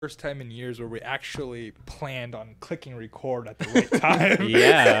first time in years where we actually planned on clicking record at the right time.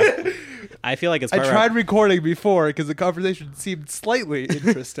 Yeah. I feel like it's I tried recording before because the conversation seemed slightly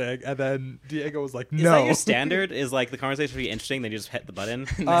interesting, and then Diego was like, Is no. that your standard? Is like the conversation be interesting, then you just hit the button?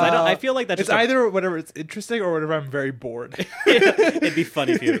 'Cause I feel like that's it's just either whenever it's interesting or whenever I'm very bored. it'd be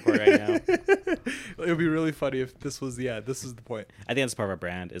funny if you record right now. It would be really funny if this was this is the point. I think that's part of our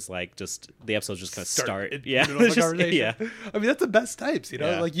brand is like just the episodes just kind of start. in Yeah. the middle of It's the just- conversation. yeah. I mean, that's the best types, you know?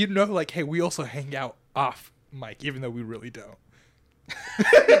 Yeah. Like, like, hey, we also hang out off mic, even though we really don't.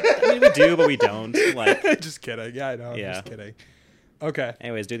 I mean, we do, but we don't. Like, Just kidding. Yeah, I know. I'm Yeah. just kidding. Okay.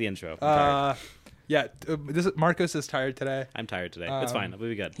 anyways, do the intro. I'm tired. Marcos is tired today. I'm tired today. It's fine. We'll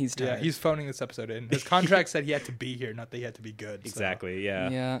be good. He's tired. Yeah, he's phoning this episode in. His contract said he had to be here, not that he had to be good. so Exactly. Yeah.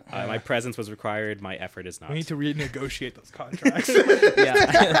 Yeah. My presence was required. My effort is not. we need to renegotiate those contracts.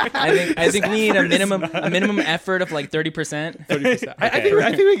 Yeah, I think we need a minimum effort of like 30%. 30%. I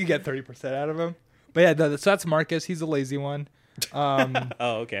think we can get 30% out of him. But yeah, so that's Marcus. He's a lazy one. Oh,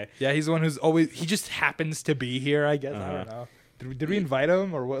 okay. Yeah, he's the one who's always. He just happens to be here. I guess I don't know. Did we invite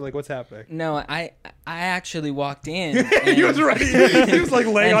him or what? Like, what's happening? No, I actually walked in. He was ready. He was like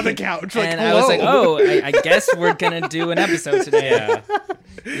laying and- on the couch. Like, and hello. I was like, oh, I guess we're gonna do an episode today. Yeah.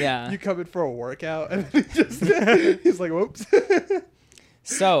 Yeah. You come in for a workout, and he just he's like, whoops.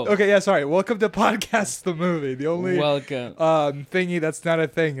 So Okay, yeah, sorry. Welcome to Podcast the Movie. The only welcome. thingy that's not a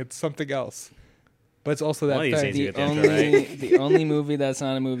thing. It's something else. But it's also that One of these thing. days you The get the intro only right. the only movie that's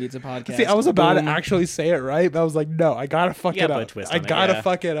not a movie, it's a podcast. See, I was about to Boom. actually say it right, but I was like, no, I gotta fuck You it gotta put up. a twist I on it, gotta yeah.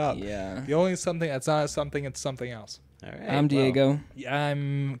 fuck it up. Yeah. The only something that's not something, it's something else. All right. I'm well, Diego. Yeah,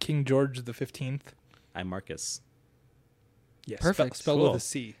 I'm King George the 15th. I'm Marcus. Yes, Perfect. Spelled Cool. with a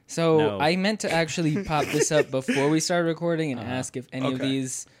C. So No. I meant to actually pop this up before we started recording and ask if any of Okay.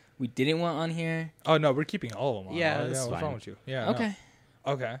 these we didn't want on here. Oh no, we're keeping all of them on. Yeah, Oh, that's what's fine. wrong with you? Yeah. no. Okay.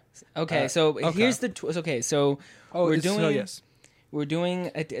 Okay. Okay. Uh, So okay. here's the okay. So Oh, we're it's- so doing yes. we're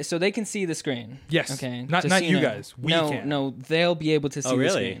doing so they can see the screen. Yes. Okay. Not just so you know. guys. We no, can. no, they'll be able to see the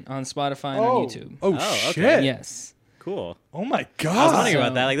really? screen on Spotify and Oh. on YouTube. Oh, Oh, okay. shit. Yes. Cool. Oh my I was god. wondering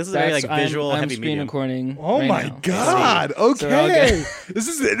about that. Like, this is a very like That's- visual, I'm heavy screen medium. recording. Oh right my now. god. So we're all Okay. good. This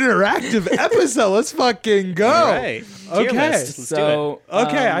is an interactive episode. Let's fucking go. All right. Tier Okay. list. Let's do So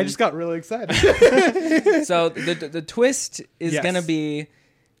Okay, I just got really excited. so the twist is Yes. gonna be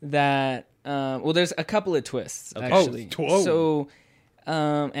that well, there's a couple of twists Okay. actually. Oh, So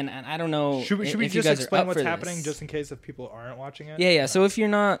and I don't know. Should we if just you guys are explain up what's for happening this. just in case if people aren't watching it? Yeah. So if you're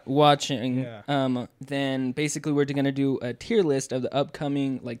not watching, Yeah. then basically we're gonna do a tier list of the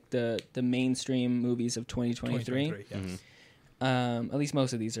upcoming like the mainstream movies of 2023. 2023, yes. At least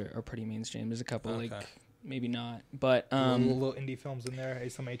most of these are pretty mainstream. There's a couple Okay. like maybe not, but little indie films in there.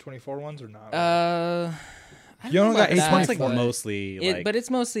 Some A24 ones or not? I You don't know got about A24 that, It's like but- mostly like. but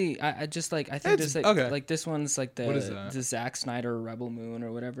it's mostly I just like I think It's- there's like okay. like this one's like What is that? the Zack Snyder Rebel Moon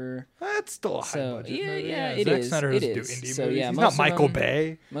or whatever. That's still a high So budget yeah, movie. yeah, it Zack is. Snyder It doesn't do is. indie So movies. yeah, He's most not of Michael them-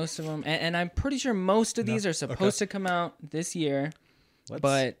 Bay. Most of them, and I'm pretty sure most of these are supposed to come out this year, Let's-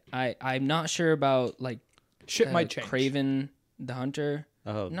 but I'm not sure about like Shit might change. Craven the Hunter.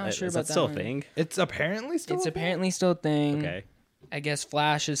 Oh, not sure is about that that still a one. thing? It's apparently still. It's a thing? apparently still a thing. Okay. I guess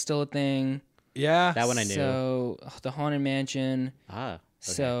Flash is still a thing. Yeah. That one I knew. So the Haunted Mansion. Ah. Okay.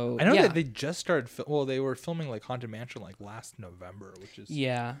 So I know yeah. that they just started. Well, they were filming like Haunted Mansion like last November, which is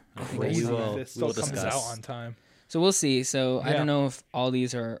Yeah. I think I crazy. saw will- that. that we it still will comes discuss. out on time. So we'll see. So I Yeah. don't know if all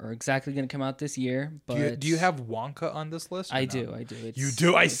these are exactly going to come out this year, but Do you have Wonka on this list? or I no? do. I do. It's, You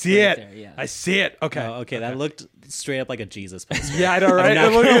do. I it's see right it. there, yeah. I see it. Okay. Oh, okay. That looked straight up like a Jesus poster. Yeah, I know, right?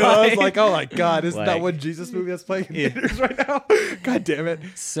 not I looked at it, gonna I was lie. like, oh my god, isn't that Like- one Jesus movie that's playing in Yeah. theaters right now? God damn it.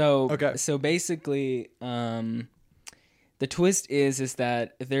 So Okay. So basically, the twist is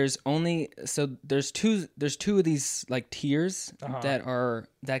that there's two of these like tiers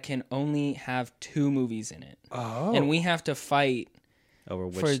that can only have two movies in it, Oh. and we have to fight Over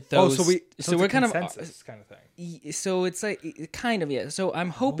which? for those. so so it's we're a kind of consensus kind of thing. so it's like kind of yeah. So I'm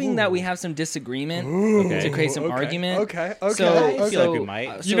hoping that we have some disagreement Okay. to create some Okay, argument. Okay. So, I feel like we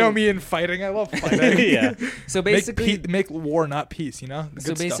might. You know me in fighting. I love fighting. yeah. So Make, basically, make war, not peace. You know. The so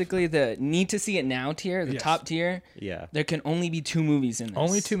good stuff. basically, the need to see it now tier, the Yes. top tier, Yeah. there can only be two movies in this.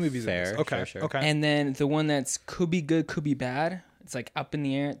 only two movies. in Fair, this. Okay. sure, sure. Okay. And then the one that's could be good, could be bad. It's like up in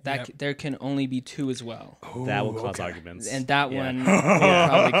the air. That Yep. there can only be two as well. That will Ooh, cause okay. arguments. And that Yeah. one will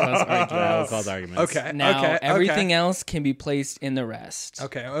probably cause That will arguments. cause arguments. Okay. Now okay. everything else can be placed in the rest.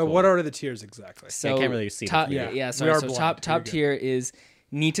 Okay. What are the tiers exactly? So can't really see top, the video. yeah, We sorry. are So blind. top You're good. tier is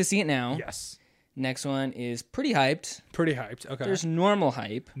need to see it now. Yes. Next one is pretty hyped. Pretty hyped. Okay. There's normal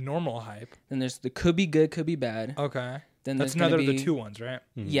hype. normal hype. Then there's the could be good, could be bad. Okay. Then That's there's gonna another of be, the 2 ones, right?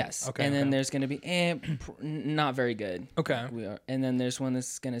 Yes. Okay, And then okay. there's gonna be not very good. Okay. We are. And then there's one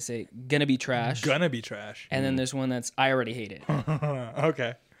that's gonna say gonna be trash. Gonna be trash. And then there's one that's I already hate it.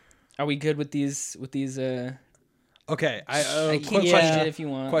 Okay. Are we good with these? Okay. I Quick can change question. it if you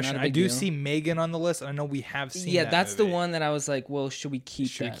want. Question. Not a I big do deal. see Megan on the list. And I know we have seen. Yeah, that that's movie. the one that I was like, well, should we keep?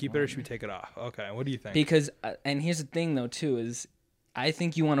 Should we that keep it or should we take it off? Okay. What do you think? Because and here's the thing though too is, I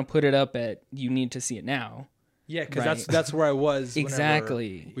think you want to put it up at you need to see it now. Yeah, because Right. that's where I was. whenever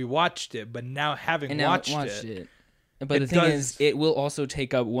Exactly. We watched it, but now having And now watched watched it, But the it thing does- is, it will also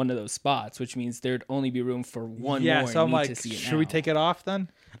take up one of those spots, which means there'd only be room for one yeah. more. So I'm and need like, to see it should we now. take it off then?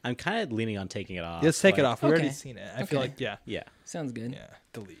 I'm kind of leaning on taking it off. Let's take it like- off. We already Okay. seen it. I feel Okay. like yeah, Yeah. Sounds good. yeah.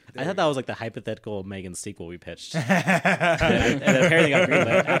 Delete. I thought that was like the hypothetical Megan sequel we pitched. and apparently got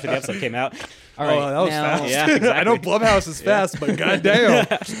greenlit after the episode came out. All right, Oh, that was now, fast. Yeah, I know exactly. Blumhouse is fast, but goddamn,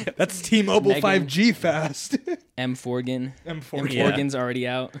 that's T-Mobile Megan. 5G fast. M. Forgan. M4. M. Yeah. Forgan's already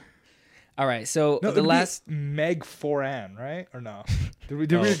out. All right, so No, the it'd be last. Meg Foran, right? Or no? Did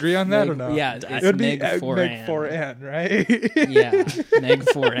we Oh, agree on that or Meg- no? yeah, it it's would be Meg Foran. Meg Foran, right? Yeah, Meg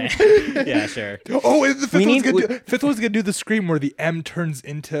Foran. Yeah, sure. Oh, and the fifth We one's need- gonna fifth one's gonna do the scream where the M turns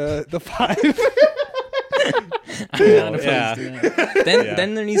into the 5. I'm not opposed yeah. to that. Then, Yeah.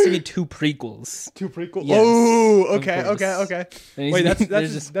 then there needs to be 2 prequels. 2 prequels. Yes, Oh, of okay, course. okay. There needs Wait, to be-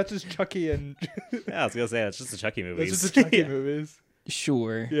 that's there's just Chucky and Yeah, I was gonna say it's just the Chucky that's movies. just the Chucky movies.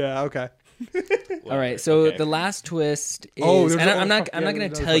 Sure. Yeah, okay. All right. So Okay. the last twist is, Oh, there's and a- I'm not fuck, I'm yeah, not gonna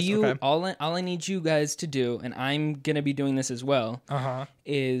there's another tell twist, you okay. all I need you guys to do, and I'm gonna be doing this as well,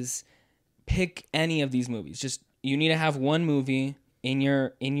 is pick any of these movies. Just you need to have one movie in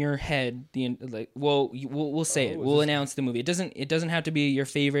your head. We'll say it. is We'll this- announce the movie. It doesn't have to be your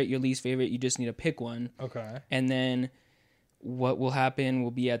favorite, your least favorite. You just need to pick one, Okay. and then what will happen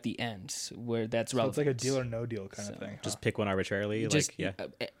will be at the end where that's So relevant. it's like a deal or no deal kind of thing. Just pick one arbitrarily. just like,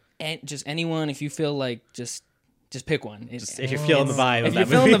 yeah. just anyone if you feel like just pick one. Just if you're feeling the vibe If of you're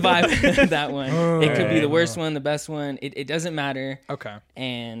that feeling the movie. vibe of that one, it could be the Alright. worst one, the best one. It doesn't matter. Okay.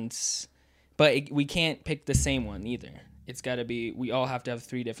 But we can't pick the same one either. It's got to be. We all have to have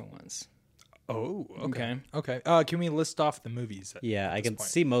 3 different ones. Oh, okay. Okay. Okay. Can we list off the movies? Yeah, I this can point?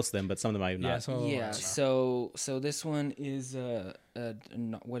 see most of them, but some of them I have not. Yeah. So Yeah. I don't So this one is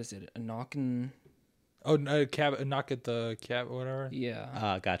what is it? A knockin'. know. Oh, cab. Knock at the cab. Whatever.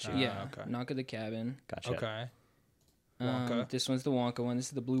 Yeah. Gotcha. Yeah. okay. Knock at the cabin. Gotcha. Okay. Wonka. This one's the Wonka one. This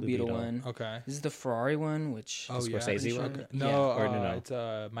is the Blue Beetle Beetle. one. Okay. This is the Ferrari one, which. Oh yeah. Scorsese Pretty one? sure. No, Yeah. Or no.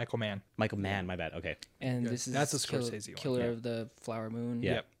 it's Michael Mann. Michael Mann, my bad. Okay. And Yeah, this is that's a Scorsese one. Killer Yeah. of the Flower Moon.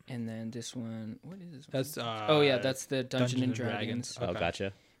 Yeah. Yep. And then this one, what is this one? That's oh yeah, that's the Dungeons and Dragons. Okay. Oh,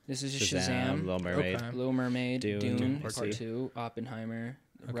 gotcha. This is Shazam, Shazam, Little Mermaid. Okay. Little Mermaid, Dune, Dune, Part Part Two. 2, Oppenheimer,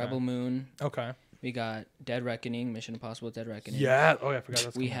 Okay. Rebel Moon. Okay. We got Dead Reckoning, Mission Impossible, Dead Reckoning. Yeah. Oh, yeah, I forgot.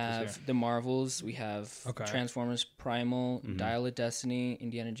 That's We coming up this have the Marvels. We have Okay. Transformers Primal, Dial of Destiny,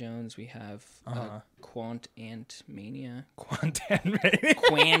 Indiana Jones. We have Quant Ant Mania. year. Quantum.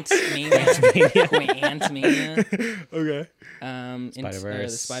 Quant Mania. Quant Mania. Okay. The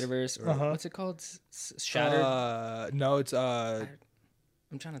Spider-Verse. Spider-Verse. Or Uh-huh. what's it called? Shattered? No, it's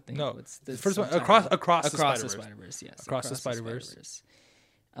I'm trying to think. no. What's The the first one subtitle? across the Across the Spider-Verse. Spider-Verse, yes. Across the Spider-Verse.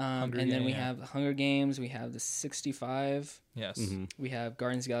 And Hunger then we Game, yeah. have Hunger Games. We have the 65. Yes. We have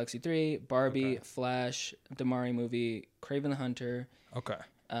Guardians of the Galaxy 3, Barbie, Okay. Flash, Damari movie, Kraven the Hunter, Okay.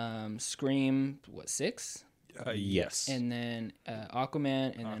 Scream, 6? Yes. And then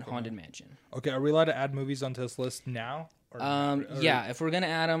Aquaman, and then Haunted Mansion. Okay. Are we allowed to add movies onto this list now? Or not? Or- Yeah, if we're gonna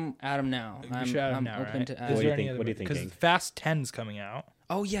add them now. We should add them I'm now, open right? to Is add. What do you there any think- other what do you movie? thinking? Fast 10's coming out.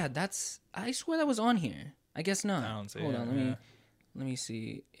 Oh yeah, I swear that was on here. I guess not. I don't see Hold it, on, yeah. let me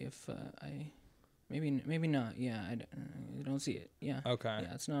see if maybe not. Yeah, I don't see it. Yeah. Okay.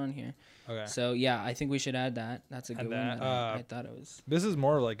 Yeah, it's not on here. Okay. So yeah, I think we should add that. That's a Add good that, one. That I thought it was. This is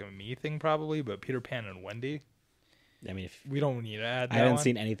more like a me thing probably, but Peter Pan and Wendy. I mean, if, We don't need to add that I haven't one.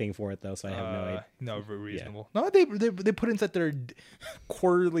 seen anything for it though, so I have no idea. No, very reasonable. No, they put into their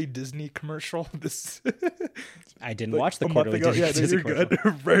quarterly Disney commercial. This I didn't watch the a month quarterly ago. Yeah, Disney you're commercial.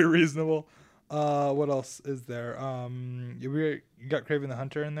 good. Very reasonable. What else is there? You got Kraven the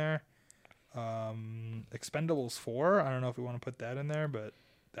Hunter in there. Expendables 4. I don't know if we want to put that in there, but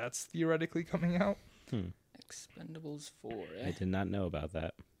that's theoretically coming out. Expendables 4. I did not know about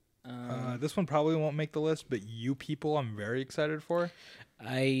that. This one probably won't make the list, but You People, I'm very excited for.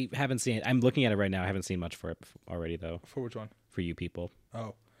 I haven't seen it. I'm looking at it right now. I haven't seen much for it already though. For which one? For You People.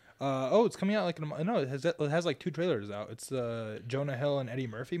 Oh, it's coming out like no, it has like 2 trailers out. It's the Jonah Hill and Eddie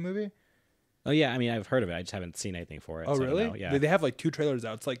Murphy movie. Oh yeah, I mean I've heard of it. I just haven't seen anything for it. Oh so I don't really? know. Yeah. They have like 2 trailers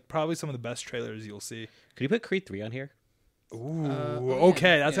out. It's like probably some of the best trailers you'll see. Could you put Creed 3 on here? Ooh,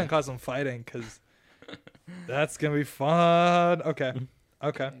 okay, that's gonna cause some fighting because that's gonna be fun. Okay,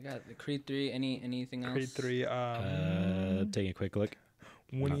 okay. I got the Creed 3. Anything else? Creed 3. Taking a quick look.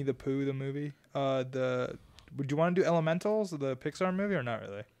 Winnie the Pooh, the movie. Would you want to do Elementals, the Pixar movie, or not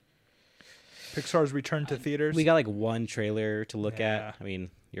really? Pixar's return to theaters. We got like one trailer to look Yeah. at. I mean,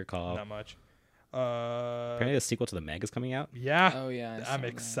 your call. Not much. Apparently, the sequel to The Meg is coming out. Yeah. Oh yeah, I saw I'm that.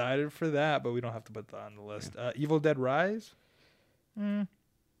 excited for that, but we don't have to put that on the list. Evil Dead Rise. Meh.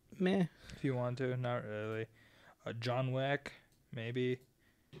 If you want to, not really. John Wick, maybe.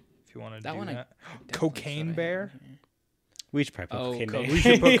 If you want to That do one I that. definitely Cocaine thought I Bear. had here. We should probably put Oh, Cocaine co- Bear. we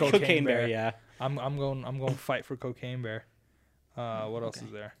should put Cocaine Bear. Bear. Yeah. I'm going fight for Cocaine Bear. What else Okay.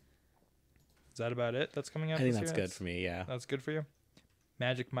 is there? Is that about it? That's coming I out. think this that's year? good for me. Yeah. That's good for you.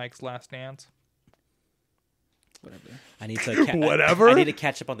 Magic Mike's Last Dance. Whatever. I need to. Whatever? I need to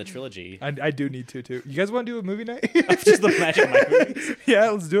catch up on the trilogy. I do need to too. You guys want to do a movie night? Just the Magic Mike movies. Yeah,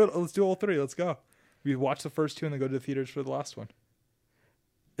 let's do it. Let's do all three. Let's go. We watch the first two and then go to the theaters for the last one.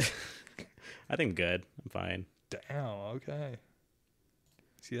 I think I'm good. I'm fine. Damn. Okay.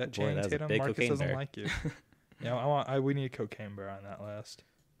 See that, Boy, Channing that was a Tatum? big Marcus Cocaine doesn't Bear. like you. Yeah, we need a Cocaine Bear on that list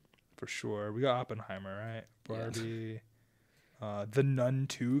for sure. We got Oppenheimer, right? Barbie. The Nun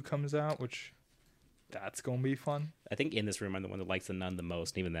 2 comes out, which that's gonna be fun. I think in this room I'm the one that likes the Nun the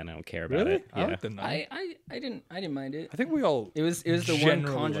most. And even then, I don't care about Really? it. I Yeah. like the Nun. I didn't mind it. I think we all It was the one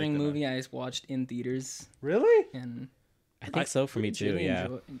generally Conjuring like the Nun. movie I watched in theaters, Really? and I think so for me too. really Yeah.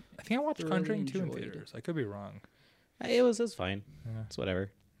 I think I watched Thoroughly Conjuring 2 in enjoyed. theaters. I could be wrong. It was fine. Yeah. It's whatever.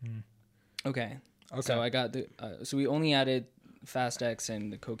 Okay. Okay. So I got the. So we only added Fast X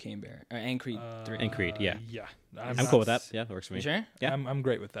and the Cocaine Bear and Creed 3. And Creed, yeah. Yeah. I'm cool with that. Yeah, that works for me. You sure? Yeah. I'm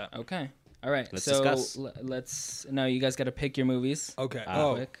great with that. Okay. All right. Let's so discuss. let's. No, you guys got to pick your movies. Okay.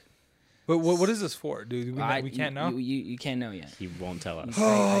 Quick. But what is this for? Do we can't know? You can't know yet. He won't tell us. I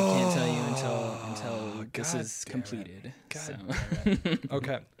can't tell you until this God is damn it. completed. God So damn it.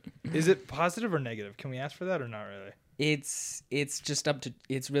 Okay. Is it positive or negative? Can we ask for that or not really? it's just up to.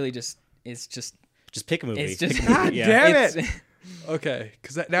 It's really just. It's just. Just pick a movie. It's just. Pick a movie. God Yeah. damn it's- it. Okay,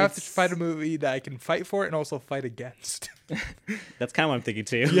 because now I have to It's- fight a movie that I can fight for and also fight against. That's kind of what I'm thinking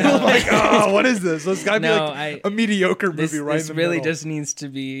too. Yeah, I'm like, oh, what is this? So it's got to No, be like a mediocre movie This, right this in the really middle. just needs to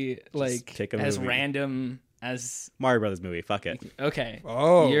be like pick a as movie. random as. Mario Brothers movie. Fuck it. Okay.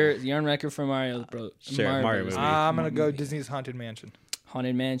 Oh. You're on record for Mario Bro. Sure, Mario Brothers movie. I'm going to go movie. Disney's Haunted Mansion.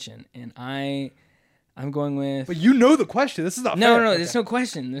 Haunted Mansion, and I'm going with. But you know the question. This is not No, fair. no, there's no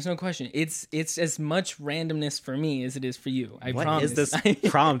question. There's no question. It's as much randomness for me as it is for you. I What promise. is this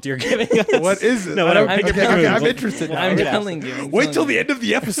prompt you're giving us? What is it? No, whatever. I'm- Pick okay, a okay, movie. I'm We'll- interested now. I'm Yeah. telling you. Wait till the end of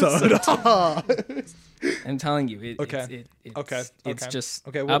the episode. I'm telling you. Okay. It's, Okay, It's okay. just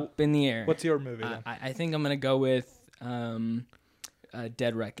Okay, well, up in the air. What's your movie then? I think I'm gonna go with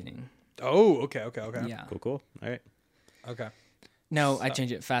Dead Reckoning. Oh, okay. Yeah. Cool. All right. Okay. No, I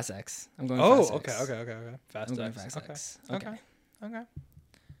changed it. Fast X. I'm going. Oh, Fast X. okay. Fast I'm going X. Fast Okay. X. Okay.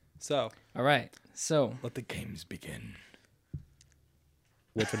 So, All right. So let the games begin.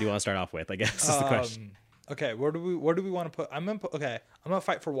 Which one do you want to start off with? I guess is the question. Okay, where do we want to put? I'm gonna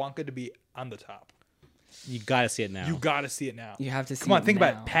fight for Wonka to be on the top. You got to see it now. You got to see it now. you have to see. Come on, it think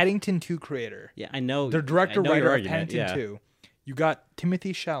about now. it. Paddington 2 creator. Yeah, I know. The director I know your writer of argument, Paddington yeah. 2. You got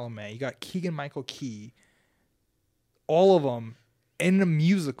Timothy Chalamet. You got Keegan-Michael Key. All of them in a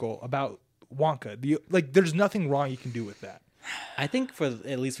musical about Wonka. There's nothing wrong you can do with that. I think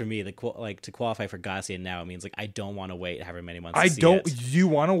at least for me, to qualify for gotta see it now, it means like I don't want to wait however many months. I to see don't. It. You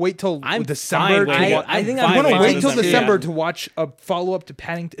want to wait till I'm December? fine waiting. I think you I'm want to fine wait with till December, December yeah. to watch a follow up to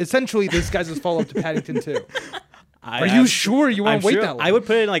Paddington. Essentially, this guy's follow up to Paddington 2. Are I'm you sure you want I'm to wait sure that long? I would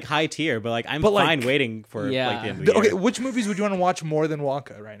put it in like high tier, but like I'm But, like, fine waiting for yeah. like the end of the Okay, year. which movies would you want to watch more than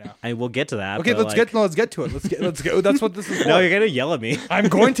Wonka right now? I will get to that. Okay, but, let's like, get to it. Let's go. That's what this is for. No, you're gonna yell at me. I'm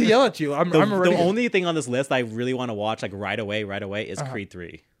going to yell at you. I'm already. The only thing on this list I really want to watch like right away is Creed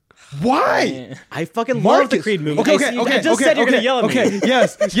 3. Why? I fucking love the Marcus. Creed movie. Okay, I just said you're gonna yell at me. Okay,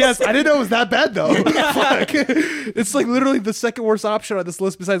 yes. I didn't know it was that bad though. Fuck. It's like literally the second worst option on this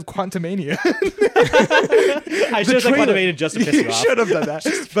list besides Quantumania. I should have said Quantumania just to piss you You off. should have done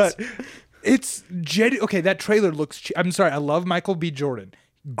that. But it's okay. That trailer looks. I'm sorry. I love Michael B. Jordan.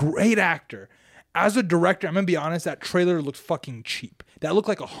 Great actor. As a director, I'm gonna be honest. That trailer looked fucking cheap. That looked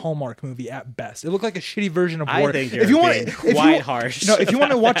like a Hallmark movie at best. It looked like a shitty version of I Warrior. think you're being quite harsh No, if you want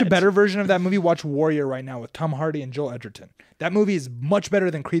to about watch a that. better version of that movie, watch Warrior right now with Tom Hardy and Joel Edgerton. That movie is much better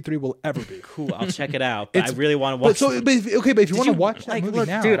than Creed 3 will ever be. Cool, I'll check it out. But I It's- really want to But watch. so, but if you want to watch that like, movie look,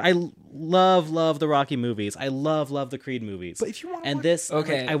 now, dude, I love the Rocky movies. I love the Creed movies. But if you wanna and watch- this,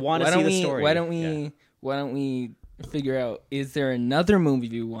 Okay. like, I want to see the story. Why don't Yeah. figure out, is there another movie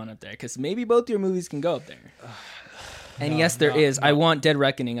you want up there? Because maybe both your movies can go up there. And yes, there is. I want Dead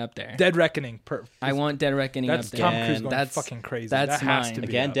Reckoning up there. Dead Reckoning. I want Dead Reckoning up there. That's Tom Cruise going That's fucking crazy. that's that has mine. to be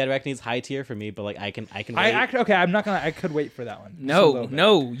Again, up. Dead Reckoning's high tier for me, but like I can wait. Okay, I'm not gonna. I could wait for that one. Just a No, little bit.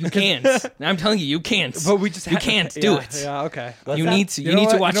 no, you can't. I'm telling you, you can't. But we just you can't do it. Yeah, okay. You need to. You need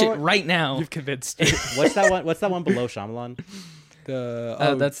to watch it right now. You've convinced me. What's that one? What's that one below Shyamalan?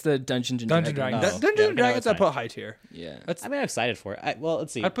 That's the Dungeons and Dungeon Dragons. Dragons. Oh, Dungeons yeah, and okay, Dragons, I that's put high tier. Yeah. That's. I mean, I'm excited for it. Well,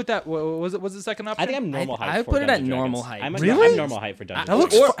 let's see. I put that. Was it the second option? I think I'm normal height. I for put it at Dungeons and normal Dragons. height. Really? I'm normal height for Dungeons. That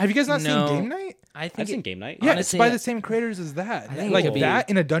looks. Dragons. Have you guys not No. seen Game Night? I think I've seen Game Night. Yeah, Honestly, it's by the same creators as that. think Like it'll be- that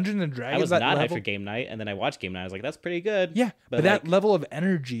in a Dungeons and I Dragons. was that not hyped level, for Game Night, and then I watched Game Night. I was like, that's pretty good. Yeah, but that like, level of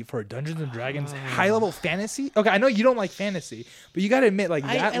energy for Dungeons and Dragons, high level fantasy. Okay, I know you don't like fantasy, but you got to admit, like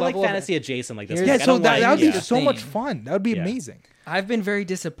that I like level. fantasy adjacent like this. Here's- Yeah, Like, I so don't that like- would be yeah. so much thing. fun. That would be Yeah. amazing. I've been very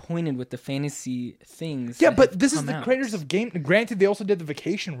disappointed with the fantasy things. Yeah, that but have this is come the out. creators of Game. Granted, they also did the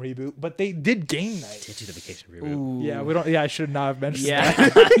Vacation reboot, but they did Game Night. Did you the vacation reboot? Ooh. Yeah, we don't. Yeah, I should not have mentioned Yeah,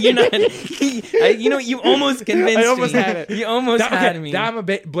 that. you know, you know, you almost convinced me. I almost had it. You almost That, had okay, me. that I'm a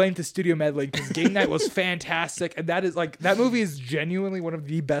bit blame to Studio Medley because Game Night was fantastic, and that is like that movie is genuinely one of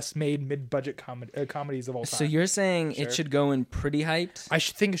the best made mid-budget comedies of all time. So you're saying Sure. it should go in pretty hyped? I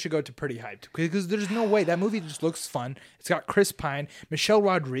should think it should go to pretty hyped because there's no way that movie just looks fun. It's got Chris Pine, Michelle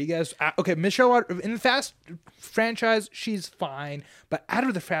Rodriguez. Okay, in the Fast franchise, she's fine, but out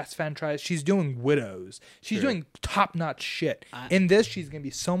of the Fast franchise, she's doing Widows. She's Sure. doing top-notch shit. In this, she's gonna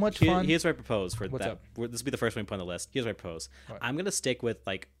be so much fun. Here's what I propose for What's that. up? This will be the first one we put on the list. Here's what I propose. I'm gonna stick with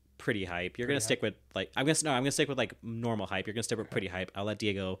like pretty hype. You're gonna stick with like I'm gonna stick with like normal hype. You're gonna stick with pretty hype. I'll let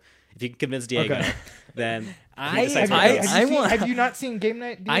Diego. If you can convince Diego, Okay. then I- decides I- what it goes. I want- Have you not seen Game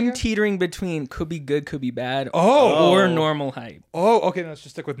Night? I'm Diego? teetering between could be good, could be bad, Oh. or normal hype. Oh, okay. Let's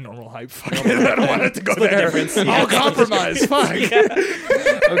just stick with normal hype. Fuck it. I don't want it to go Split the there. difference. I'll Yeah. compromise. Fuck.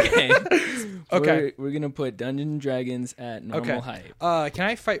 Okay. Okay. We're gonna put Dungeons and Dragons at normal Okay. hype. Can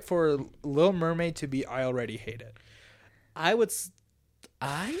I fight for Little Mermaid to be I Already Hate It? I would.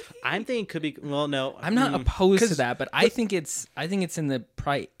 I'm thinking could be. Well, no, I'm not opposed to 'cause- that, but I think it's in the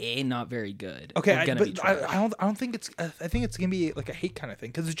probably A, not very good. Okay, Or gonna be but I trash. don't think it's. I think it's gonna be like a hate kind of thing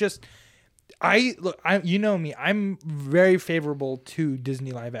because it's just. You know me. I'm very favorable to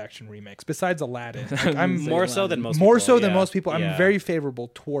Disney live action remakes. Besides Aladdin, like, I'm more so than most. more people, so than yeah. most people. I'm Yeah. very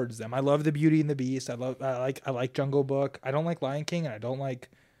favorable towards them. I love the Beauty and the Beast. I like Jungle Book. I don't like Lion King, and I don't like.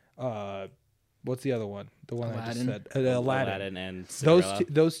 What's the other one? The one I just Aladdin. said. Aladdin. Aladdin and Those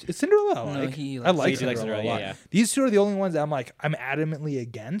Cinderella. Cinderella. Cinderella. I No, like. he I likes like So you do like Cinderella a Cinderella, lot. yeah, yeah. These two are the only ones that I'm adamantly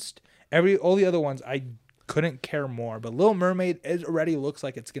against. All the other ones I couldn't care more. But Little Mermaid already looks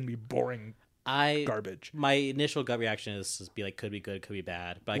like it's gonna be boring garbage. My initial gut reaction is to be like, could be good, could be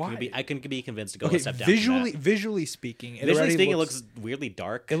bad, but Why? I can be convinced to go Okay, a step down. from that. visually speaking, It looks weirdly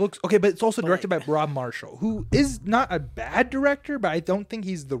dark. It looks okay, but it's also directed by Rob Marshall, who is not a bad director, but I don't think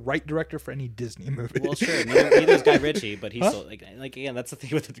he's the right director for any Disney movie. Well, sure. Neither is Guy Ritchie, but he's still like again. That's the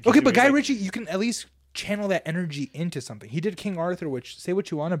thing with the Okay, but Guy Ritchie. Ritchie, you can at least channel that energy into something. He did King Arthur, which say what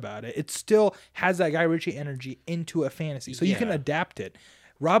you want about it, it still has that Guy Ritchie energy into a fantasy, so you can Yeah. adapt it.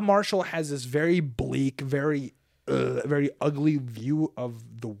 Rob Marshall has this very bleak, very ugly view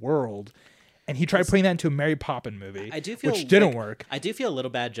of the world, and he tried putting that into a Mary Poppins movie, I do feel which didn't like- work. I do feel a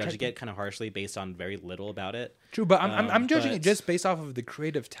little bad judging it kind of harshly based on very little about it. True, but I'm judging it but- just based off of the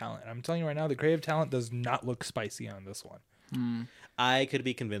creative talent. I'm telling you right now, the creative talent does not look spicy on this one. I could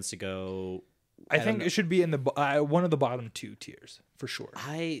be convinced to go. I think it should be in the one of the bottom two tiers for sure.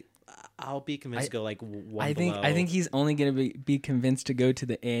 I'll be convinced to go like one. I think below. he's only gonna be convinced to go to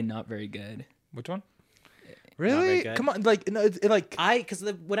the A, not very good. Which one? very Really? good. Come on, like no, like because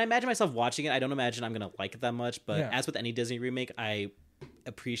when I imagine myself watching it, I don't imagine I'm gonna like it that much. But Yeah. as with any Disney remake, I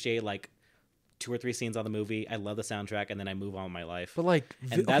appreciate like 2 or 3 scenes on the movie. I love the soundtrack, and then I move on with my life. but like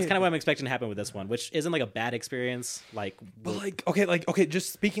And that's kind of what I'm expecting to happen with this one, which isn't like a bad experience. Like, But okay,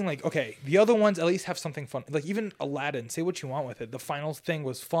 just speaking the other ones at least have something fun. Like even Aladdin, say what you want with it. The final thing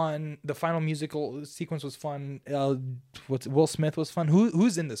was fun. The final musical sequence was fun. Will Smith was fun.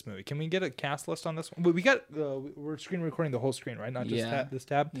 Who's in this movie? Can we get a cast list on this one? We got we're screen recording the whole screen, right? Not just Yeah. this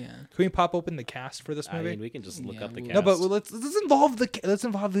tab. Yeah. Can we pop open the cast for this I movie? mean, we can just look Yeah, up the we'll- cast. No, but let's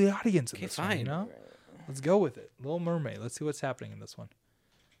involve the audience in Okay, this one, fine. you know? Let's go with it. Little Mermaid. Let's see what's happening in this one.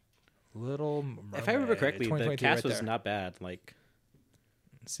 Little Mermaid. if I remember correctly, the 2023 cast right was there. not bad. Like,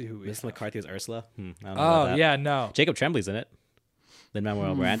 Let's see who we Melissa have. McCarthy as Ursula. I don't know about Oh that. yeah, no. Jacob Tremblay's in it.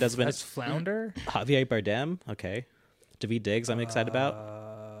 Lin-Manuel Miranda's been. That's Flounder. Javier Bardem. Okay. David Diggs. I'm excited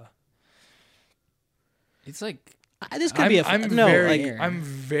about. It's like This could be a fun, no. I'm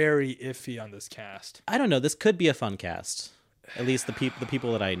very iffy on this cast. I don't know. This could be a fun cast. At least the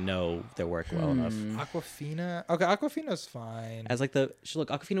people that I know that work well enough. Aquafina. Okay, Aquafina's fine. As like look,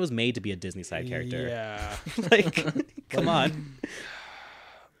 Aquafina was made to be a Disney side character. Yeah. Like, come on.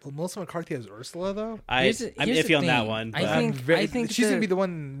 Well, Melissa McCarthy as Ursula, though. I'm iffy on that one. But I think she's gonna be the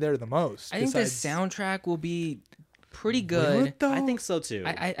one there the most. I think the soundtrack will be pretty good. Though? I think so too.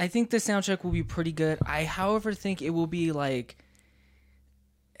 I think the soundtrack will be pretty good. I, however, think it will be like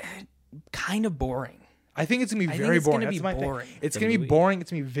kind of boring. I think it's gonna be very boring. That's my thing. It's gonna be boring.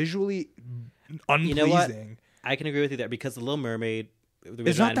 It's gonna be visually unpleasing. You know what? I can agree with you there because The Little Mermaid.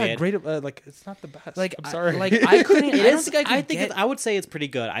 It's not that great. Like it's not the best. Like I'm sorry. I couldn't. I think I would say it's pretty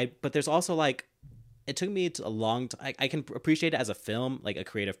good. But there's also like. It took me a long time. I can appreciate it as a film, like a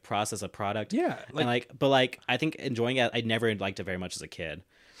creative process, a product. Yeah. But I think enjoying it, I never liked it very much as a kid.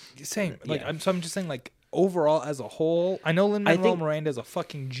 Same. Like, I'm just saying, like, overall as a whole, I know Lin-Manuel Miranda is a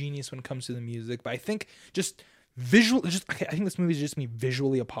fucking genius when it comes to the music, but I think I think this movie is just me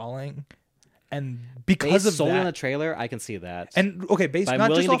visually appalling. And because of solely that, on the trailer, I can see that. And okay, I'm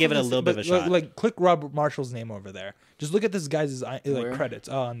not willing just to give it a little bit of a shot. Like, click Rob Marshall's name over there. Just look at this guy's credits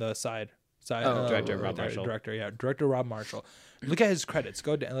on the side. Director Rob Marshall. Director Rob Marshall. Look at his credits.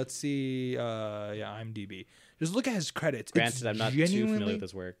 Go down. Let's see. IMDb. Just look at his credits. Granted, I'm not too familiar with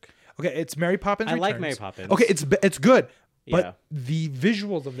his work. Okay, it's Mary Poppins. I Returns. like Mary Poppins. Okay, it's good. But Yeah. the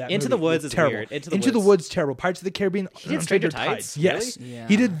visuals of that Into movie the Woods is terrible. weird. Into the Woods terrible. Pirates of the Caribbean. He did Stranger Tides? Yes, Really? Yeah.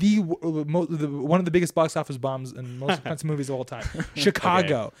 he did one of the biggest box office bombs and most expensive movies of all time.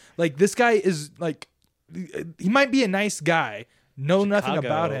 Chicago. Okay. Like this guy is like, he might be a nice guy. Know nothing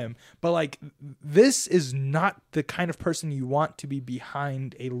about him, but like this is not the kind of person you want to be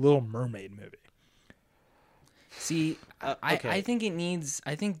behind a Little Mermaid movie. See, I think it needs.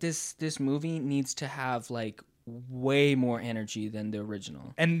 I think this movie needs to have like way more energy than the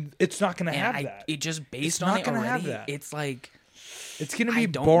original, and it's not going to have that. It just based on it already. It's like it's going to be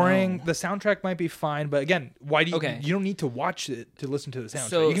boring. The soundtrack might be fine, but again, why do you? Okay. You don't need to watch it to listen to the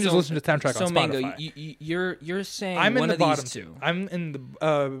soundtrack. You can just listen to the soundtrack on Spotify. Mango, you're saying I'm in the bottom two. I'm in the.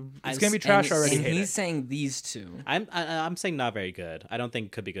 It's going to be trash already. And he's saying these two. I'm saying not very good. I don't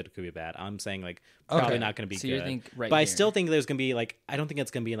think could be good, could be bad. I'm saying like probably not going to be good. But I still think there's going to be like I don't think it's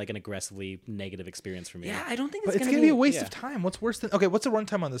going to be like an aggressively negative experience for me. Yeah, I don't think it's going to be a waste of time. What's worse than what's the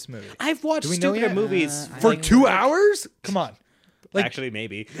runtime on this movie? I've watched stupider movies for 2 hours. Come on. Like, actually,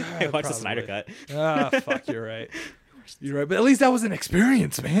 maybe. I watched the Snyder Cut. Fuck, you're right. You're right. But at least that was an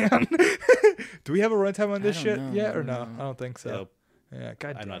experience, man. Do we have a runtime on this shit yet or no? I don't think so. Nope. Yeah,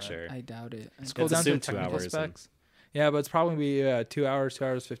 God damn I'm not sure. I doubt it. Let's go down to 2 hours. Specs. Yeah, but it's probably 2 hours, 2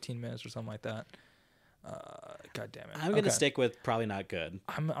 hours, 15 minutes or something like that. God damn it. I'm going to stick with probably not good.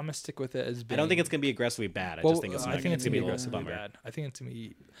 I'm going to stick with it as being... I don't think it's going to be aggressively bad. I just think it's going to be aggressively bad. I think it's going to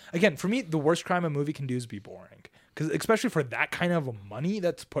be... Again, for me, the worst crime a movie can do is be boring. Because especially for that kind of money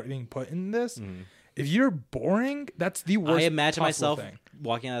that's being put in this, if you're boring, that's the worst. I imagine myself thing.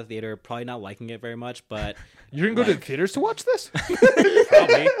 Walking out of the theater, probably not liking it very much, but you're gonna go to the theaters to watch this.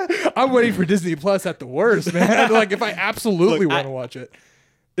 Probably. I'm waiting for Disney Plus at the worst, man. Like if I absolutely want to watch it,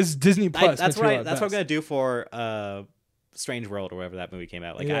 it's Disney Plus. That's what I'm gonna do for Strange World or whatever that movie came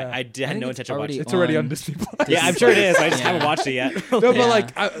out. Like I had no intention of watching it. It's already on Disney Plus. Yeah, I'm sure it is. I just haven't watched it yet. No,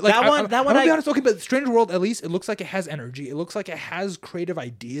 but that one. I'll be honest. Okay, but Strange World, at least it looks like it has energy. It looks like it has creative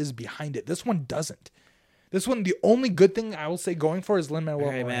ideas behind it. This one doesn't. This one, the only good thing I will say going for is Lin-Manuel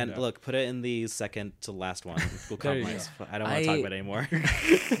Miranda. All right, man. Look, put it in the second to last one. We'll compromise. I don't want to talk about it anymore.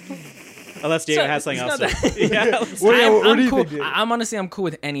 Unless Diego has something else. I'm cool. I'm cool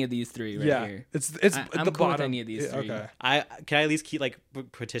with any of these three here. I'm cool with any of these three. Okay. Can I at least keep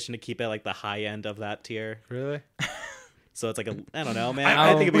petition to keep it like the high end of that tier? Really? So it's like I don't know, man.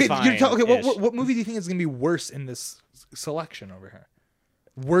 I think it'd be fine. What movie do you think is gonna be worse in this selection over here?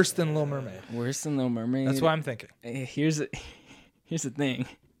 Worse than Little Mermaid. Worse than Little Mermaid. That's what I'm thinking. Here's the thing.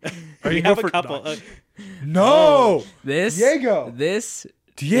 Are you have a couple? No. Diego.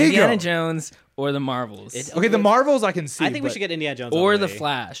 Indiana Jones or the Marvels. The Marvels I can see. I think we should get Indiana Jones or the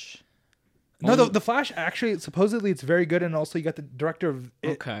Flash. No, the Flash actually supposedly it's very good, and also you got the director of it.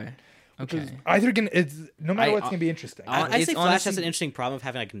 Okay. Either it's no matter what's gonna be interesting. I say Flash has an interesting problem of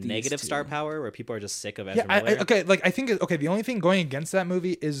having like negative star power where people are just sick of Ezra Miller. I think the only thing going against that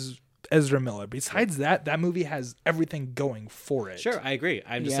movie is Ezra Miller. Besides that movie has everything going for it. Sure, I agree.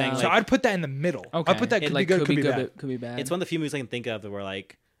 I'm just saying. So I'd put that in the middle. Okay. I'd put that could be good, could be bad. It's one of the few movies I can think of that were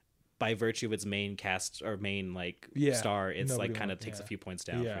like, by virtue of its main cast or main star, it's like kind of takes a few points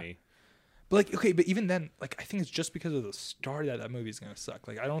down for me. But like, okay, but even then, like, I think it's just because of the star that movie is gonna suck.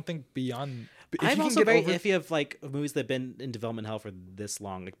 Like, I don't think beyond. If I'm you also can get very over iffy of like movies that've been in development hell for this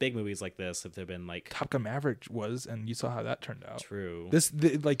long, like big movies like this. If they've been like Top Gun Maverick was, and you saw how that turned out. true.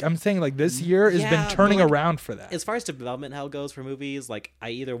 Like I'm saying, like this year has Yeah, been but, turning like, around for that. As far as development hell goes for movies, like I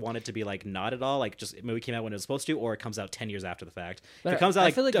either want it to be like not at all, like just a movie came out when it was supposed to, or it comes out 10 years after the fact. But If it comes out I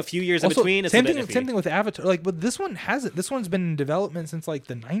like, feel like a few years in Also, between, it's same a bit thing. iffy. Same thing with Avatar. Like, but this one hasn't. This one's been in development since like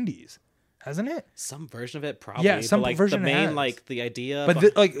the '90s, hasn't it? Some version of it, probably. Yeah, some but, like, version the it main, has. like the idea.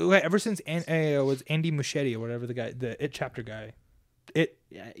 But like ever since it was Andy Muschietti or whatever the guy, the It chapter guy, yeah,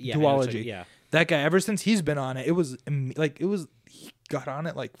 duology. yeah. That guy. Ever since he's been on it, it was he got on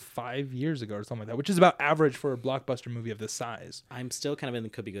it like 5 years ago or something like that, which is about average for a blockbuster movie of this size. I'm still kind of in the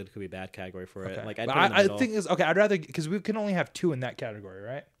could be good, could be bad category for it. Okay. Like I'd But put it in the I middle. think it's okay. I'd rather because we can only have 2 in that category,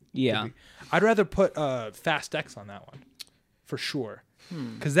 right? Yeah. I'd rather put Fast X on that one, for sure.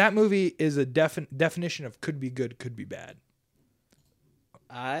 Because that movie is a definition of could be good, could be bad.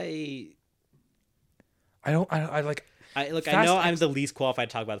 I like. I Fast know X- I'm the least qualified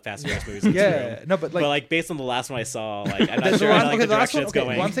to talk about the Fast and Furious movies. in this Yeah, room. no, but like based on the last one I saw, like I'm not sure I like the direction it's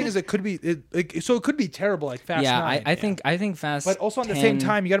going. One thing is it could be so it could be terrible, like Fast Yeah, 9. I think Fast. But also at the 10 same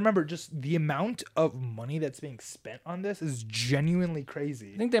time, you got to remember just the amount of money that's being spent on this is genuinely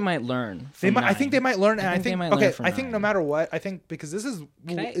crazy. I think they might learn. They from might, I think they 9. might learn, and I think they think might learn okay. from I think no 9. matter what, I think because this is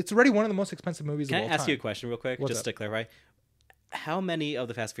it's already one of the most expensive movies Can of I all ask time. you a question real quick, What's just up? to clarify? How many of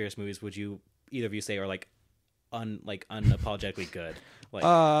the Fast and Furious movies would you either of you say are like unapologetically good?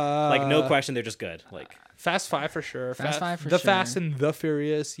 Like no question, they're just good. Like Fast 5 for sure. Fast 5 for the sure. Fast and the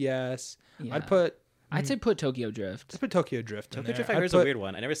Furious, yes. Yeah. I'd say put Tokyo Drift. let's put Tokyo Drift. Tokyo in Drift, there. I heard I'd is a put- weird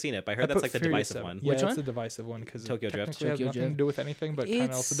one. I never seen it, but I heard I'd that's put like the Furious divisive 7. one. Yeah, Which it's one? the divisive one because Tokyo Drift. Tokyo has Tokyo nothing Drift. to do with anything, but kind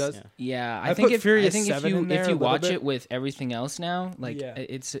of also does. Yeah, I I think put if Furious I think 7 in there if a you little watch bit. it with everything else now, like Yeah.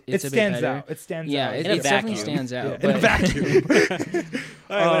 it's It a bit stands better. out. It stands Yeah, out. it, In a it definitely vacuum. stands out. Yeah, in but a vacuum.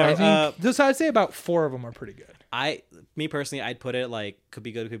 All right, whatever. I think- So I'd say about 4 of them are pretty good. Me personally, I'd put it like could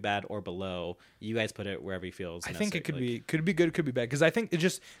be good, could be bad, or below. You guys put it wherever you feels. I think it could necessary. be good, could be bad because I think it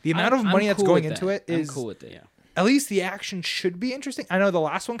just the amount of I'm money that's cool going with into that. it is I'm cool with it. Yeah. at least the action should be interesting. I know the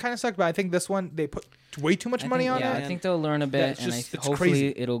last one kind of sucked, but I think this one they put way too much money on yeah, it. I think they'll learn a Yeah, bit, it's and just- it's hopefully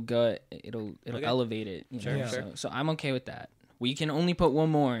crazy. it'll Okay. elevate it. You Sure, know? sure. So I'm okay with that. We can only put one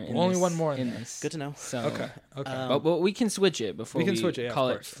more. Only one more in there. this. Good to know. So Okay. but we can switch it before We can switch it, yeah, call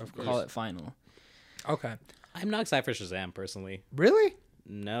of it course, of call course. it final. Okay. I'm not excited for Shazam personally. Really?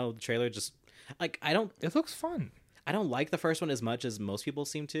 No, the trailer just like I don't It looks fun. like the first one as much as most people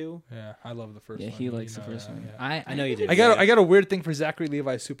seem to. Yeah, I love the first Yeah, one. he You likes the know first that, one. yeah. I know you do. I got a weird thing for Zachary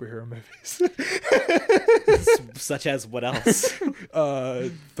Levi superhero movies. Such as what else?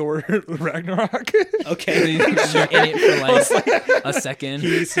 Thor Ragnarok. Okay, You're in it for like a second.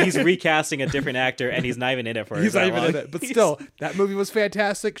 he's recasting a different actor and he's not even in it for. He's that not even in long. it, but still, that movie was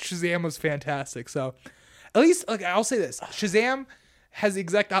fantastic. Shazam was fantastic. So, at least, like, I'll say this: Shazam has the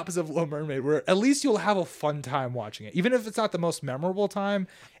exact opposite of Little Mermaid, where at least you'll have a fun time watching it, even if it's not the most memorable time.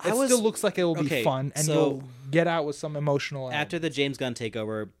 It still looks like it will be okay, fun, and so- you'll get out with some emotional. After the James Gunn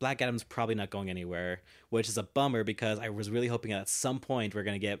takeover, Black Adam's probably not going anywhere, which is a bummer because I was really hoping at some point we're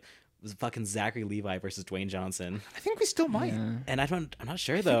gonna get fucking Zachary Levi versus Dwayne Johnson, I think we still might. and I'm not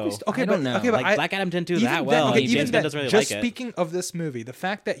sure though. Okay, I but don't know. okay, but Like Black Adam didn't do even that then- well. okay, and even James then, Gunn doesn't really just like it. speaking of this movie, the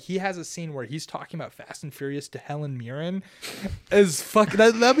fact that he has a scene where he's talking about Fast and Furious to Helen Mirren is fucking.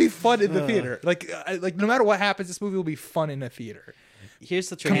 That'd be fun in the theater. Like no matter what happens, this movie will be fun in a theater. Here's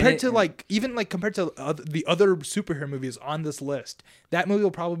the trick. Compared to compared to the other superhero movies on this list, that movie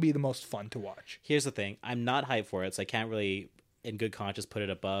will probably be the most fun to watch. Here's the thing. I'm not hyped for it, so I can't really, in good conscience, put it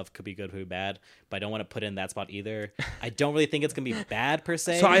above. Could be good, could be bad, but I don't want to put it in that spot either. I don't really think it's gonna be bad per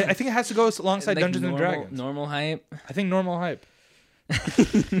se. So I think it has to go alongside Like Dungeons and Dragons. Normal hype. I think normal hype.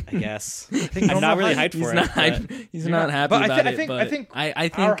 I guess I'm normal not really hype- hyped He's for not it. hype. but- He's not happy But about I think it. But I our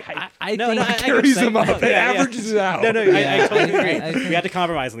think hype I No, think no, I get what carries you're saying. them up. No, It yeah, yeah. averages it out. No, I totally agree. I think- We have to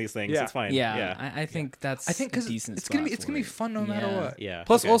compromise on these things. Yeah. It's fine. yeah, I think that's I think a because decent. it's gonna be spot for be it. fun no matter Yeah. what. Yeah,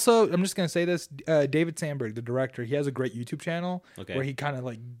 Plus, okay. also, I'm just gonna say this: David Sandberg, the director, he has a great YouTube channel Okay. where he kind of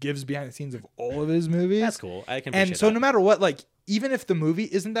like gives behind the scenes of all of his movies. That's cool. I can appreciate And so, that. no matter what, like even if the movie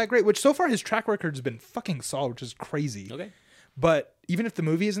isn't that great, which so far his track record has been fucking solid, which is crazy. Okay. But even if the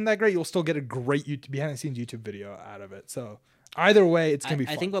movie isn't that great, you'll still get a great behind the scenes YouTube video out of it. So either way, it's gonna be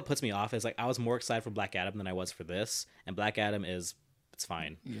fun. I think what puts me off is like I was more excited for Black Adam than I was for this, and Black Adam is it's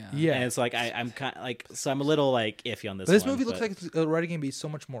fine. Yeah. And it's like I'm kind of like, so I'm a little like iffy on this. But this one, movie looks like it's already going to be so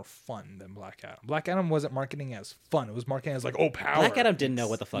much more fun than Black Adam. Black Adam wasn't marketing as fun. It was marketing as like, oh, power. Black Adam didn't know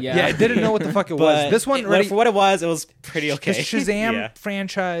what the fuck. Yeah, it didn't know what the fuck it was. But This one already, for what it was pretty okay. the Shazam Yeah.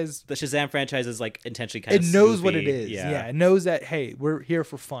 franchise, The Shazam franchise is like intentionally kind it of knows what goofy. it is. Yeah, it knows that, hey, we're here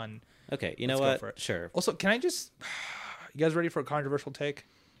for fun. Okay, you know Let's go for what? it. Sure. Also, can I just, you guys ready for a controversial take?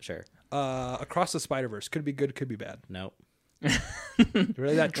 Sure. Across the Spider-Verse could be good, could be bad. No.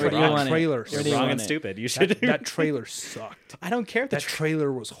 Really, that Where do you want it? trailer, Where do you Wrong want and it? stupid. You should. that trailer sucked. I don't care. That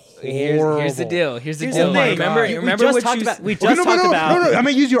trailer was horrible. Here's the deal. Here's the Here's deal. the thing. Remember, We remember just what talked you about. We Okay, just talked about. No, I'm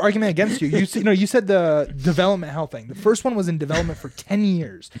gonna use your argument against you. You said the development hell thing. The first one was in development for 10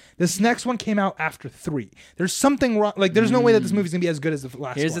 years. This next one came out after 3. There's something wrong. Like, there's no way that this movie's gonna be as good as the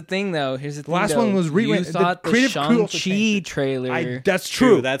last Here's one. the thing, though. The last one was You thought the creative crew also Shang-Chi changed. trailer. That's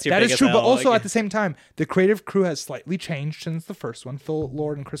true. That's your That is biggest true. But L, also like- at the same time, the creative crew has slightly changed since the first one. Phil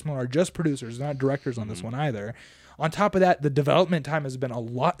Lord and Chris Miller are just producers, not directors on this one either. On top of that, the development time has been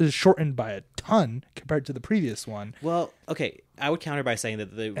is shortened by a ton compared to the previous one. Well, okay. I would counter by saying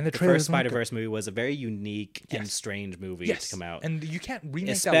that the trailer first doesn't look Spider-Verse movie was a very unique and Yes. strange movie Yes, to come out. and you can't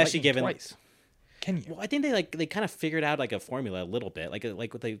remake Especially that lightning given- twice. Can you? Well, I think they kind of figured out like a formula a little bit, like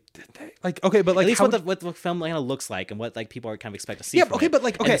what they Like, okay, but like at least how what the film kind of looks like and what like people are kind of expect to see. yeah, from okay, it. but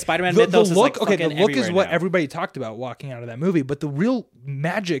like, And okay, the Spider-Man the mythos look, is like the fucking look is everywhere what now. everybody talked about walking out of that movie, but the real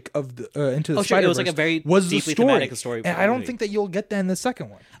magic of the Into the Oh, sure, it Spider-Verse was like a very was the deeply story. thematic story And for I the don't movie. think that you'll get that in the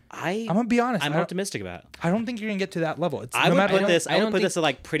second one. I'm gonna be honest. I'm I don't- optimistic about it. I don't think you're gonna get to that level. It's I no would matter put what- this. I I don't would put think- this at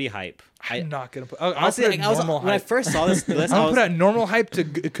like pretty hype. I'm not gonna put. I'll Honestly, put it like, I was, normal when I hype. first saw this list, I'll I was, put it at normal hype to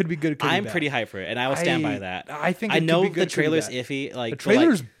it could be good. It could I'm be bad. pretty hyped for it, and I will stand by that. I think I it could know be good, the could be trailer's bad. iffy. Like The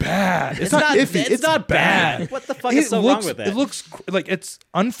trailer's bad. It's not iffy. It's not bad. What the fuck is so wrong with it? It looks like it's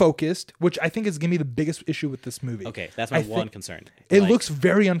unfocused, which I think is gonna be the biggest issue with this movie. Okay, that's my I one think concern. It Like, looks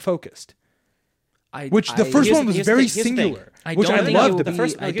very unfocused. I, Which the I- first here's- one was here's the very thing, here's the thing. singular, I which don't I think loved. it will The be,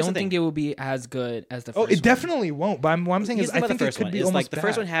 first- I here's the don't think thing. it will be as good as the first Oh, one. it definitely won't. But what I'm saying here's is, the I thing think about the it first could one be is almost like the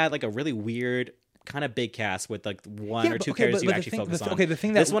first bad. one had like a really weird kind of big cast with like one Yeah, or but- two okay, characters but you the actually thing- focus the- on. okay, the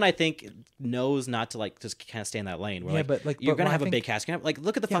thing that this one I think knows not to like just kind of stay in that lane. Where, Yeah, like, but, like, you're but gonna what have I a big think- cast. You're gonna have, like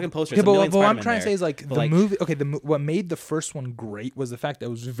look at the fucking posters. Yeah, a but million what I'm Spider-Man trying to there. say is like But, the movie. Okay, what made the first one great was the fact that it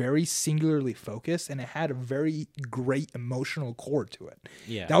was very singularly focused and it had a very great emotional core to it.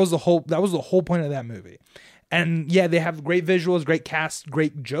 Yeah. that was the whole point of that movie. And yeah, they have great visuals, great cast,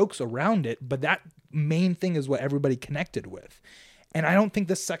 great jokes around it, but that main thing is what everybody connected with. And I don't think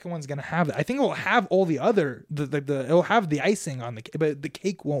the second one's gonna have that. I think it will have all the other it'll have the icing on the cake, but the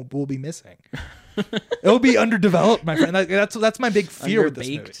cake will be missing. It'll be underdeveloped, my friend. That's my big fear with this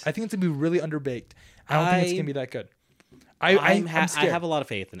movie. Underbaked? I think it's gonna be really underbaked. I don't think it's gonna be that good. I'm I scared. have a lot of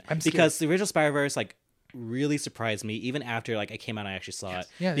faith in it I'm scared. because the original Spider-Verse like really surprised me even after like it came out and I actually saw it.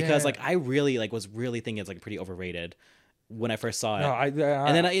 Yeah, because yeah. like I really like was really thinking it's like pretty overrated when I first saw it. No,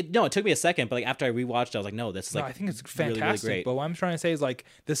 and then it took me a second, but like after I rewatched, I was like, no, this is like I think it's really, fantastic. really great. But what I'm trying to say is like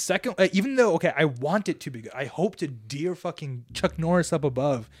the second, even though I want it to be good, I hope to dear fucking Chuck Norris up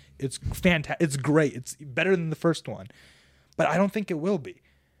above. It's fantastic. It's great. It's better than the first one, but I don't think it will be.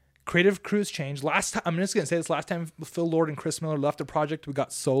 Creative crews changed. Last time, I'm just gonna say this: last time Phil Lord and Chris Miller left the project, we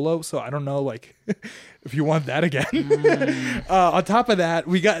got Solo. So I don't know, like, if you want that again. On top of that,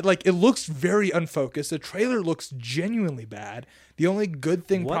 we got like it looks very unfocused. The trailer looks genuinely bad. The only good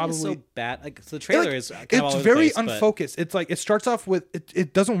thing What probably is so bad? Like so the trailer like, is kind of all it's over the very place, but- unfocused. It's like it starts off with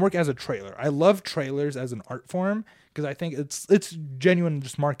it doesn't work as a trailer. I love trailers as an art form because I think it's genuine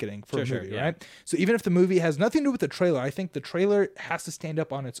just marketing for Sure, a movie, yeah. right? So even if the movie has nothing to do with the trailer, I think the trailer has to stand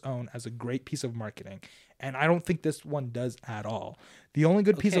up on its own as a great piece of marketing. And I don't think this one does at all. The only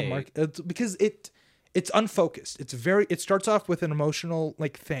good piece of Okay. marketing because it's unfocused. It starts off with an emotional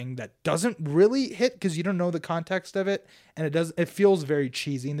like thing that doesn't really hit because you don't know the context of it, and it feels very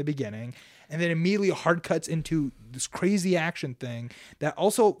cheesy in the beginning, and then immediately hard cuts into this crazy action thing that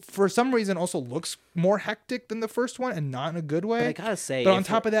also for some reason also looks more hectic than the first one and not in a good way. But I gotta say, but on if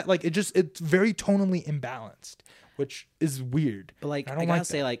top of that, like it's very tonally imbalanced, which is weird. But like I I, don't gotta like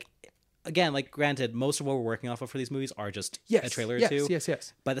say, that. like again, like granted, most of what we're working off of for these movies are just Yes, a trailer or yes, two.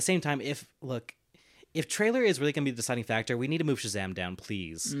 yes. But at the same time, if trailer is really gonna be the deciding factor, we need to move Shazam down,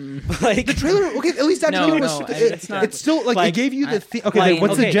 please. Like The trailer, okay, at least that No, trailer was. no, it's not- It's still like, it like, gave you the theme. Okay, like, then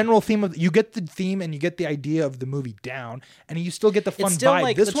what's okay. the general theme of? You get the theme and you get the idea of the movie down, and you still get the fun it's still vibe.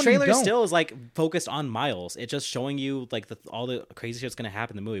 like This the one trailer you don't. still is like focused on Miles. It's just showing you like all the crazy shit's gonna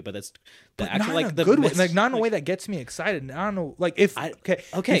happen in the movie, but it's the But actual not like in a the good way, myths- like not in a way that gets me excited. I don't know, like if okay,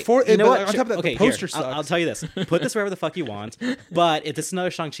 before you know but what? on top of that, okay, the poster here, sucks. I'll tell you this: put this wherever the fuck you want. But if this is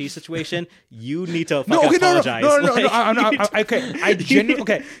another Shang-Chi situation, you need to to no, fucking okay, apologize. no. Like, Okay, I genuinely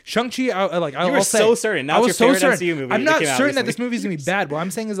okay. Shang-Chi, You were so certain. Now it's your favorite MCU movie I'm that not came out certain that recently. this movie's gonna be bad. What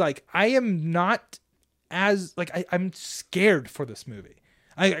I'm saying is like I am not as like I'm scared for this movie.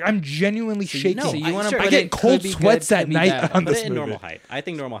 I'm genuinely shaking. So you want to sure. I put get it cold could be sweats good, at could be night bad. on Put this it in movie. normal hype. I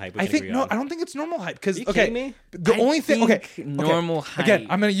think normal hype. I think no, I don't think it's normal hype because you okay, kidding me? the only thing okay, normal hype. Again,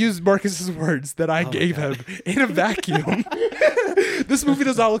 I'm gonna use Marcus's words that I gave him in a vacuum. This movie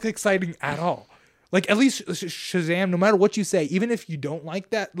does not look exciting at all. Like at least Shazam, no matter what you say, even if you don't like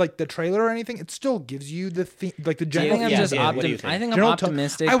that, like the trailer or anything, it still gives you the like the I general. think I'm Yeah, just yeah, what do you think? I think I'm general tone.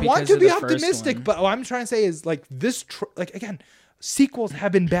 optimistic. I want because to of be the first optimistic, one. but what I'm trying to say is like this. Like again, sequels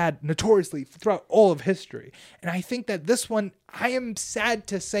have been bad notoriously throughout all of history, and I think that this one, I am sad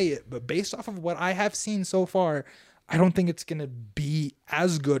to say it, but based off of what I have seen so far, I don't think it's gonna be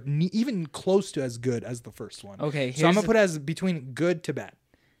as good, even close to as good as the first one. Okay, so I'm here's gonna put it as between good to bad.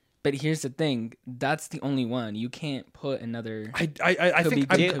 But here's the thing: that's the only one. You can't put another. I Could think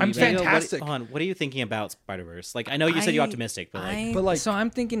be good, could I'm be bad. fantastic. What are you thinking about Spider-Verse? Like, I know you said you're optimistic, but like, But, like- so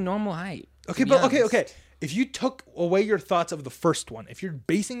I'm thinking normal hype. Okay, to be but okay. honest. If you took away your thoughts of the first one, if you're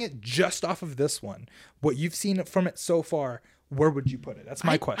basing it just off of this one, what you've seen from it so far, where would you put it? That's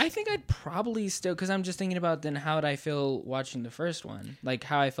my question. I think I'd probably still, because I'm just thinking about then how would I feel watching the first one, like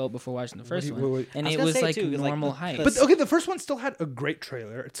how I felt before watching the first do you- one, wait. and I was it gonna was say, like too, 'cause, like, normal the- hype. the- But okay, the first one still had a great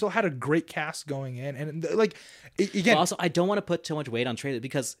trailer. It still had a great cast going in, and like again, But also, I don't want to put too much weight on trailers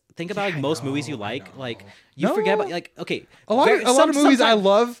because think about like I most know, movies you I like. know. Like you No. forget about like okay, a lot of movies I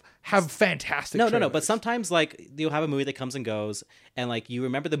love have fantastic. No. But trailers. sometimes like you'll have a movie that comes and goes, and like you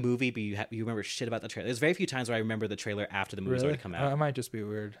remember the movie, but you remember shit about the trailer. There's very few times where I remember the trailer after the movie's really, already come out. I might just be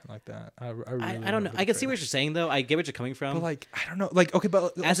weird like that. I I really don't know. remember I the can see trailer. what you're saying though. I get what you're coming from. But like I don't know, like okay,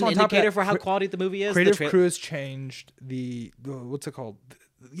 but as also an on top of indicator that, for how quality the movie is, creative the crew has changed the what's it called?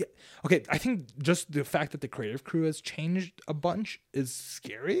 Yeah. Okay, I think just the fact that the creative crew has changed a bunch is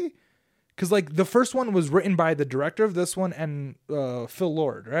scary. Because like the first one was written by the director of this one and Phil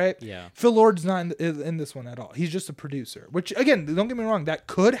Lord, right? Yeah. Phil Lord's not in this one at all. He's just a producer. Which again, don't get me wrong, that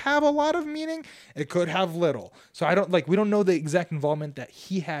could have a lot of meaning. It could have little. So we don't know the exact involvement that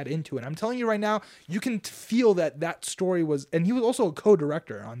he had into it. I'm telling you right now, you can feel that story was, and he was also a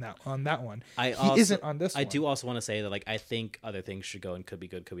co-director on that one. He isn't on this one. I do also want to say that like I think other things should go and could be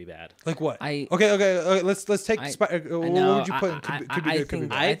good, could be bad. Like what? I- Okay. Let's take. What No, would you put? In could be good. Could be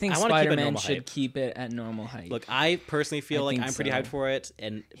bad. I think I wanna keep it Spider-Man normal should hype. keep it at normal hype. Look, I personally feel I like think I'm pretty so. hyped for it,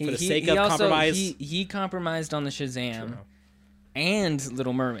 and He- for the he- sake he of also- compromise, he compromised on the Shazam and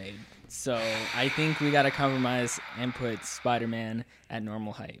Little Mermaid. So I think we got to compromise and put Spider-Man at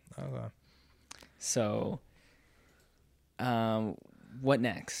normal height. Okay. So, what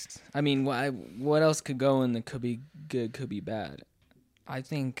next? I mean, what else could go in the could be good, could be bad? I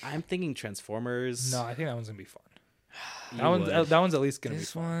think I'm thinking Transformers. No, I think that one's gonna be fun. You That would. one's at least gonna be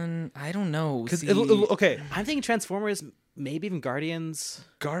this fun. one, I don't know. Because See, okay, I'm thinking Transformers, maybe even Guardians.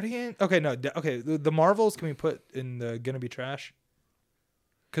 Guardian. Okay, no, okay. The Marvels can we put in the gonna be trash?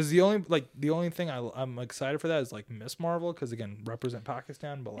 Because the only thing I'm excited for that is like Miss Marvel, because again represent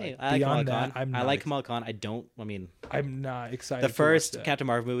Pakistan, but like Hey, I like Kamala beyond that, Khan. I like Kamala Khan. I'm not excited. I'm not excited. The to first watch that. Captain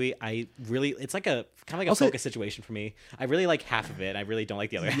Marvel movie, it's like a kind of like a Also- focus situation for me. I really like half of it. I really don't like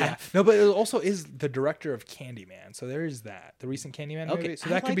the other Yeah, half. no, but it also is the director of Candyman, so there is that the recent Candyman Okay, movie. So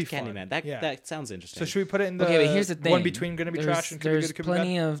I that could be liked Candyman. fun. That sounds interesting. So should we put it in the okay, but here's the thing. one between gonna be trash and could be there's good, could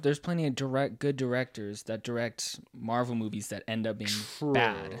be bad? there's plenty of good directors that direct Marvel movies that end up being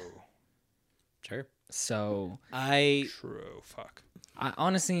bad. Sure. So True. Fuck.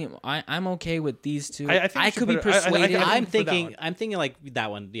 I'm okay with these two. I think we I should could be put it- I think- persuaded. I'm for that thinking. one. I'm thinking like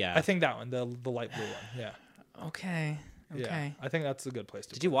that one. Yeah. I think that one, the light blue one. Yeah. Okay. Yeah. I think that's a good place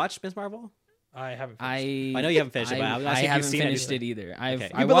to. Did you watch Miss Marvel? I haven't. Finished. I know you haven't finished it, but I'm not I sure if you've haven't seen finished anything. it either.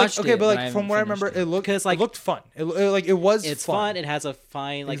 Okay. I but watched like, okay, it, but like I from what I haven't remember, finished it looked Because, like- it looked fun. It was. It's fun. It has a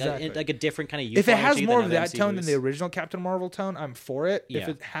fine Exactly. like a different kind of. If it has energy more than of other that MCU tone than the movies. original Captain Marvel tone, I'm for it. If Yeah.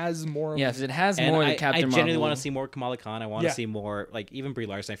 it has more, of Yes, it has And more I than Captain Marvel. genuinely want to see more Kamala Khan. I want to Yeah. see more, like even Brie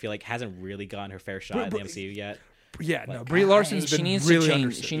Larson. I feel like hasn't really gotten her fair shot in the MCU yet. yeah, no, Brie Larson's she been needs really to change.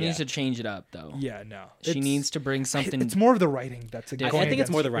 understood. She needs to change it up though. Yeah, no, She needs to bring something. It's more of the writing that's. I going think it's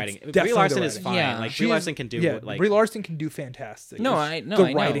more the against- writing. it's Brie definitely Larson the is writing. fine. Yeah. Like She Brie is- Larson can do Yeah, like Brie Larson can do fantastic. No, It's I the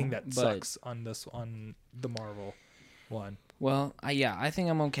know, writing that but- sucks on the Marvel one. Well, I think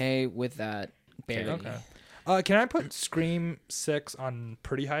I'm okay with that. Barely. Okay. Can I put Scream 6 on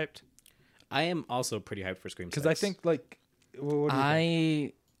pretty hyped? I am also pretty hyped for Scream 6. Because I think like, what do you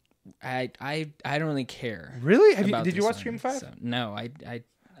think? I don't really care. Really? about Did you this watch one, Scream 5? so- no, I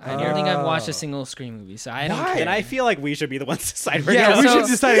I don't think I've watched a single Scream movie, so I don't Why? care. And I feel like we should be the ones to decide right Yeah, now. we should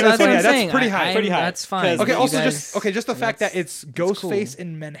decide so this one. what Yeah, I'm that's saying. pretty high. Pretty high. That's fine. Okay. You Also, guys- just the fact that that's- it's cool. Ghostface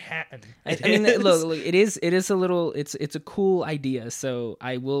in Manhattan. I mean, look, it is a little. It's a cool idea. So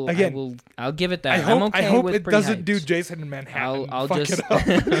I'll give it that. I'm okay I hope with it pretty doesn't hyped. do Jason in Manhattan. I'll Fuck just- it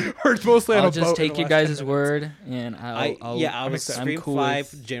up. Or it's mostly on I'll a just boat take in your the last 10 guys' minutes. word, and I'm Scream cool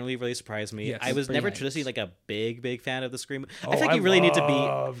 5 generally really surprised me. Yes. I was Pretty never hyped. traditionally like a big fan of the Scream. Oh, I feel like you really need to be.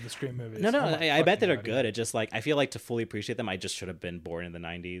 love the Scream movies. No, Oh my I bet that they're fucking good. It just like I feel like to fully appreciate them, I just should have been born in the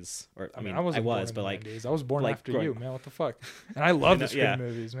 '90s. Or I mean, I wasn't born was, in but the like 90s. I was born like, after growing- you, man. What the fuck? And I love the Scream yeah.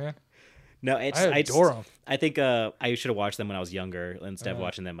 movies, man. no, it's I adore them. I think I should have watched them when I was younger instead of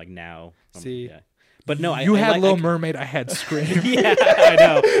watching them like now. See, yeah. But no, you I had like, Little Mermaid. I had Scream. Yeah, I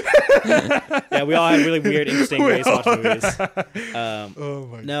know. Yeah, we all had really weird, interesting ways to watch movies. Oh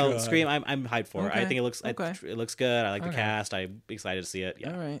my No, god. Scream. I'm hyped for. I Okay, think it looks okay. it looks good. I like the Okay. cast. I'm excited to see it.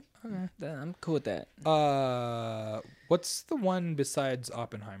 Yeah. All right. Okay. I'm cool with that. What's the one besides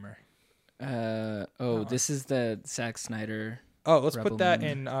Oppenheimer? This is the Zack Snyder. Oh, let's Rebel put that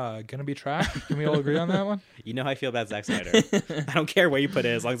Moon. in Gonna Be Trash. Can we all agree on that one? You know how I feel about Zack Snyder. I don't care where you put it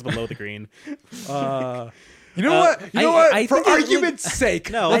as long as it's below the green. You know what? You know I what? For think it argument's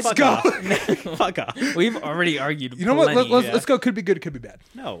sake, No, let's fuck go. off. Fuck off. We've already argued. You know what? plenty. Let's go. Could be good. Could be bad.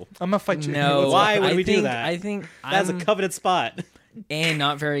 No. I'm gonna fight you. No. Why would I we do think- that? I think That's a coveted spot. and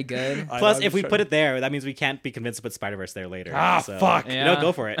not very good. Plus, I'm if we sure. put it there, that means we can't be convinced to put Spider-Verse there later. Ah, so, fuck. You know, Yeah.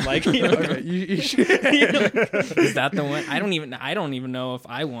 go for it. Like, you know, Okay, you should. Is that the one? I don't even know if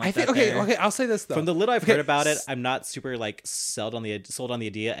I want. I think. that Okay. there. Okay. I'll say this though. from the little I've Okay, heard about it, I'm not super like sold on the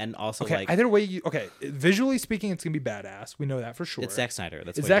idea, and also Okay. like Either way, visually speaking, it's gonna be badass. We know that for sure. it's Zack Snyder.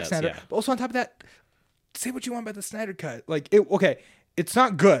 That's It's what Zack he does, Snyder. yeah. But also on top of that, say what you want about the Snyder cut. It's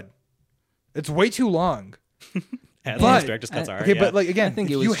not good. It's way too long. As But- most director's cuts are. Okay, yeah. but like again, I think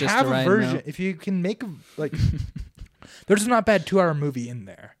if it was you just have the a right version, amount. if you can make like, there's not bad 2-hour movie in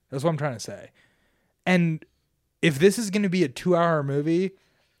there. That's what I'm trying to say. And if this is going to be a 2-hour movie,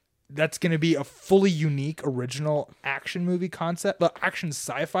 that's going to be a fully unique, original action movie concept, the action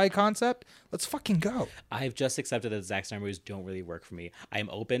sci-fi concept. Let's fucking go. I've just accepted that Zack Snyder movies don't really work for me. I am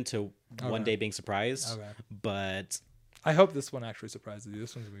open to one day being surprised, Okay. but I hope this one actually surprises you.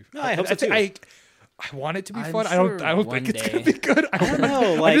 This one's gonna be. No, I hope so too. I want it to be I'm fun. sure I don't one think it's gonna day. be good. I don't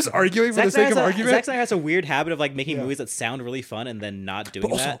no, like I'm just arguing for the sake of argument. Zack Snyder has a weird habit of like making Yeah. movies that sound really fun and then not doing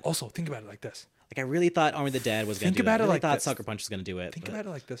But that. also think about it like this. Like I really thought Army of the Dead was going Think to do about that. it I really like thought this. Sucker Punch was going to do it. Think but- about it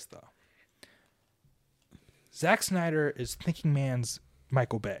like this though. Zack Snyder is thinking man's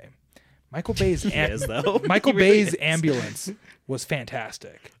Michael Bay. Michael Bay's is, though. Michael He really Bay's is. ambulance was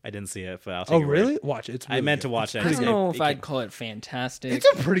fantastic. I didn't see it, but I'll take Oh your word. really? Watch it. It's I really meant good. to watch it. I don't know It if I'd can- call it fantastic. It's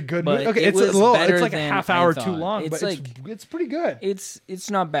a pretty good But movie. Okay, it it's a was little. better It's like a than half I hour thought. too long, It's but like- it's pretty good. It's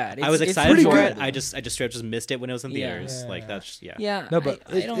not bad. I was It's excited pretty for good. it. I just straight up just missed it when it was in Yeah. theaters. Yeah. Like that's yeah. Yeah, No, but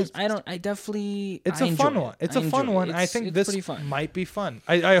I definitely. It's I a fun enjoy one. it. It's I a fun enjoy it. one. I It's think this pretty fun. might be fun.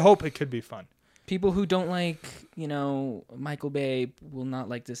 I hope it could be fun. People who don't like, Michael Bay will not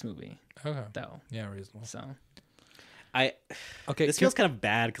like this movie, Okay. though. Yeah, reasonable. So Okay, This feels kind of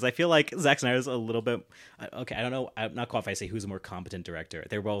bad because I feel like Zack Snyder's a little bit. Okay, I don't know. I'm not qualified to say who's a more competent director.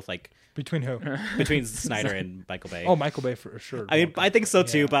 They're both like between who? between Snyder and Michael Bay. Oh, Michael Bay for sure. I mean, I think so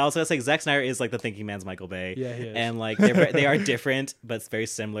too, Yeah. but I also like Zack Snyder is like the thinking man's Michael Bay. Yeah, he is. And like they are different, but it's very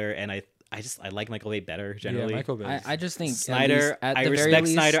similar. And I like Michael Bay better generally. Yeah, Michael Bay. I just think Snyder, at I the very respect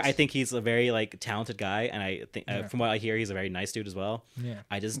least, Snyder. I think he's a very like talented guy, and I think Yeah. from what I hear, he's a very nice dude as well. Yeah.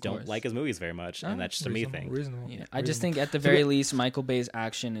 I just don't course. like his movies very much, and that's just a me thing. Reasonable. Yeah, I just think at the very least, Michael Bay's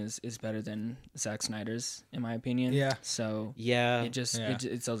action is better than Zack Snyder's, in my opinion. Yeah. So Yeah, it just Yeah.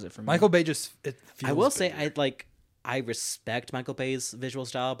 it sells it for me. Michael Bay just. It feels I will say bigger. I respect Michael Bay's visual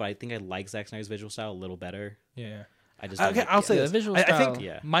style, but I think I like Zack Snyder's visual style a little better. Yeah. I just don't Okay, like- I'll say the this. visual I style- think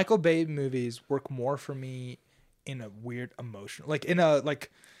Yeah. Michael Bay movies work more for me in a weird emotional, like in a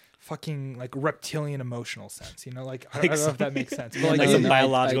fucking reptilian emotional sense. I don't know if that makes sense. But like no, some no,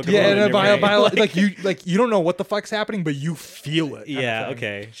 biological. I- yeah, in component a in your brain. like you don't know what the fuck's happening, but you feel it. kind of Yeah. thing.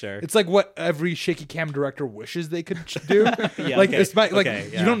 Okay. Sure. It's like what every shaky cam director wishes they could do. Yeah, like okay, it's like okay,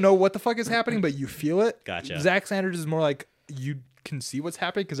 yeah. you don't know what the fuck is happening, but you feel it. Gotcha. Zack Snyder is more like you can see what's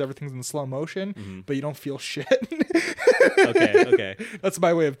happening because everything's in slow motion, Mm-hmm. but you don't feel shit. Okay. Okay. That's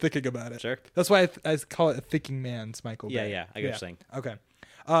my way of thinking about it. Sure. That's why I call it a thinking man's Michael Yeah. Bay. Yeah. I get what you're saying. Okay.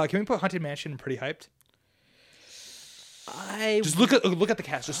 Can we put Haunted Mansion in Pretty Hyped? I Just look at the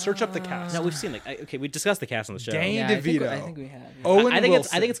cast. Just search up the cast. no, we've seen okay. We discussed the cast on the show. Dane yeah, DeVito. I think we have. yeah. Owen I think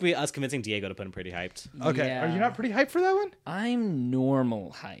Wilson. it's gonna be us convincing Diego to put him pretty hyped. Okay. Yeah. Are you not pretty hyped for that one? I'm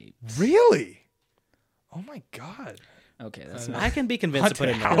normal hype. Really? Oh my god. Okay, that's not. I can be convinced to put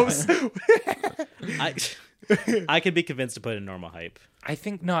in normal hype. I can be convinced to put in normal hype. I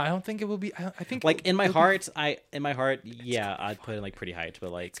think no. I don't think it will be. I think Like in my heart, yeah, I'd put in like pretty hyped,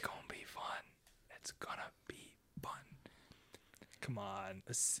 but like it's gonna be fun. It's gonna be fun. Come on,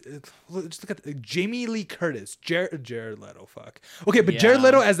 just look at Jamie Lee Curtis, Jared Leto. Fuck. Okay, but Jared Yeah.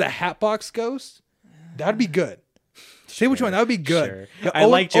 Leto as the Hatbox Ghost, that'd be good. Say which one. That would be good. Sure. Yeah, I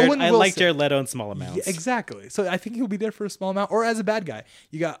like Jared Wilson. Leto in small amounts. Yeah, exactly. So I think he'll be there for a small amount, or as a bad guy.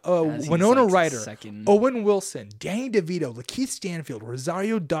 You got As he's, Winona like, Ryder, second. Owen Wilson, Danny DeVito, Lakeith Stanfield,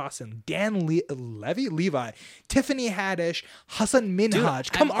 Rosario Dawson, Dan Levi, Tiffany Haddish, Hassan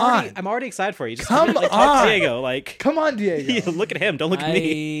Minhaj. Come on, I'm already excited for you. Just Come like, on. Diego. Like, come on, Diego. look at him. Don't look at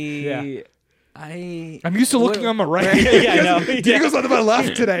me. Yeah. I'm used to looking on my right. Yeah, I know. Diego's on my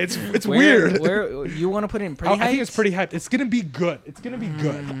left today. It's weird. Where you want to put it in pretty I think hyped? it's pretty hyped. It's gonna be good. It's gonna be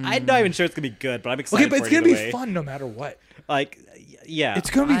good. I'm not even sure it's gonna be good, but I'm excited. Okay, but for it's it gonna be either way. fun no matter what. Like, yeah, It's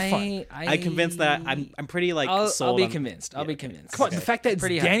gonna be fun. I'm convinced that I'm pretty like I'll sold. be on- convinced. I'll be convinced. Come on, the fact that it's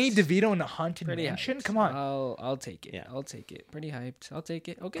Pretty Danny hyped. DeVito in the Haunted Pretty Mansion. hyped. Come on. I'll take it. Yeah. I'll take it. Pretty hyped. I'll take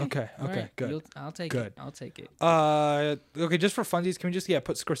it. Okay. Okay, All okay, right. good. I'll take Good. it. I'll take it. Okay, just for funsies, can we just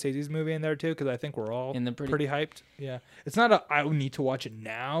put Scorsese's movie in there too? Because I think we're all In the pretty hyped. Yeah, it's not a I need to watch it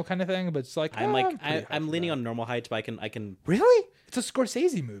now kind of thing, but it's like I'm like pretty hyped I'm for leaning that. on normal height, but I can. Really? It's a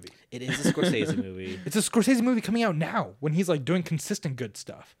Scorsese movie. It is a Scorsese movie. It's a Scorsese movie coming out now when he's like doing consistent good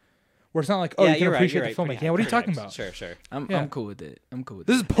stuff. Where it's not like, oh, yeah, you can you're appreciate right. the filmmaking. Yeah, what are you talking about? Sure, sure. I'm Yeah. cool with it. I'm cool with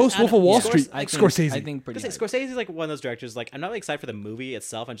This it. is post Wolf of Wall yeah, Street. I think, Scorsese. I think pretty. Because hyped. Scorsese is like one of those directors. Like, I'm not really excited for the movie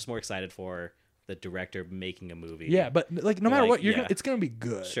itself. I'm just more excited for the director making a movie. Yeah, but like no matter Like, what, yeah. it's gonna be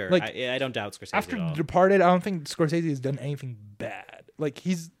good. Sure. Like I don't doubt Scorsese after at all. Departed, I don't think Scorsese has done anything bad. Like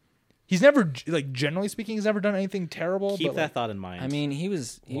he's never like generally speaking, he's never done anything terrible. Keep but, that like, thought in mind. I mean, he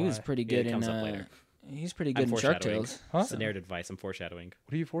was Why? pretty Yeah, it good in. comes up later. He's pretty I'm good in Shark foreshadowing. Tales. Huh? It's a narrative advice. I'm foreshadowing.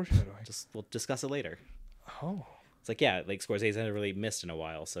 What are you foreshadowing? We'll discuss it later. Oh. It's like, yeah, like Scorsese hasn't really missed in a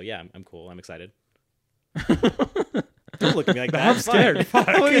while. So yeah, I'm cool. I'm excited. Don't look at me like that. I'm scared. Fuck.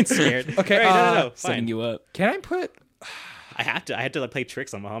 I'm getting scared. Okay, All right, no. Setting Fine. you up. Can I put I had to like play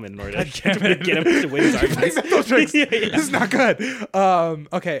tricks on Muhammad in order God to damn it. get him to win his arguments. mental tricks? Yeah. This is not good.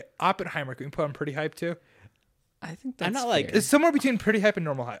 Okay, Oppenheimer. Can we put on pretty hype too? I think that's I'm not like- fair. It's somewhere between pretty hype and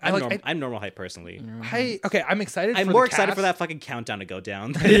normal hype. I'm normal hype personally. I'm excited. I'm for more the excited cast. for that fucking countdown to go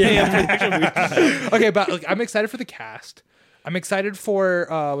down. than I am for the actual movie. Okay, but like, I'm excited for the cast. I'm excited for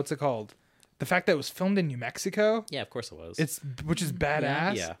what's it called? The fact that it was filmed in New Mexico. Yeah, of course it was. Which is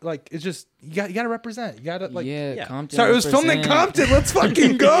badass. Yeah. Like it's just you got to represent. You got to like. yeah. Compton. Sorry, it was filmed in represent. Compton. Let's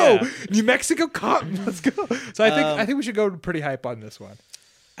fucking go. Yeah. New Mexico, Compton. Let's go. So I think we should go pretty hype on this one.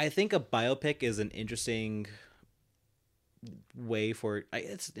 I think a biopic is an interesting way for.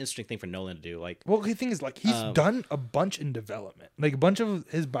 It's an interesting thing for Nolan to do. Like, Well, the thing is, like, he's done a bunch in development. Like, a bunch of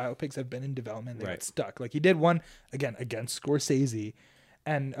his biopics have been in development. They got Right. stuck. Like, he did one again against Scorsese,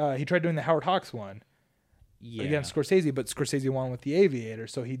 and he tried doing the Howard Hawks one yeah, against Scorsese, but Scorsese won with The Aviator,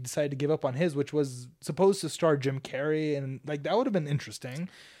 so he decided to give up on his, which was supposed to star Jim Carrey, and like that would have been interesting.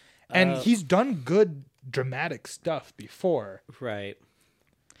 And he's done good dramatic stuff before. right.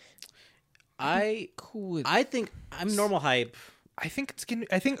 Cool with I think I'm normal hype. I think it's gonna.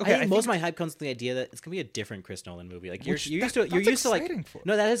 I think Okay, okay. I think most of my hype comes from the idea that it's gonna be a different Chris Nolan movie. Like you're Which- used that- to you're that's used to like exciting for-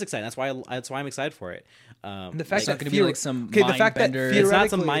 no, that is exciting. That's why I'm excited for it. And the fact It's not that gonna be like some okay, the fact that mind-bender- it's not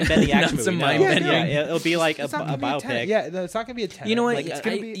some theoretically- mind bending action Not movie. some no. mind-bending. Yeah, it'll be like a It's not gonna be a 10. biopic. Yeah, no, it's not gonna be a 10. You know what? Like, It's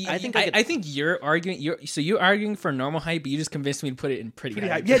gonna be. I think I think you're arguing. You're arguing for normal hype, but you just convinced me to put it in pretty, Pretty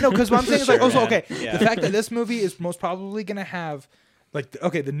hype. hype. Yeah, no, because what I'm saying is like, Sure, also, yeah. okay, Yeah. the fact that this movie is most probably gonna have, like,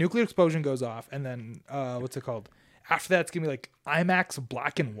 okay, the nuclear explosion goes off, and then what's it called? After that, it's gonna be like IMAX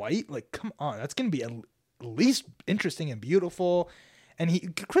black and white. Like, come on, that's gonna be at least interesting and beautiful.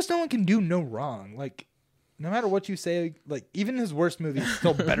 And Chris Nolan can do no wrong. Like, no matter what you say, like even his worst movie is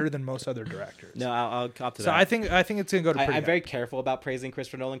still better than most other directors. No, I'll cop to So that. I think it's gonna go to pretty. I'm hype. very careful about praising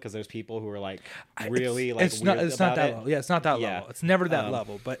Christopher Nolan because there's people who are like really like it's weird not. It's about not that it. level. Yeah, it's not that Yeah. level. It's never that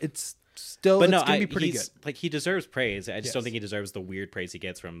level. But it's still. But it's no, gonna be pretty he's, good. like he deserves praise. I just don't Yes. think he deserves the weird praise he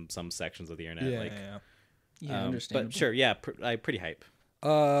gets from some sections of the internet. Yeah, like, yeah. Yeah, understandable. but sure, yeah, pretty hype.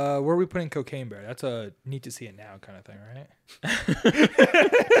 Where are we putting Cocaine Bear? That's a need to see it now kind of thing, right?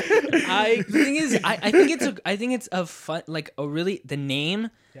 The thing is, I think it's a fun, like a really the name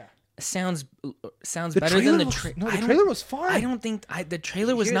Yeah. sounds The better than trailer the was- trailer. no, the trailer was fun. I don't think the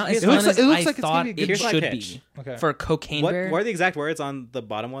trailer was not as here's- fun it as looks I like- it looks like thought it's gonna be it good. Here's my should pitch. be Okay. for Cocaine What Bear. are the exact words on the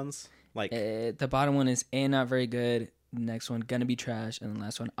bottom ones? Like The bottom one is not very good. Next one gonna be trash, and the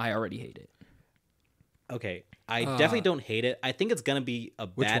last one I already hate it. okay, I definitely don't hate it. I think it's gonna be a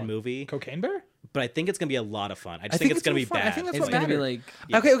bad one? movie. Cocaine Bear? but I think it's gonna be a lot of fun. I just think it's gonna be fun. bad. I think that's It's what gonna be matters.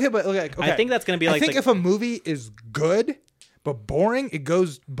 like Okay, but okay. I think that's gonna be like. I think if a movie is good but boring, it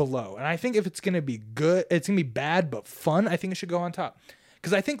goes below. And I think if it's gonna be good, it's gonna be bad but fun. I think it should go on top.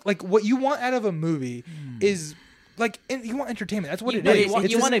 Because I think like what you want out of a movie is like you want entertainment. That's what it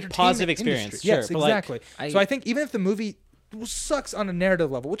is. You want a positive experience. Industry. Yes, Sure, but, like, exactly. So I think even if the movie sucks on a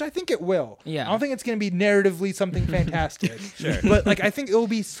narrative level, which I think it will. Yeah. I don't think it's going to be narratively something fantastic. Sure. But like I think it will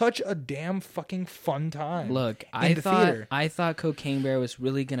be such a damn fucking fun time. Look, in the theater. I thought Cocaine Bear was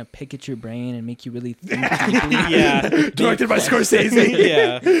really gonna pick at your brain and make you really think deeply. Yeah. Directed by Scorsese.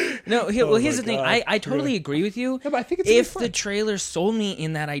 Yeah. No, here's the thing. God. I totally agree with you. Yeah, but I think it's gonna be if fun. the trailer sold me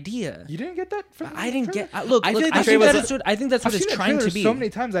in that idea. You didn't get that from I didn't trailer? get. Look, I feel like the I think trailer that was is what I think that's what I've it's seen that trying trailer to be. so many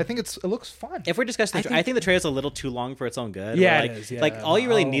times. I think it looks fun. If we're discussing, I think the trailer's a little too long for its own good. Yeah, where, it like, is, yeah. like all you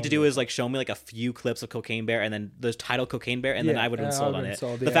really need to do Oh, is like show me like a few clips of Cocaine Bear and then the title Cocaine Bear, and then Yeah, I would have been I sold would've on been it.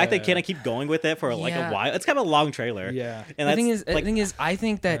 sold, The yeah, fact they yeah. can't keep going with it for like Yeah. a while, it's kind of a long trailer. Yeah. And The that's, thing is, like, the thing is, I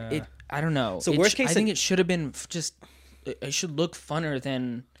think that it. I don't know. So It worst case I think in- it should have been just. It should look funner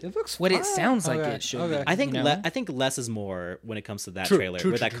than It looks what it fun. sounds like Okay, it should. okay. Be, I think you know? I think less is more when it comes to that True, trailer true,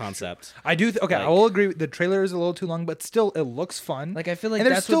 with true, that true, concept. I do. Okay, Like- I will agree. The trailer is a little too long, but still, it looks fun. Like I feel like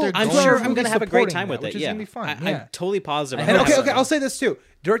And that's there's what still they're I'm going sure for. I'm gonna have a great supporting time that, with which it. is Yeah, gonna be fun. I'm Yeah. totally positive. I I'm And hope gonna okay, have I'll say this too.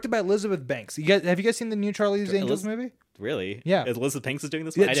 Directed by Elizabeth Banks. Have you guys seen the new Charlie's Angels movie? Really? Yeah. Elizabeth Banks is doing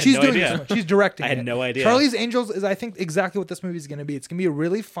this one? Yeah, I had she's no doing idea. this one. She's directing. I had it. no idea. Charlie's Angels is, I think, exactly what this movie is going to be. It's going to be a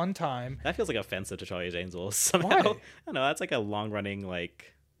really fun time. That feels like offensive to Charlie's Angels somehow. Why? I don't know. That's like a long running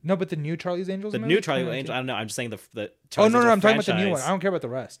like No, but the new Charlie's Angels. the movie? new Charlie's Angel. I don't know. I'm just saying the Oh Charlie's no, Angel I'm talking about the new one. franchise. I don't care about the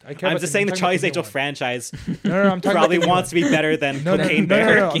rest. I'm just saying the Charlie's Angel franchise No, I'm talking probably about the new wants to be better than one. No, Cocaine no,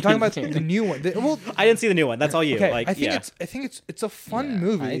 Bear. I'm talking about the new one. Well, I didn't see the new one. That's all you. okay, Like, I think yeah. it's a fun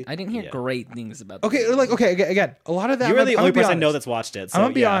movie. I didn't hear Yeah. great things about. Okay, the movie. again, a lot of that. You were the I'm only gonna be person I know honest. that's watched it. So, I'm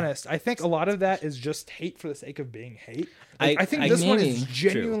gonna be yeah. honest. I think a lot of that is just hate for the sake of being hate. Like, I think I- this one maybe. is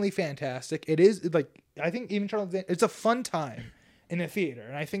genuinely fantastic. It is like I think even Charles. It's a fun time in a theater,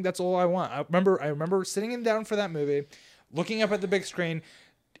 and I think that's all I want. I remember sitting down for that movie, looking up at the big screen,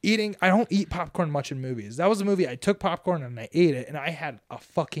 eating. I don't eat popcorn much in movies. That was a movie I took popcorn and I ate it, and I had a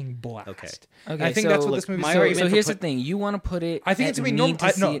fucking blast. Okay. And I think that's what this movie. my So, argument so for here's the put- thing: you want to put it. I think it's at gonna be normal. need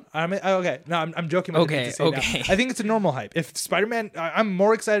to see it- I'm joking. About the need Okay, to see it now. okay. I think it's a normal hype. If Spider-Man, I'm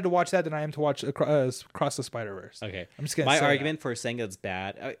more excited to watch that than I am to watch Across the Spider-Verse. Okay. I'm just gonna My say argument for saying it's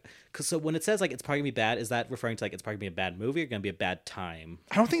bad, because so when it says like it's probably gonna be bad, is that referring to like it's probably gonna be a bad movie or gonna be a bad time?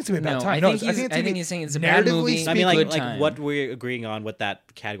 I don't think it's gonna be a bad No, time. I No, think I think it's gonna be he's saying it's a bad narratively movie. I mean, Good like time. what we're agreeing on what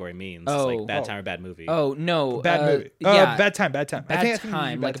that category means. Oh. like bad Oh. time or bad movie. Oh no, Bad movie. Yeah, Bad time. Bad time. bad I think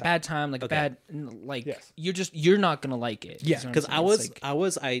time, like a time. bad time, like a Okay. bad, like Yes. you're not gonna like it. Yeah, is what I'm because saying.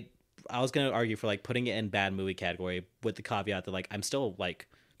 It's like- I was gonna argue for like putting it in bad movie category with the caveat that like I'm still like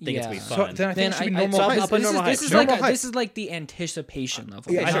think it's gonna be Yeah. so fun. then I think then it should be I- normal so hype. I'll put normal hype. this is Normal like hype. this is like the anticipation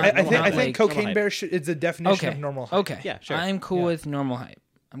level. Yeah, It's I not think like- Cocaine hype. Bear is the definition Okay, of normal hype. okay, Yeah, sure. I'm cool Yeah. with normal hype.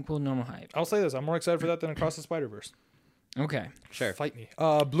 I'm cool with normal hype. I'll say this: I'm more excited for that than Across the Spider-Verse. Okay, Sure. Fight me.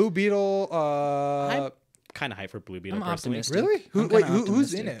 Blue Beetle. I'm kind of hype for Blue Beetle I'm personally. optimistic. Really? I'm kinda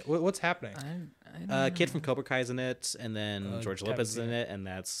Who's in optimistic. it? What's happening? Kid from Cobra Kai's in it, and then George haven't Lopez is seen in it, and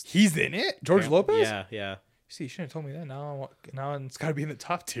that's He's in it. George Lopez. Yeah, yeah. See, you shouldn't have told me that. Now it's got to be in the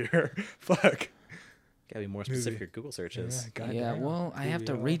top tier. Fuck. Gotta be more specific Movie. for Google searches. goddamn. yeah. Well, I have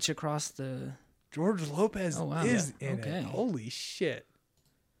to Blue Beetle. reach across the. George Lopez Oh, wow. is Yeah. in Okay. it. Holy shit.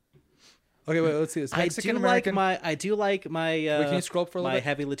 Okay, wait. Let's see this. I Mexican do American. like my. Wait, can you scroll up for a little my bit?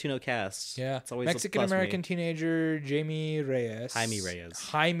 heavy Latino cast? Yeah. it's always a Mexican plus for me. American teenager Jaime Reyes.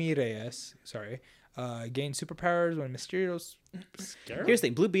 Jaime Reyes. Sorry. Gained superpowers when Mysterio's. Here's the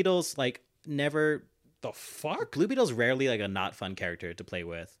thing: Blue Beetle's like never. The fuck? Blue Beetle's rarely like a not fun character to play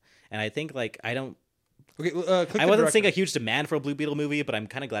with, and I think like I don't. Okay. Click I the wasn't seeing a director. huge demand for a Blue Beetle movie, but I'm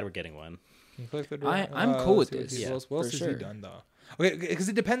kind of glad we're getting one. Can you click the I'm cool with let's see this. What, Yeah, else, what else for has sure. he done though? Okay, because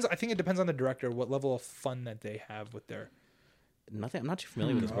it depends. I think it depends on the director what level of fun that they have with their. Nothing. I'm not too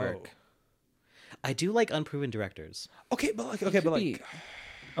familiar with his Oh. work. I do like unproven directors. Okay, but like Could be-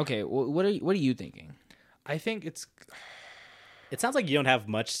 Okay, well, what are you thinking? I think it's. It sounds like you don't have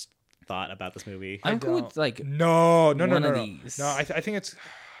much thought about this movie. I'm cool don't. with like No. one of No. these. No, I think it's.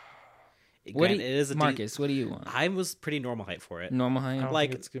 what do Granted, you, it is a Marcus? What do you want? I was pretty normal hype for it. Normal I hype. don't Like-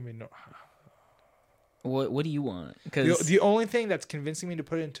 think it's gonna be no. What do you want? Because The only thing that's convincing me to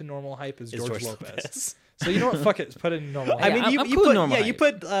put it into normal hype is It's George Lopez. So you know what? Fuck it. Put it in normal. I hype. mean, you I'm you cool with put normal you hype.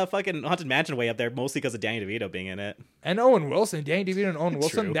 put fucking Haunted Mansion way up there mostly because of Danny DeVito being in it. And Owen Wilson, Danny DeVito and Owen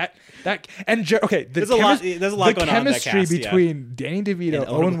Wilson. True. That and okay. There's a lot going on in that chemistry cast, yeah. between Danny DeVito, And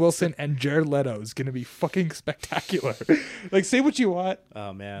Owen Wilson, and Jared Leto is gonna be fucking spectacular. Like, say what you want.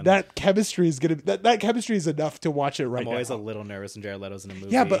 Oh man, That chemistry is gonna that chemistry is enough to watch it right I'm always now. a little nervous when Jared Leto's in a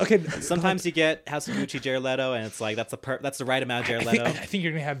movie. Yeah, but okay. Sometimes you get House of Gucci Jared Leto, and it's like that's the right amount of Jared I Leto. think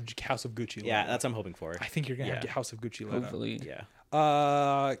you're gonna have House of Gucci. Yeah, Leto. that's what I'm hoping for. I think you're gonna have Yeah. House of Gucci. Leto. Hopefully.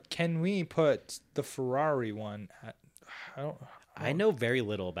 Yeah, Can we put the Ferrari one at? I know very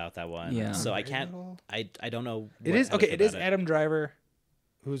little about that one. Yeah. so I Very can't. little? I don't know. It what- is how to okay. feel It is about Adam Driver,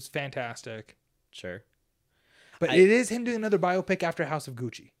 who's fantastic, Sure. but I- it is him doing another biopic after House of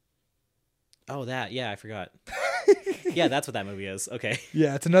Gucci. Oh, that. Yeah, I forgot. Yeah, that's what that movie is. Okay.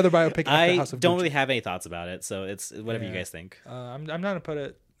 Yeah, it's another biopic after I House of don't Gucci. really have any thoughts about it, so it's whatever you Yeah. guys think. I'm not gonna put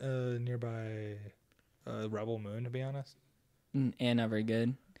it nearby Rebel Moon, to be honest. And not very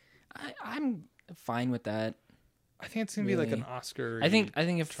good. I'm fine with that. I think it's gonna be like an Really? Oscar. I think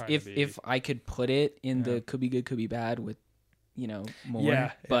if trying to be- if I could put it in Yeah. the could be good, could be bad with, more.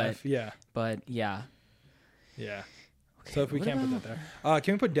 yeah, But yeah. yeah. So if we what can't put that there,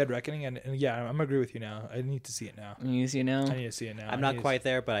 can we put Dead Reckoning? And yeah, I'm agree with you now. I need to see it now. You see now. I need to see it now. I'm I not need to quite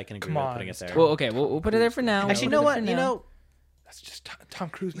there, but I can agree Come with on, putting it there. Tom. Well, okay, we'll put it there for now. Actually, you We'll know put it what? for You now. know, That's just Tom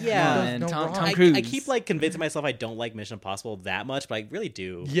Cruise, man. Yeah. He does Man, no Tom wrong. Cruise. I keep like convincing myself I don't like Mission Impossible that much, but I really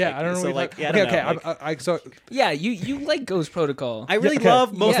do. Yeah, Like, I don't know. So what like, you're yeah, talking- I don't know. okay, Like, so Yeah, you like Ghost Protocol. I really okay.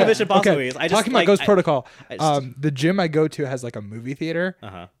 love most Yeah. of Mission Impossible okay, movies. I just talking about like, Ghost Protocol. I just- The gym I go to has like a movie theater,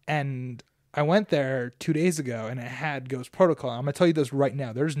 Uh-huh. and I went there 2 days ago, and it had Ghost Protocol. I'm gonna tell you this right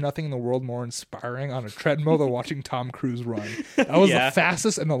now: there's nothing in the world more inspiring on a treadmill than watching Tom Cruise run. That was Yeah. the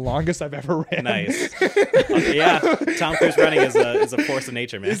fastest and the longest I've ever ran. Nice. Okay, yeah, Tom Cruise running is a force of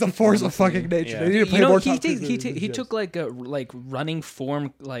nature, man. It's the force of fucking nature. Yeah. They need to play You know, more he Tom take, Cruise he in ta- the he gyms. took like running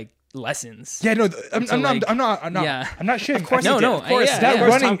form lessons. Yeah, no, I'm So, not. like, I'm not. yeah. I'm not shitting. course No, he did. no, Of course, yeah, that yeah.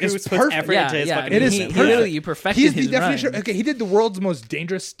 running Tom is Cruise puts perfect. effort Yeah, into his yeah. fucking It is He movement. perfect. literally perfected He's the his definition. run. Okay, he did the world's most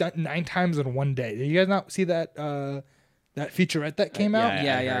dangerous stunt 9 times in one day. Did you guys not see that? That featurette that came out. I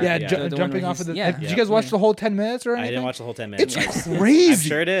Yeah, heard, yeah. Yeah, The one jumping where off of the. he's- Did yeah. you guys watch Yeah. the whole 10 minutes or I anything? didn't watch the whole 10 minutes. It's I'm crazy.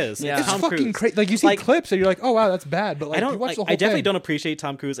 sure it is. Yeah. It's Tom fucking Cruise. crazy. Like you see Like- clips and you're like, oh wow, that's bad. But like I don't. you watch Like, the whole I definitely thing. don't appreciate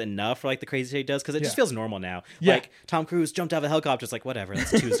Tom Cruise enough for like the crazy shit he does because it just Yeah. feels normal now. Yeah. Like Tom Cruise jumped out of a helicopter, just like whatever.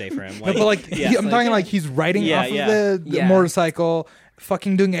 That's Tuesday for him. Like, But like, yeah, I'm talking like he's riding Yeah, off of yeah. the Yeah. motorcycle,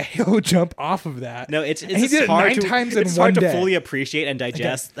 fucking doing a halo jump off of that. No, it's And he just did it hard 9 to, times in it's one hard day. to fully appreciate and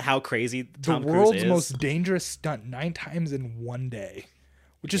digest how crazy The Tom Cruise world's is. most dangerous stunt 9 times in one day.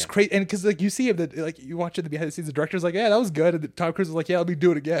 Which is Yeah. crazy, and because like you see him, like you watch it the behind the scenes, the director's like, "Yeah, that was good," and Tom Cruise is like, "Yeah, let me do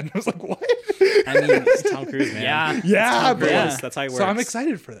it again." I was like, "What?" I mean, It's Tom Cruise, man. yeah. Yeah, Tom but Cruise. Yeah. That's how he works. so I'm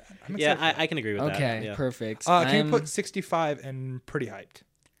excited for that. I'm Yeah, excited I can agree with that. Okay, Yeah. perfect. can I'm- you put 65 and pretty hyped?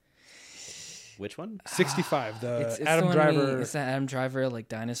 Which one? 65, the it's Adam the one Driver it's that Adam Driver like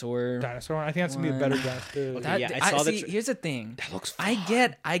dinosaur. dinosaur one. I think that's gonna be a better dinosaur. That, Yeah, I saw the see, here's the thing. That looks I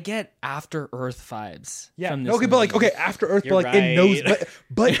get After Earth vibes. Yeah, From this okay, but like, movie. okay, After Earth, You're but like it knows, right.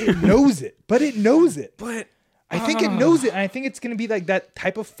 but it knows it, but it knows it. But I think it knows it, and I think it's gonna be like that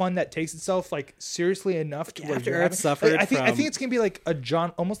type of fun that takes itself like seriously enough to where After you're Earth having- suffered I think from- it's gonna be like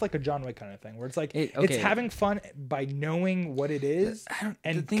almost like a John Wick kind of thing, where it's like okay. it's having fun by knowing what it is the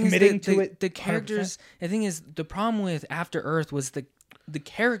and thing is committing that to the, it. The 100%. characters. The thing is, the problem with After Earth was the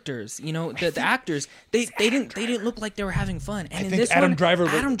characters. You know, the actors. They didn't look like they were having fun. And in think this Adam one, Driver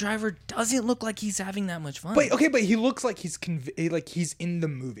looked- Adam Driver doesn't look like he's having that much fun. But okay, but he looks like he's like he's in the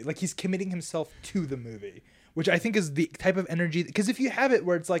movie, like he's committing himself to the movie, which I think is the type of energy. Because if you have it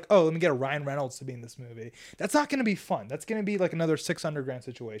where it's like, oh, let me get a Ryan Reynolds to be in this movie, that's not going to be fun. That's going to be like another 6 Underground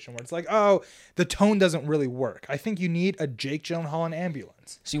situation where it's like, oh, the tone doesn't really work. I think you need a Jake Gyllenhaal in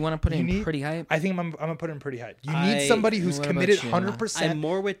Ambulance. So you want to put You in need- Pretty Hype? I think I'm gonna put him pretty hype. You I- need somebody who's What about committed you? 100%. I'm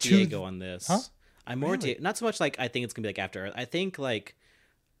more with to Diego on this. Huh? I'm more with Really? Diego. Not so much like I think it's gonna be like After Earth. I think like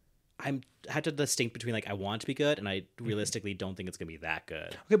I had to distinct between like I want it to be good and I realistically don't think it's gonna be that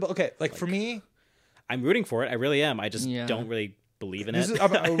good. Okay, but okay, like for me, I'm rooting for it. I really am. I just Yeah. don't really believe in this it. is,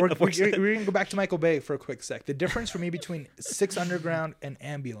 we're Unfortunately. gonna go back to Michael Bay for a quick sec. The difference for me between 6 Underground and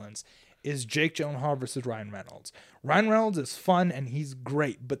Ambulance is Jake Gyllenhaal versus Ryan Reynolds. Ryan Reynolds is fun and he's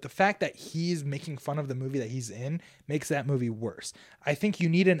great, but the fact that he's making fun of the movie that he's in makes that movie worse. I think you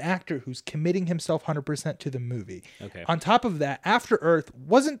need an actor who's committing himself 100% to the movie. Okay. On top of that, After Earth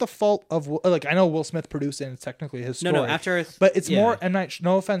wasn't the fault of, like, I know Will Smith produced it and it's technically his story. No, After Earth- But it's yeah. more M. Night,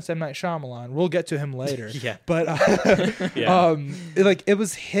 no offense to M. Night Shyamalan. We'll get to him later. Yeah. But Yeah. like it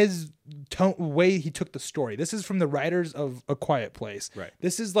was his way he took the story. This is from the writers of A Quiet Place. Right.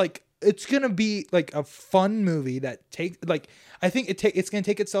 This is like it's gonna be like a fun movie that I think it's gonna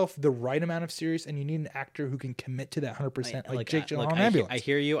take itself the right amount of serious, and you need an actor who can commit to that 100%, like Jake Gyllenhaal in Ambulance. I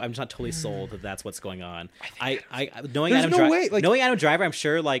hear you. I'm just not totally sold that that's what's going on. Knowing Adam Driver, I'm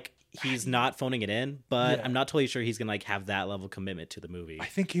sure like he's not phoning it in, but I'm not totally sure he's gonna like have that level of commitment to the movie. I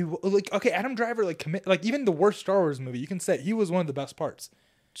think he Adam Driver even the worst Star Wars movie, you can say he was one of the best parts.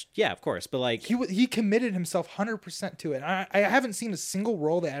 Yeah, of course, but like he committed himself 100% to it. I haven't seen a single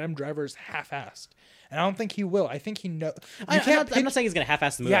role that Adam Driver is half-assed, and I don't think he will. I think he knows. I'm not saying he's gonna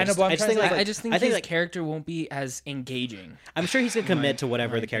half-ass the movie. Yeah, I know, but I just think his character won't be as engaging. I'm sure he's gonna commit to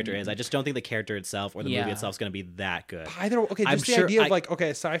whatever the character is. I just don't think the character itself or the movie itself is gonna be that good. Just the idea of a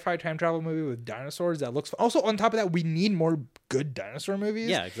sci-fi time travel movie with dinosaurs that looks. Also, on top of that, we need more good dinosaur movies.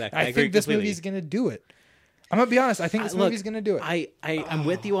 Yeah, exactly. I think this movie's gonna do it. I'm gonna be honest. I think this movie's gonna do it. I'm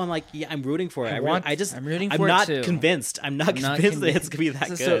with you on I'm rooting for it. I'm rooting for it. I'm not too. convinced. I'm not convinced that it's gonna be that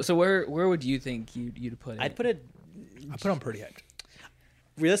good. So where would you think you'd put it? I'd put it. I put on pretty hyped.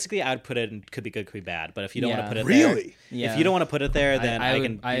 Realistically, I would put it in could be good, could be bad. But if you don't want to put it there, if you don't want to put it there,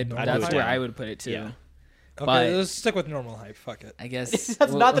 then that's where I would put it too. Yeah. Okay, but let's stick with normal hype. Fuck it. I guess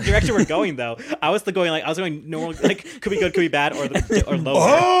that's not the direction we're going though. I was going normal, like could be good, could be bad, or lower.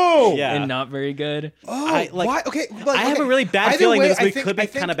 Oh, yeah, and not very good. Oh, why? Okay, I have a really bad feeling that this movie could be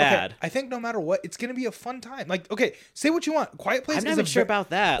kind of bad. I think no matter what, it's gonna be a fun time. Like, okay, say what you want. Quiet Place. I'm not even sure about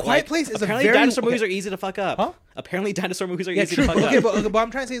that. Quiet Place is apparently dinosaur movies are easy to fuck up. Huh? Apparently dinosaur movies are easy to fuck up. Okay, but what I'm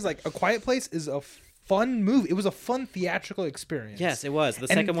trying to say is like A Quiet Place is a fun movie. It was a fun theatrical experience. Yes, it was. The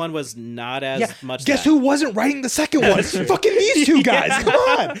second one was not as much. Guess who wasn't writing the second one? Fucking these two guys. Come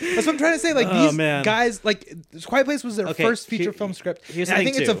on. That's what I'm trying to say. Like these guys, like Quiet Place was their first feature film script. And I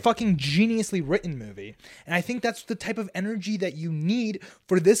think it's a fucking geniusly written movie. And I think that's the type of energy that you need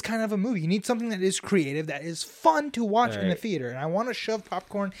for this kind of a movie. You need something that is creative, that is fun to watch in the theater. And I want to shove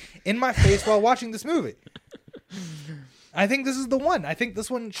popcorn in my face while watching this movie. I think this is the one. I think this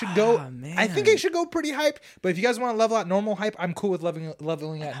one should go. I think it should go pretty hype. But if you guys want to level out normal hype, I'm cool with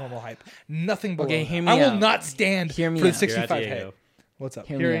leveling at normal hype. Nothing below. Okay, hear me I will out. not stand for the 65K. What's up?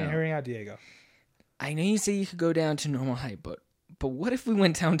 Hearing out Diego. I know you say you could go down to normal hype, but what if we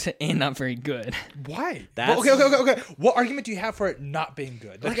went down to not very good? Why? Okay. What argument do you have for it not being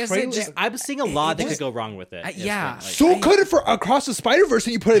good? Like I said, I'm seeing a lot that could go wrong with it. So could it for Across the Spider-Verse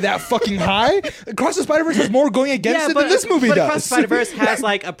when you put it that fucking high? Across the Spider-Verse has more going against it than this movie does. Across the Spider-Verse has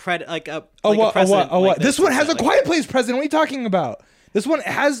like a precedent. This one has a Quiet Place president. What are you talking about? This one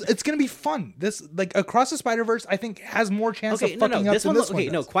it's gonna be fun. This Across the Spider-Verse, I think, has more chance of fucking up than this one.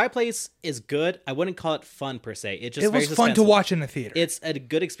 No, Quiet Place is good. I wouldn't call it fun per se. It was fun to watch in the theater. It's a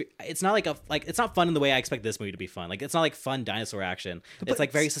good experience. It's not it's not fun in the way I expect this movie to be fun. Like it's not like fun dinosaur action. It's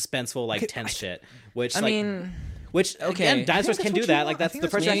like very suspenseful, like tense shit. Which again, dinosaurs can do that. Like that's the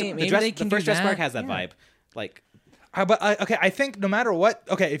first Jurassic Park has that vibe. Like. I think no matter what,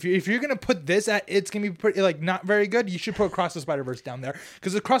 if you're gonna put this at, it's gonna be pretty not very good. You should put Across the Spider-Verse down there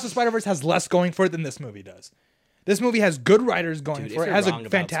because Across the Spider-Verse has less going for it than this movie does. This movie has good writers going for it. It has a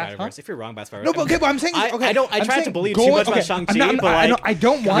fantastic. If you're wrong about Spider-Verse, no, but I'm saying I tried to believe too much about Shang-Chi, but I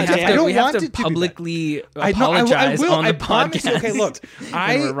don't want to. We have to publicly apologize on the podcast. Okay, look,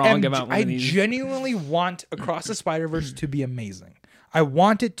 I genuinely want Across the Spider-Verse to be amazing. I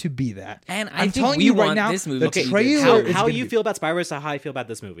want it to be that. And I'm telling you right now, this movie. The trailer how you feel about Spider-Verse, how I feel about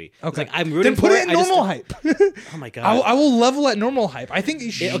this movie. Okay. I'm rooting for it. Then put it at normal hype. Oh my god. I will level at normal hype. I think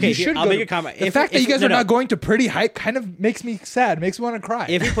you should. I'll make a comment. The fact that you guys are not going to pretty hype kind of makes me sad. Makes me want to cry.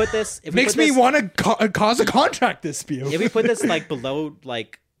 If we put this, makes me want to cause a contract dispute. If we put this below,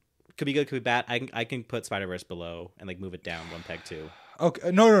 could be good, could be bad. I can put Spider-Verse below and move it down one peg too.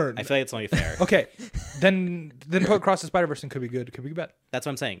 Okay, no. I feel like it's only fair. Okay, then put Across the Spider-Verse and could be good, could be bad. That's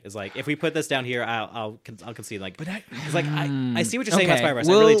what I'm saying. Is if we put this down here, I'll concede. But I see what you're saying about Spider-Verse.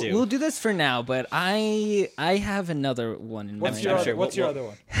 I really do. We'll do this for now, but I have another one in mind. What's your other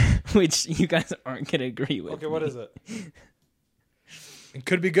one? Which you guys aren't gonna agree with. Okay, what is it? It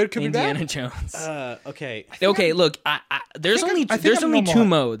could be good, could Indiana be bad. Jones. Okay. Okay, look, there's only two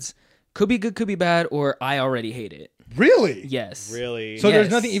modes. Could be good, could be bad, or I already hate it. Really? Yes. Really? So there's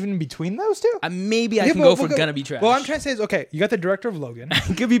nothing even in between those two? Maybe I can go for gonna be trash. Well, I'm trying to say is, you got the director of Logan. I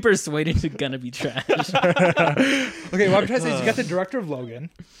could be persuaded to gonna be trash. Okay, what I'm trying to say is you got the director of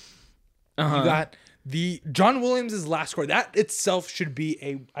Logan. You got the John Williams' last score. That itself should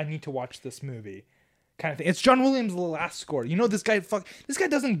be I need to watch this movie kind of thing. It's John Williams' last score. You know, this guy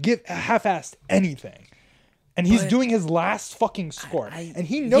doesn't give a half-assed anything. And he's doing his last fucking score, and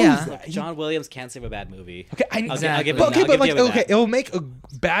he knows that. John Williams can't save a bad movie. Okay, I'll give him that. It'll make a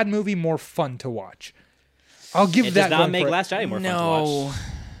bad movie more fun to watch. I'll give that. It does not make Last Jedi more fun to watch.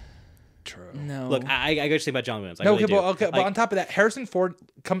 true. No. Look, I go to say about John Williams. But on top of that, Harrison Ford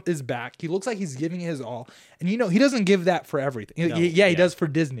is back. He looks like he's giving his all, and he doesn't give that for everything. No, he does for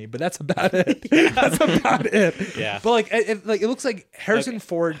Disney, but that's about it. That's about it. Yeah. But it looks like Harrison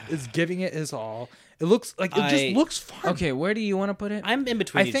Ford is giving it his all. It looks like it just looks fun. Okay, where do you want to put it? I'm in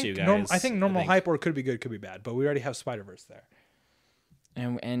between you two guys. I think normal hype or could be good, could be bad. But we already have Spider-Verse there.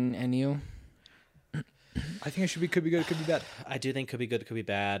 And you? I think it could be good, could be bad. I do think could be good, could be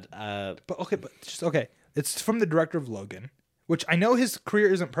bad. Okay. It's from the director of Logan, which I know his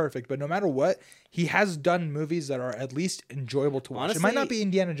career isn't perfect, but no matter what, he has done movies that are at least enjoyable to watch. Honestly, it might not be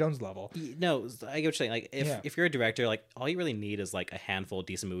Indiana Jones level. No, I get what you're saying. Like, if you're a director, like all you really need is like a handful of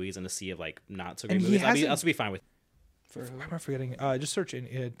decent movies and a sea of like not so great movies. I'll be fine with. Why am I forgetting? Just search in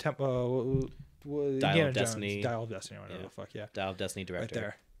Indiana Dial of Destiny. Dial of Destiny, whatever the fuck, yeah. Dial of Destiny director. Right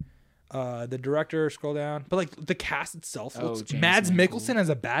there. The director, scroll down, but like the cast itself looks. Mads Mangold. Mikkelsen as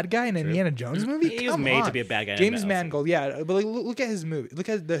a bad guy in an Indiana Jones movie. He was made to be a bad guy. James Mangold, yeah, but like, look at his movie. Look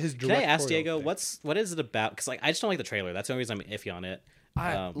at his. Can I ask Diego what is it about? Because like I just don't like the trailer. That's the only reason I'm iffy on it.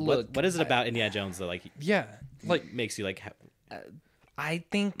 What is it about Indiana Jones that like makes you like? I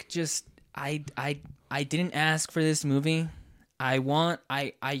think just I didn't ask for this movie. I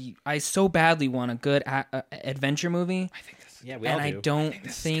so badly want a good adventure movie. I think this. Yeah, we all do. I don't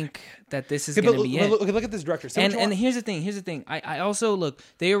think that this is going to be it. Look at this director. And here's the thing. I also look.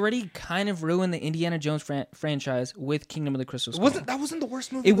 They already kind of ruined the Indiana Jones franchise with Kingdom of the Crystal Skull. That wasn't the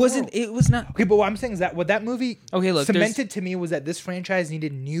worst movie. It wasn't. It was not. Okay, but what I'm saying is that what that movie cemented to me was that this franchise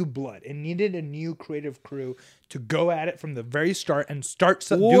needed new blood. It needed a new creative crew to go at it from the very start and doing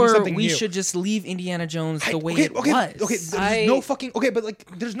something new. Or we should just leave Indiana Jones the way it was. Okay,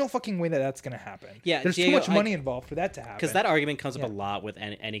 there's no fucking way that that's gonna happen. Yeah, there's too much money involved for that to happen. Because that argument comes up a lot with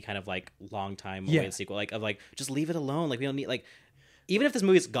any kind of like long time away sequel, like just leave it alone. Like we don't need like. Even if this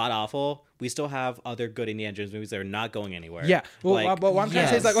movie's god awful, we still have other good Indiana Jones movies that are not going anywhere. Yeah, well, but what I'm trying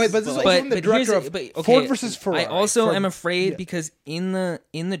to say is like, okay, but this is from the director of Ford versus Ferrari. I also am afraid because in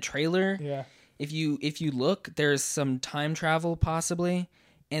the trailer, if you look, there's some time travel possibly,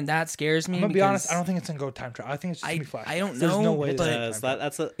 and that scares me. I'm gonna be honest, I don't think it's gonna go time travel. I think it's just gonna be flash. I don't know. There's no way it does.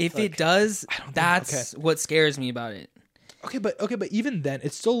 If it does, that's what scares me about it. Okay, but even then,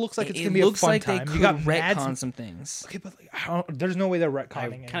 it still looks like it's gonna be a fun like time. They could retcon some things. Okay, but there's no way they're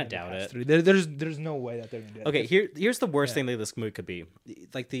retconning. I kind of doubt it. There's no way that they're gonna do it. Okay, here's the worst thing that this movie could be.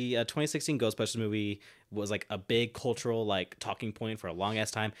 Like the 2016 Ghostbusters movie was like a big cultural like talking point for a long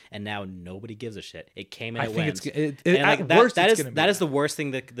ass time, and now nobody gives a shit. It came and it went. That is the worst thing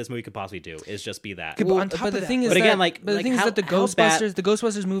that this movie could possibly do is just be that. Okay, but the thing is that the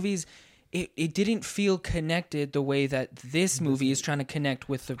Ghostbusters movies. It didn't feel connected the way that this movie is trying to connect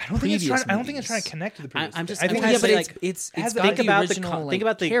with the previous movies. I don't think it's trying to connect to the previous. Think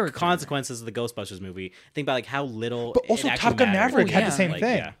about the consequences of the Ghostbusters movie. Think about like how little. But also, Top Gun Maverick had the same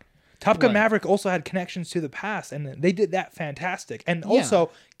thing. Yeah. Top Gun Maverick also had connections to the past, and they did that fantastic. And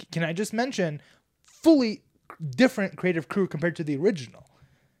also, can I just mention, fully different creative crew compared to the original.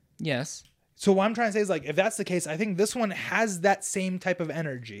 Yes. So what I'm trying to say is like, if that's the case, I think this one has that same type of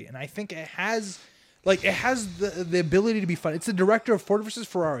energy, and I think it has the ability to be fun. It's the director of Ford versus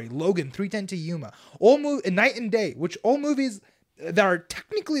Ferrari, Logan, 3:10 to Yuma, Night and Day, which all movies that are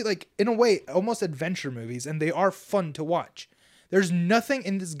technically like in a way almost adventure movies, and they are fun to watch. There's nothing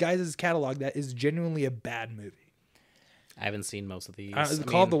in this guy's catalog that is genuinely a bad movie. I haven't seen most of these.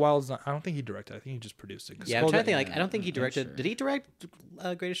 Call of the Wild is not, I don't think he directed. I think he just produced it. Yeah, I'm trying to think. Like, I don't think he directed. Sure. Did he direct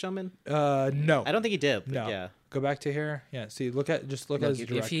Greatest Showman? No. I don't think he did. No. Yeah. Go back to here. Yeah. See, look at his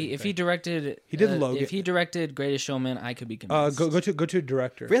director. If he directed, he did Logan. If he directed Greatest Showman, I could be convinced. Go to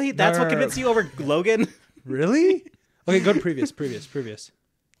director. Really? That's what convinced you over Logan? Really? Okay, go to previous.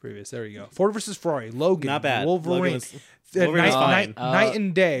 There you go. Ford versus Ferrari, Logan, not bad. Wolverine. Night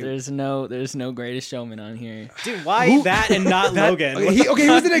and Day. There's no Greatest Showman on here. Dude, why that and not Logan? He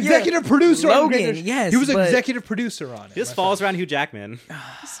was an executive producer Logan, on yes. He was an executive producer on it. He just falls around Hugh Jackman.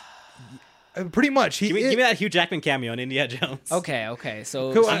 Pretty much. Give me that Hugh Jackman cameo in Indiana Jones. Okay.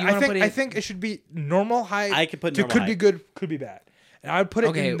 So I think it should be normal high. I could put normal could be good, could be bad. And I would put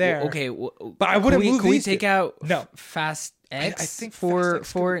it in there. But I wouldn't move. Can we take out no Fast X? I think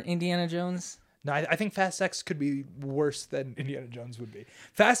for Indiana Jones. No, I think Fast X could be worse than Indiana Jones would be.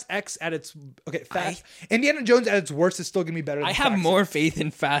 Fast X at its Indiana Jones at its worst is still gonna be better. Than I have more faith in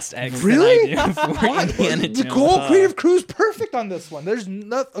Fast X really? than I do for Indiana Jones. The whole creative crew's perfect on this one. There's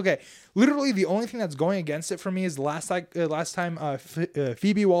nothing. Literally the only thing that's going against it for me is last time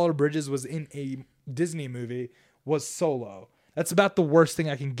Phoebe Waller-Bridges was in a Disney movie was Solo. That's about the worst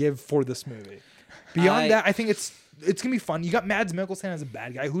thing I can give for this movie. Beyond that, I think it's it's gonna be fun. You got Mads Mikkelsen as a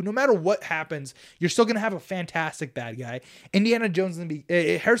bad guy who, no matter what happens, you're still gonna have a fantastic bad guy. Indiana Jones is gonna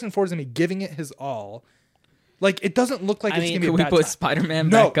be Harrison Ford's gonna be giving it his all. Like, it doesn't look like it's gonna be a bad time. Can we put Spider-Man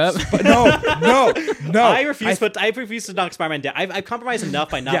back up? No. I refuse to knock Spider-Man down. I've compromised enough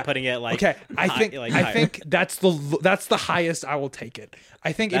by not putting it like. Okay, I think that's the highest I will take it.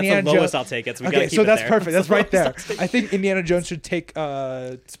 I think that's Indiana the lowest Jones. I'll take it. So we gotta keep it that's there. perfect. That's right there. I think Indiana Jones should take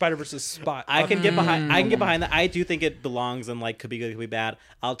Spider-Verse's spot. I can get behind. I can get behind that. I do think it belongs and like could be good, could be bad.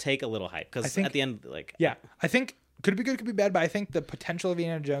 I'll take a little hype because at the end, like I think could be good, could be bad, but I think the potential of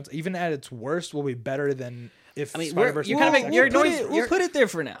Indiana Jones, even at its worst, will be better than. If Spider-Verse we'll put it there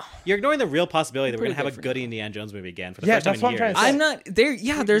for now. You're ignoring the real possibility that we're gonna have a good Indiana Jones movie again for the first time in years. I'm not there.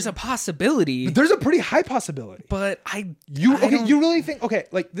 Yeah, there's a possibility. There's a pretty high possibility. But you really think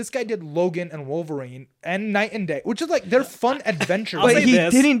like this guy did Logan and Wolverine and Night and Day, which is like they're fun adventures. But he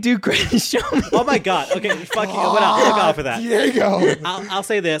didn't do Greatest Showman. Oh my god. Okay, fuck you. What else? Look out for that. Diego. I'll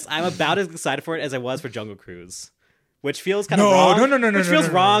say this: I'm about as excited for it as I was for Jungle Cruise. Which feels kind of wrong. No. Which feels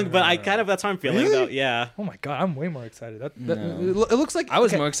wrong, but I kind of that's how I'm feeling though. Yeah. Oh my god, I'm way more excited. It looks like I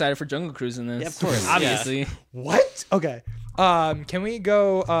was more excited for Jungle Cruise than this. Yeah, of course, obviously. Yeah. What? Okay. Can we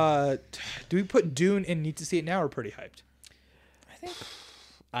go? Do we put Dune in Need to See It Now or Pretty Hyped? I think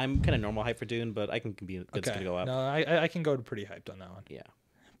I'm kind of normal hype for Dune, but I can be good to go up. No, I can go to Pretty Hyped on that one. Yeah.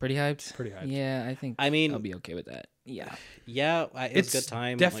 Pretty hyped. Pretty hyped. Yeah, I think. I'll be okay with that. Yeah. Yeah, it's a good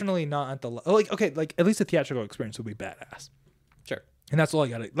time. Definitely not at the like at least the theatrical experience will be badass. Sure. And that's all I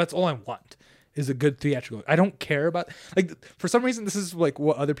got. That's all I want is a good theatrical. I don't care about like for some reason this is like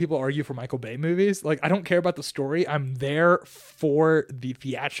what other people argue for Michael Bay movies. Like I don't care about the story. I'm there for the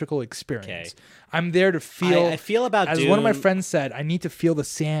theatrical experience. Okay. I'm there to feel. I feel about as Dune, one of my friends said. I need to feel the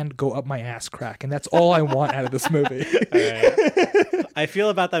sand go up my ass crack, and that's all I want out of this movie. I feel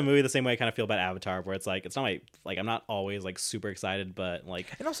about that movie the same way I kind of feel about Avatar, where it's like it's not like I'm not always like super excited, but like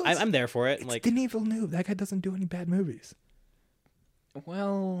and also I'm there for it. It's like Denis Villeneuve, that guy doesn't do any bad movies.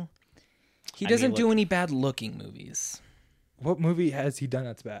 Well, he doesn't do any bad looking movies. What movie has he done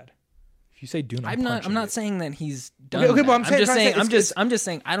that's bad? If you say Dune, I'm not saying that he's done. Okay, but I'm just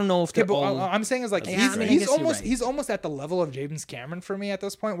saying I don't know if they're all. I'm saying is like he's almost at the level of James Cameron for me at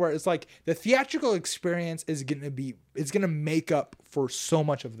this point, where it's like the theatrical experience is gonna make up for so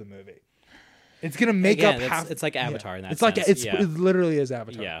much of the movie. It's gonna make up half. It's like Avatar in that it's sense. Like it literally is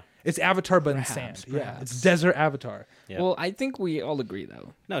Avatar. Yeah, it's Avatar but in sand. Yeah, it's desert Avatar. Yeah. Well, I think we all agree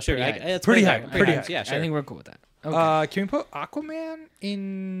though. No, sure, it's pretty high. Yeah, sure. I think we're cool with that. Okay. Can we put Aquaman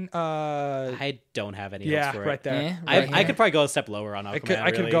in? I don't have any hopes for it. Right there. I could probably go a step lower on Aquaman.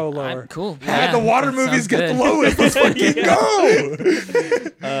 I could go lower. Cool. The water movies get the lowest. Let's fucking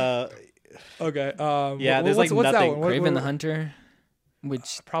go. Okay. There's like what's nothing. That one? Kraven the Hunter.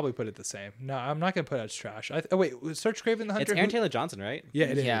 Which I'll probably put it the same. No, I'm not gonna put it as trash. Wait, search Kraven the Hunter. It's Aaron Taylor Johnson, right? Yeah,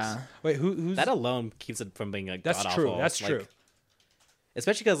 it is. Wait, who's that alone keeps it from being like that's true. That's true.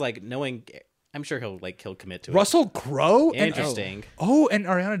 Especially because like knowing, I'm sure he'll commit to it. Russell Crowe. Interesting. And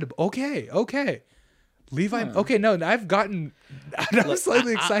Ariana Okay. Levi. Okay, no, I'm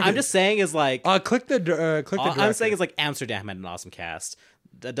slightly excited. I'm just saying is like click the director. I'm saying is like Amsterdam had an awesome cast.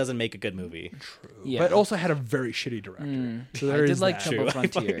 That doesn't make a good movie. True. But also had a very shitty director. So I did like Temple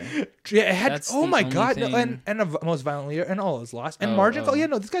Frontier. Yeah, it had. Oh my god, and a Most Violent Leader, and all is lost, and Margin. Oh yeah,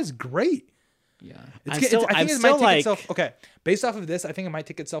 no, this guy's great. Yeah, I think it might take itself. Okay, based off of this, I think it might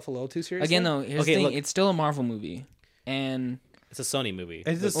take itself a little too seriously. Again, though, here's the thing: it's still a Marvel movie, and it's a Sony movie.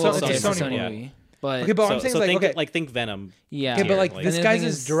 It's a Sony movie. But I'm saying think Venom. Yeah. Okay, but like this guy's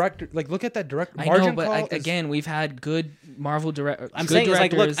his director. Like, look at that director. I know, but again, we've had good Marvel directors. I'm saying it's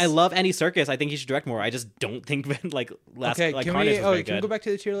like, look, I love Andy Serkis. I think he should direct more. I just don't think can we go back to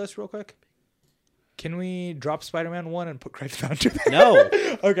the tier list real quick? Can we drop Spider-Man 1 and put Kraven the Hunter there? No.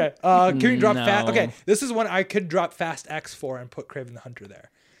 Okay. Can we drop Fast? Okay, this is one I could drop Fast X for and put Kraven the Hunter there.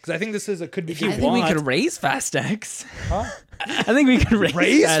 Because I think this is could be. I think we could raise Fast X. Huh? I think we could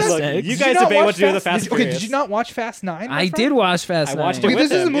raise Fast X. You guys debate what to do with the Fast X. Okay, did you not watch Fast 9? I did watch Fast 9. I watched it with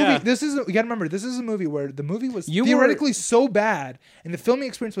this is a movie. You got to remember, this is a movie where the movie was theoretically so bad, and the filming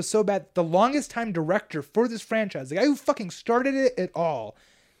experience was so bad. The longest time director for this franchise, the guy who fucking started it at all,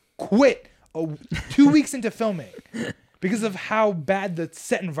 quit 2 weeks into filming because of how bad the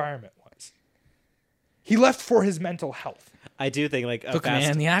set environment was. He left for his mental health. I do think look,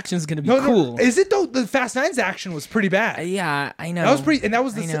 man, the action's gonna be cool. Is it though? The Fast 9's action was pretty bad. Yeah, I know. That was pretty, and that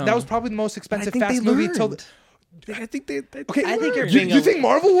was probably the most expensive Fast movie till. I think they. Okay, I think you think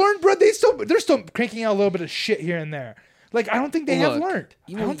Marvel learned, bro? They're still cranking out a little bit of shit here and there. Like I don't think they have learned.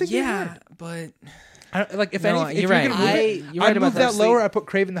 I don't think they learned. But if anything, you're right. I'd move that lower. I put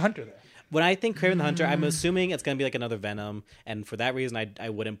Kraven the Hunter there. when I think Kraven the Hunter, I'm assuming it's gonna be like another Venom, and for that reason, I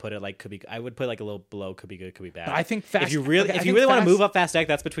wouldn't put it like could be. I would put like a little below could be good, could be bad. But I think Fast. If you really want to move up Fast X,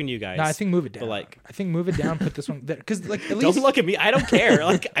 that's between you guys. No, I think move it down. But like, I think move it down. Put this one because like at least don't look at me. I don't care.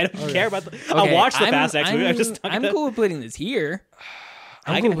 Like I don't care about. I'll watch the Fast X movie. I'm cool with putting this here.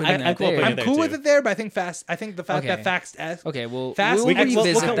 I'm cool with it there, but I think the fact that Fast S. Okay, well, Fast. We'll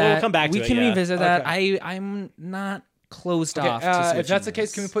revisit that. We'll come back to it. We can revisit that. I'm not closed off. To if that's the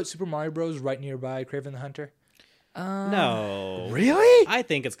case, can we put Super Mario Bros. Right nearby Kraven the Hunter? No. Really? I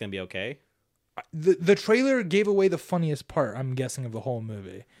think it's gonna be okay. The trailer gave away the funniest part, I'm guessing, of the whole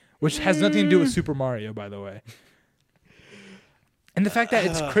movie, which has nothing to do with Super Mario, by the way. And the fact that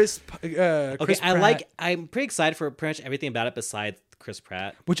it's Chris Pratt, I'm pretty excited for pretty much everything about it besides Chris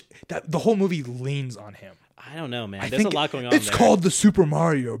Pratt. Which the whole movie leans on him. I don't know, man. There's a lot going on. It's called the Super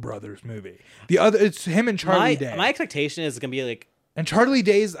Mario Brothers movie. It's him and Charlie Day. My expectation is gonna be like. And Charlie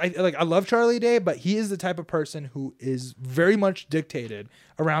Day's I love Charlie Day, but he is the type of person who is very much dictated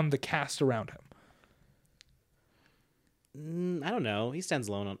around the cast around him. I don't know. He stands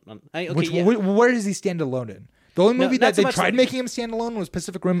alone on where does he stand alone in? The only movie that they tried making him stand alone was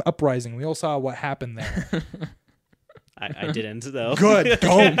Pacific Rim Uprising. We all saw what happened there. I didn't though. Good,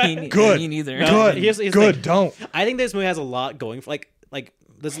 don't. Good, me neither. Good, good, don't. I think this movie has a lot going for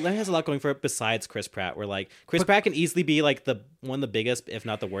this movie has a lot going for it besides Chris Pratt. Where like Chris Pratt can easily be like one of the biggest, if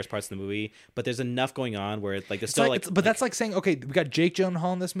not the worst parts of the movie. But there's enough going on where like there's still but that's like saying, okay, we got Jake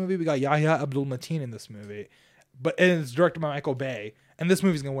Gyllenhaal in this movie, we got Yahya Abdul-Mateen in this movie, and it's directed by Michael Bay, and this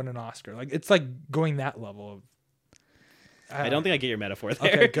movie's gonna win an Oscar. Like it's like going that level of. I don't think I get your metaphor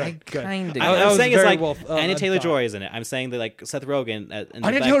there. Okay, good. I'm saying it's like Anya Taylor-Joy is in it. I'm saying that like Seth Rogen.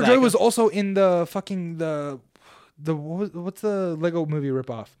 Anya Taylor-Joy was also in what's the Lego movie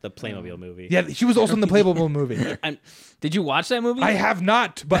ripoff? The Playmobil movie. Yeah, she was also in the Playmobil movie. Did you watch that movie? I have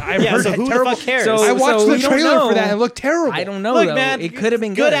not, but I've heard so who terrible. The fuck cares? I watched the trailer for that and it looked terrible. I don't know. Look, though. man, it could have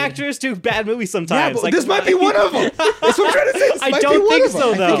been good actors do bad movies sometimes. Yeah, but this might be one of them. That's what I'm trying to say. I don't think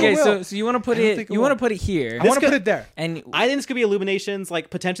so, though. Okay, so you want to put it? You want to put it here? I want to put it there. And I think this could be Illuminations. Like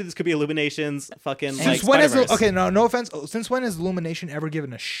potentially, this could be Illuminations. Fucking. Since when is no offense? Since when has Illumination ever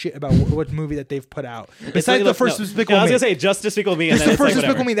given a shit about what movie that they've put out? Besides the first Despicable Me. I was gonna say just Despicable Me. It's the first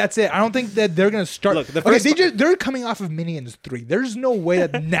Despicable Me. That's it. I don't think that they're gonna start. Look, they're coming off of Minions 3. There's no way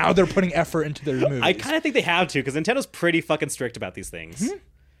that now they're putting effort into their movies. I kind of think they have to because Nintendo's pretty fucking strict about these things.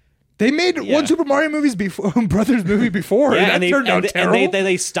 They made one Super Mario movie before, and that turned out terrible. And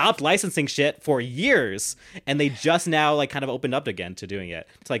they stopped licensing shit for years, and they just now like kind of opened up again to doing it.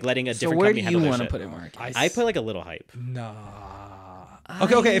 To like letting a different company handle their shit. So where do you want to put it, Mark? I put like a little hype. Nah.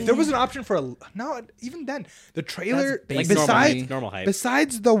 Okay. If there was an option for even then, the trailer besides normal hype.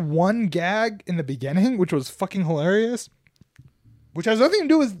 Besides the one gag in the beginning, which was fucking hilarious, which has nothing to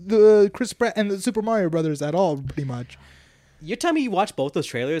do with the Chris Pratt and the Super Mario Brothers at all, pretty much. You're telling me you watched both those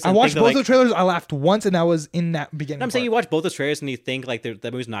trailers? I watched both the trailers. I laughed once, and that was in that beginning. No, I'm saying you watched both those trailers, and you think like that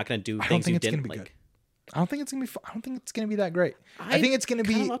movie's not going to do things you didn't like. Good. I don't think it's going to be. I don't think it's going to be that great. I think it's going to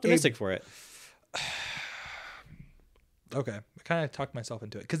be optimistic for it. Okay, I kind of talked myself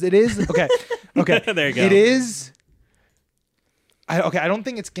into it because it is okay. There you go. It is. I don't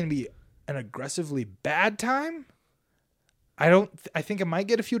think it's going to be an aggressively bad time. I think it might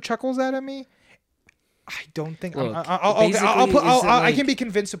get a few chuckles out of me. I don't think. Look, I can be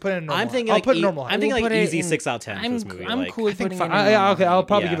convinced to put it in normal. I'm thinking I'll put normal. I'm thinking like easy 6 out of 10 for this movie. I'm cool with putting it in okay, I'll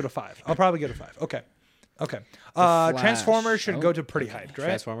probably give it a 5. I'll probably give it a 5. Okay. Transformers should go to pretty hyped, right?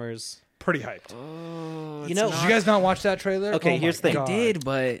 Transformers. Pretty hyped. Oh, did you guys not watch that trailer? Okay, here's the thing. I did,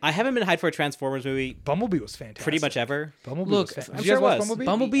 but I haven't been hyped for a Transformers movie. Bumblebee was fantastic. Pretty much ever. Bumblebee Look, was fantastic. I'm sure it was.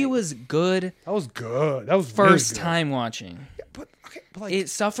 Bumblebee was good. That was good. That was first really good. time watching. But like, it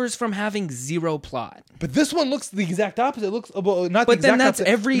suffers from having zero plot. But this one looks the exact opposite. It looks not the exact opposite. But then that's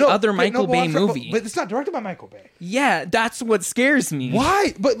every other Michael Bay movie. But it's not directed by Michael Bay. Yeah, that's what scares me.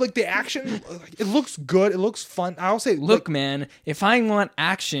 Why? But like the action, it looks good. It looks fun. I'll say, look, man, if I want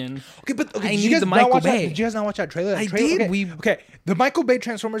action, I need the Michael Bay. Did you guys not watch that trailer? I did. Okay, the Michael Bay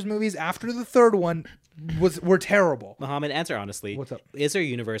Transformers movies after the third one were terrible. Muhammad, answer honestly. What's up? Is there a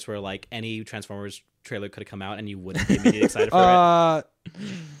universe where like any Transformers trailer could have come out and you wouldn't be immediately excited for it?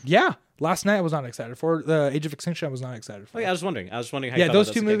 Yeah. Last night I was not excited for it. The Age of Extinction I was not excited for. Okay, I was wondering how you felt those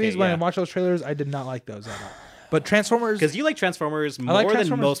two movies, when I watched those trailers, I did not like those at all. But Transformers... Because you like Transformers more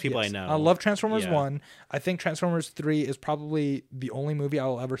than most people I know. I love Transformers 1. I think Transformers 3 is probably the only movie I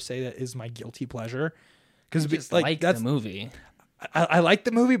will ever say that is my guilty pleasure. Because that's the movie. I like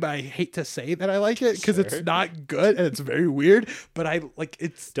the movie, but I hate to say that I like it because it's not good and it's very weird. But I like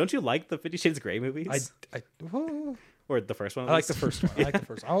it's. Don't you like the 50 Shades of Grey movies? Where Or the first one? I like the first one.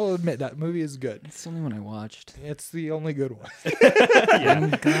 I'll admit that movie is good. It's the only one I watched. It's the only good one. I'm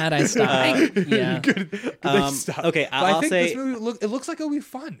glad I stopped. Yeah. Good Okay, I think say this movie it looks like it'll be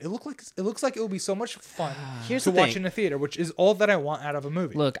fun. It looks like it will be so much fun Here's to the watch thing. in the theater, which is all that I want out of a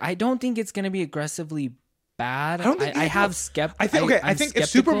movie. Look, I don't think it's gonna be aggressively bad. I think if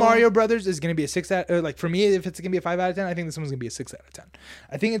Super Mario Brothers is gonna be a 6 out, like for me, if it's gonna be a 5 out of 10, I think this one's gonna be a 6 out of 10.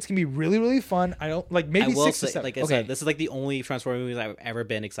 I think it's gonna be really, really fun. I don't like maybe 6 to 7. Like I said, this is like the only Transformers movies I've ever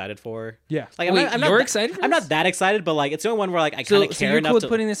been excited for. Yeah. Like Wait, I'm you're not excited for I'm this? not that excited, but like it's the only one where like I kind of care you're enough cool with to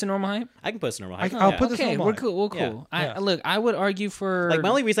putting this in normal hype? I can put this in normal hype. I'll put this in Okay, normal we're hype. cool. We're cool. Yeah. Look, I would argue for Like my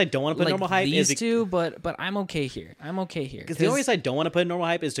only reason I don't want to put like normal hype these is two, but I'm okay here. because the only reason I don't want to put normal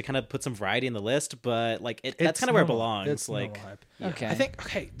hype is to kind of put some variety in the list, but like that's kind of where it belongs. It's like normal hype. Okay. I think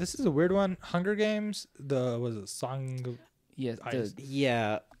this is a weird one. Hunger Games, Song yeah,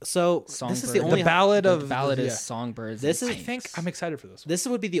 yeah. So this is the Songbird. only the Ballad the of Ballad yeah. is Songbirds. This and is- I think Snakes. I'm excited for this one. This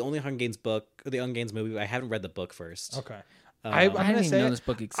would be the only Hunger Games book or the Hunger Games movie. I haven't read the book first. Okay. I I'm didn't gonna even say know it. this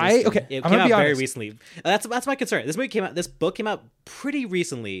book existed. It I'm came gonna out be very honest. recently. That's my concern. This book came out pretty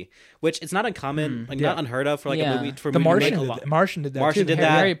recently, which it's not uncommon, like not unheard of for like Yeah. a movie. For The a movie to Martian. make a lot. Martian did that. Martian too. did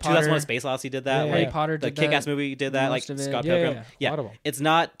that. Harry 2001: Potter. Space Odyssey did that. Yeah, like yeah. Potter the did Kick-Ass that. movie did that. Like Most of it. Scott Yeah, Pilgrim. yeah. A Yeah, lot of 'em. it's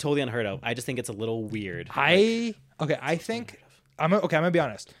not totally unheard of. I just think it's a little weird. I think I'm gonna be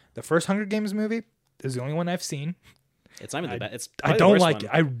honest. The first Hunger Games movie is the only one I've seen. It's not even the best. It's I probably the don't worst like one. it.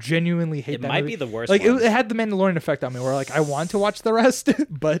 I genuinely hate It that might movie. be the worst Like one. it had the Mandalorian effect on me, where like I want to watch the rest,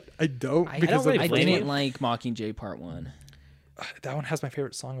 but I don't I because don't really I of the didn't Flame. like Mockingjay Part 1. that one has my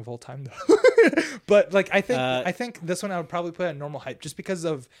favorite song of all time though. But like I think this one I would probably put at normal hype just because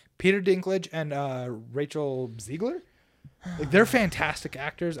of Peter Dinklage and Rachel Ziegler. Like they're fantastic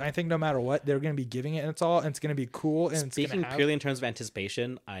actors. I think no matter what, they're going to be giving it, and it's going to be cool. And Speaking it's purely in terms of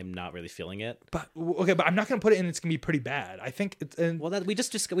anticipation, I'm not really feeling it. but I'm not going to put it in. It's going to be pretty bad. I think it's Well, that we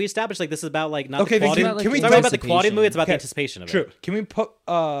established like this is about like not Okay, the quality. then can we it's not about the quality of the movie. It's about the Okay, anticipation of true. it. Can we put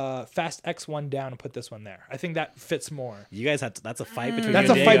Fast X1 down and put this one there? I think that fits more. You guys have that's a fight between. That's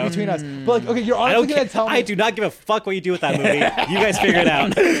you a and fight Diego. between us. But like, okay, you're I honestly don't going to care. tell me. I do not give a fuck what you do with that movie. You guys figure it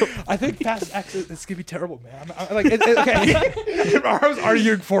out. I think Fast X is gonna be terrible, man. I'm like, okay. I was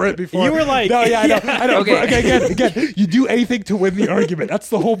arguing for it before. You were like, no, yeah, I know. Okay. Okay, again, you do anything to win the argument. That's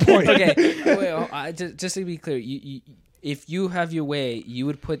the whole point. Okay, wait, just to be clear, you if you have your way, you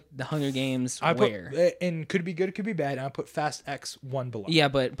would put the Hunger Games I put where? and could be good, could be bad. And I put Fast X one below. Yeah,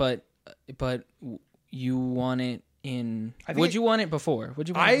 but you want it in. I think Would you want it before? Would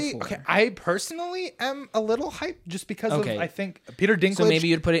you want it before? I personally am a little hyped just because Okay. of I think Peter Dinklage. So maybe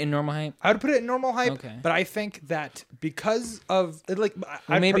you'd put it in normal hype. I would put it in normal hype, Okay. but I think that because of like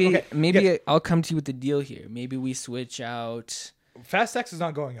Well, maybe yeah, I'll come to you with the deal here. Maybe we switch out. Fast X is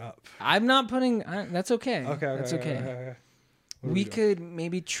not going up. I'm not putting. That's okay. Okay, That's okay. okay. We could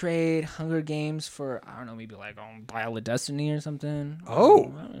maybe trade Hunger Games for I don't know, maybe like Dial of Destiny or something.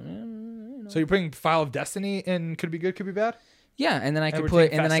 Oh. So you're putting File of Destiny in could be good, could be bad? Yeah, and then I could we're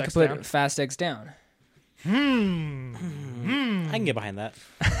put taking Fast X down? Fast X down. I can get behind that.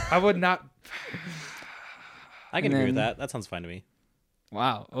 I would not. I can And agree with then- that. That sounds fine to me.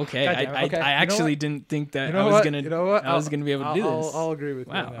 Wow. Okay. God damn it. Okay. I You know actually what? didn't think that You know I was what? gonna. You know what? I was gonna be able to do this. I'll agree with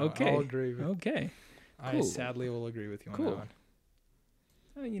you. Wow. on that Okay. one. I'll agree with. Okay. I Cool. sadly will agree with you on Cool. that one.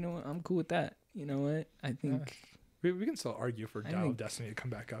 Oh, you know what? I'm cool with that. You know what? I think. We can still argue for Dial of think- Destiny to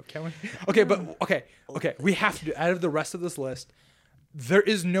come back up, can't we? Okay, but okay. We have to do out of the rest of this list. There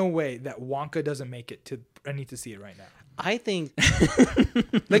is no way that Wonka doesn't make it to. I need to see it right now. I think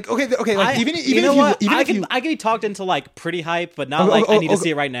Like okay, like even you know if what? you, even I if can you, I can be talked into like pretty hype, but not like I need to see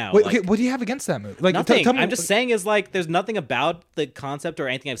it right now. Wait, Like, okay, what do you have against that movie? Like nothing. tell me- I'm just saying is like there's nothing about the concept or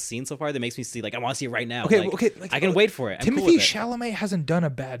anything I've seen so far that makes me see like I want to see it right now. Okay, Like, okay. Like, I can wait for it. I'm Timothy cool with it. Chalamet hasn't done a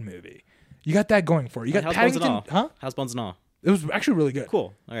bad movie. You got that going for it. You got House Bones and Paddington, all. huh? House Bones and all. It was actually really good.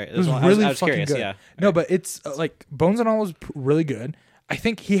 Cool. All right. It was I really was fucking curious. good. Yeah. No, but it's like Bones and All was really good. I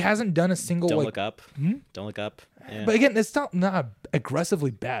think he hasn't done a single Don't like. look up. Don't look up. Yeah. But again, it's not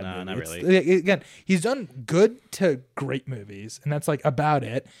aggressively bad. No, movie. not It's- really. Again, he's done good to great movies, and that's like about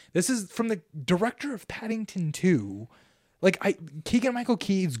it. This is from the director of Paddington 2. Like Keegan-Michael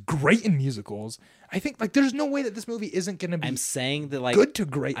Key is great in musicals. I think like there's no way that this movie isn't gonna be I'm saying that like good to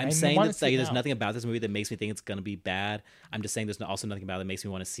great. I'm I saying wanna that see like, it there's now. nothing about this movie that makes me think it's gonna be bad. I'm just saying there's also nothing about it that makes me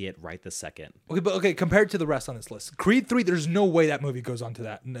want to see it right this second. Okay, but okay, compared to the rest on this list, Creed 3, there's no way that movie goes on to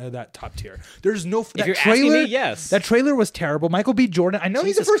that top tier. There's no that you're trailer. asking me, yes. That trailer was terrible. Michael B. Jordan. I know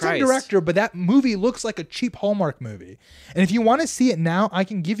he's a Jesus first-time Christ. director, but that movie looks like a cheap Hallmark movie. And if you want to see it now, I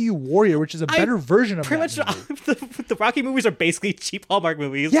can give you Warrior, which is a better version of Pretty that much movie. the Rocky movies are basically cheap Hallmark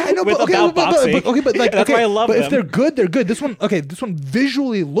movies. Yeah, I know, with but about boxing. but like that's why I love but them. if they're good, they're good. This one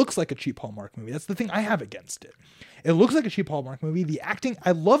visually looks like a cheap Hallmark movie. That's the thing I have against it. It looks like a cheap Hallmark movie. The acting,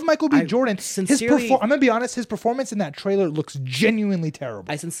 I love Michael B. Jordan. Sincerely, I'm gonna be honest. His performance in that trailer looks genuinely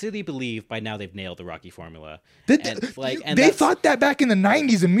terrible. I sincerely believe by now they've nailed the Rocky formula. They thought that back in the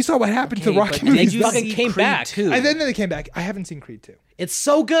 '90s, and we saw what happened to Rocky movies. They fucking came back too. And then they came back. I haven't seen Creed 2. It's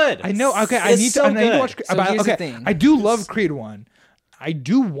so good. I know. Okay, I need to watch. I do love Creed 1. I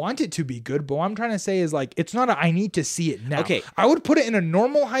do want it to be good, but what I'm trying to say is like it's not. I need to see it now. Okay, I would put it in a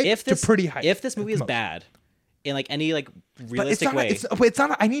normal hype to pretty hype. If this movie is bad, in like any like realistic way, it's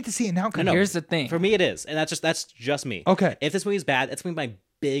not. I need to see it now. No, here's the thing. For me, it is, and that's just me. Okay. If this movie is bad, it's gonna be my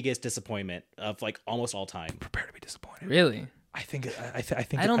biggest disappointment of like almost all time. Prepare to be disappointed. Really? I think. I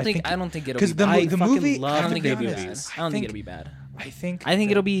don't think it'll be because the movie. I don't think it'll be bad. I don't think it'll be bad. I think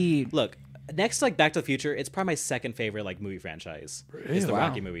it'll be. Look. Next, like Back to the Future, it's probably my second favorite like movie franchise. Really? Is the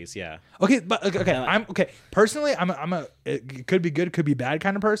Rocky movies, yeah. Okay, but okay, I'm okay. Personally, I'm a it could be good, could be bad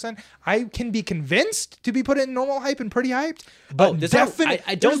kind of person. I can be convinced to be put in normal hype and pretty hyped, but definitely,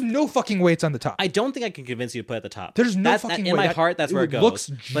 there's no fucking way it's on the top. I don't think I can convince you to put it at the top. There's no fucking way. In my heart, that's where it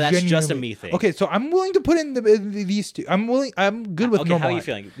goes. But that's just a me thing. Okay, so I'm willing to put in these two. I'm good with normal. How are you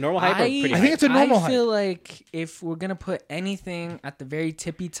feeling? Normal hype or pretty hype? I think it's a normal hype. I feel like if we're gonna put anything at the very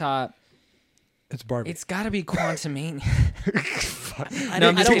tippy top, it's Barbie. It's got to be Quantumania. Can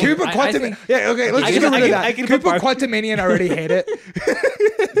we put Quantumania? Yeah, okay. Let's just get rid of that. Can we put Quantumania and I already hate it?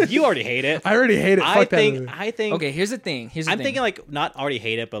 You already hate it. I already hate it. I think. Okay, here's the thing. I'm thinking like not already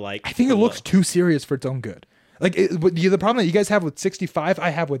hate it, but like I think it looks too serious for its own good. Like the problem that you guys have with 65, I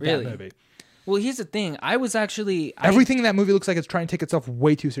have with that movie. Well, here's the thing. I was actually... Everything in that movie looks like it's trying to take itself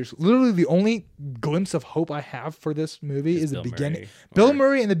way too seriously. Literally, the only glimpse of hope I have for this movie is the beginning. Bill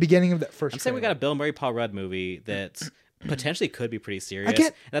Murray in the beginning of that first I'm saying we got a Bill Murray, Paul Rudd movie that potentially could be pretty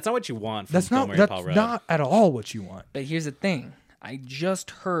serious. That's not what you want from Bill Murray, Paul Rudd. That's not at all what you want. But here's the thing. I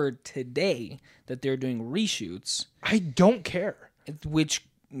just heard today that they're doing reshoots. I don't care. Which...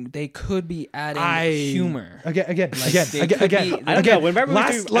 they could be adding humor again. I don't know. Whenever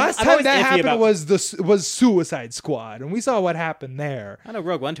last time that happened was Suicide Squad, and we saw what happened there. I know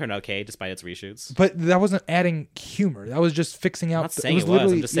Rogue One turned out okay despite its reshoots, but that wasn't adding humor. That was just fixing out. I'm not saying it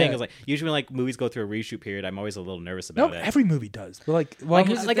was. I'm just saying it was like usually when like movies go through a reshoot period, I'm always a little nervous about it. No, every movie does. But like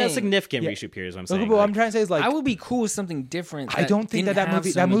a significant reshoot period is what I'm saying. But what I'm trying to say is like I would be cool with something different. I don't think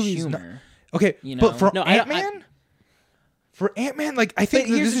that movie's okay. But for Ant-Man. For Ant-Man, like I think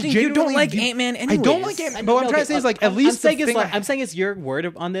this is genuinely... You don't like Ant-Man anyways. I don't like Ant-Man, but what I'm trying to say is like at least I'm saying it's your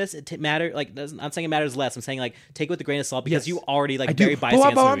word on this. It matter like I'm saying it matters less. I'm saying like take it with a grain of salt because you already like very biased against the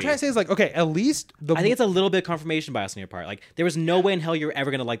movie. But what I'm trying to say is like okay, at least I think it's a little bit of confirmation bias on your part. Like there was no way in hell you're ever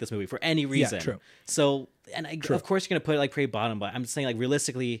gonna like this movie for any reason. Yeah, true. So of course you're gonna put it like pretty bottom, but I'm saying like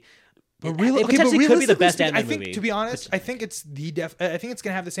realistically. But it potentially could be the best Ant-Man movie. I think, to be honest, I think it's I think it's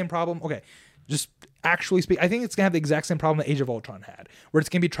gonna have the same problem. Okay, just actually speak. I think it's gonna have the exact same problem that Age of Ultron had, where it's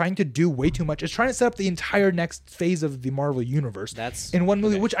gonna be trying to do way too much. It's trying to set up the entire next phase of the Marvel universe. That's in one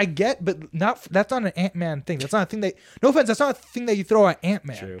movie, which I get, but that's not an Ant-Man thing. That's not a thing that. No offense, that's not a thing that you throw at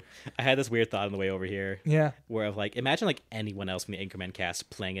Ant-Man. True. I had this weird thought on the way over here. Yeah. Where of like, imagine like anyone else from the Anchorman cast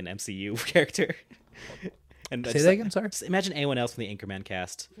playing an MCU character. And say that again, sorry? Just imagine anyone else from the Anchorman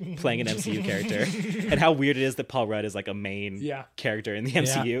cast playing an MCU character and how weird it is that Paul Rudd is like a main character in the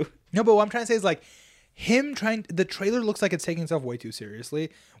MCU. Yeah. No, but what I'm trying to say is like the trailer looks like it's taking itself way too seriously,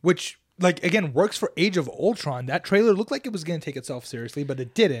 which like again works for Age of Ultron. That trailer looked like it was going to take itself seriously, but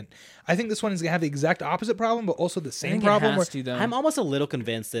it didn't. I think this one is going to have the exact opposite problem, but also the same problem. I'm almost a little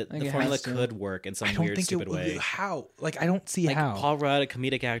convinced that the formula could work in some weird, stupid way. How? Like I don't see how. Paul Rudd, a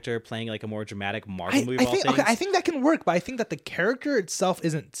comedic actor, playing like a more dramatic Marvel movie. I think that can work, but I think that the character itself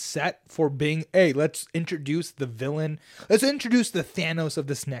isn't set for being. Hey, let's introduce the villain. Let's introduce the Thanos of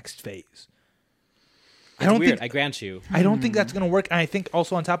this next phase. I grant you. I don't think that's gonna work. And I think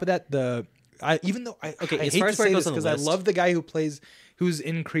also on top of that, I hate to say this because I love the guy who's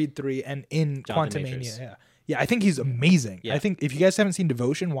in Creed 3 and in Quantumania. Yeah, I think he's amazing. Yeah. I think if you guys haven't seen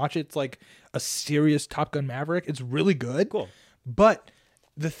Devotion, watch it. It's like a serious Top Gun Maverick. It's really good. Cool. But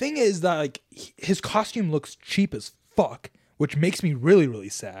the thing is that like his costume looks cheap as fuck, which makes me really, really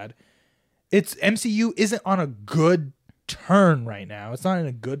sad. MCU isn't on a good turn right now. It's not in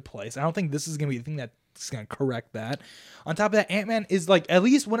a good place. I don't think this is gonna be the thing that's going to correct that. On top of that, Ant-Man is like, at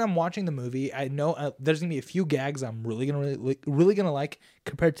least when I'm watching the movie, I know there's going to be a few gags I'm really going to like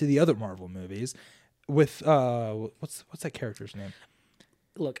compared to the other Marvel movies with what's that character's name?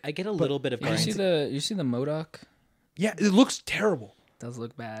 Look, I get a little bit of you see the MODOK? Yeah, it looks terrible. does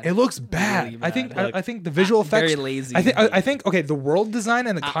look bad. It looks bad. Really bad. I think the visual effects very lazy. I think okay, the world design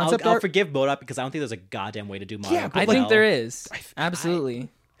and the concept I'll art. forgive MODOK because I don't think there's a goddamn way to do Mario. Yeah, but I think there is. Absolutely.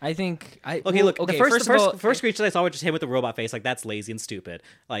 The first screenshot I saw was just him with the robot face. Like, that's lazy and stupid.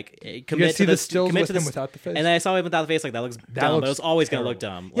 Like, commit to the stills with him without the face. And then I saw him without the face. Like, that looks dumb. But it was always going to look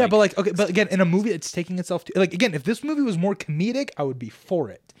dumb. Yeah, but again, in a movie that's taking itself to, like, again, if this movie was more comedic, I would be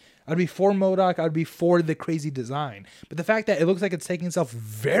for it. I'd be for MODOK. I'd be for the crazy design. But the fact that it looks like it's taking itself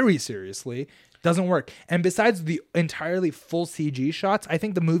very seriously doesn't work. And besides the entirely full CG shots, I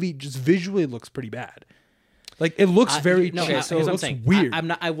think the movie just visually looks pretty bad. Like, it looks very cheap, so it looks weird.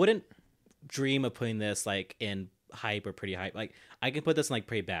 I wouldn't dream of putting this like in hype or pretty hype. Like, I can put this in like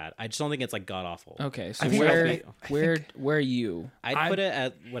pretty bad. I just don't think it's like god awful. Okay, so where are you? I'd put it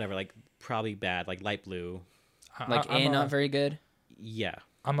at whatever, like probably bad, like light blue. Like not very good. Yeah,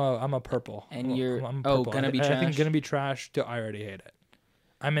 I'm a purple. And you're gonna be trash. I think gonna be trash to I already hate it.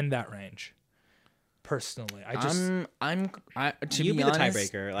 I'm in that range. Personally, to you be honest, the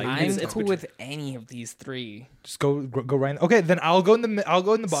tiebreaker. Like, I'm cool with any of these three. Just go right. Okay, then I'll go in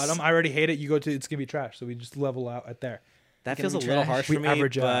the bottom. I already hate it. You go to it's gonna be trash. So we just level out at there. That feels a little harsh for me,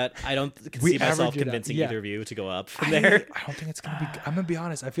 but I don't see myself convincing either of you to go up from there. I don't think it's gonna be. I'm gonna be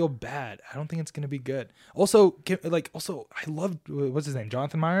honest. I feel bad. I don't think it's gonna be good. Also, I love what's his name,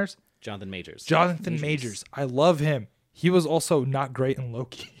 Jonathan Majors. Jonathan Majors. I love him. He was also not great in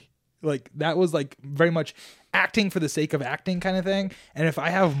Loki. Like, that was like very much acting for the sake of acting kind of thing. And if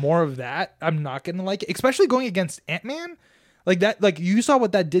I have more of that, I'm not gonna like it. Especially going against Ant-Man. Like that, like you saw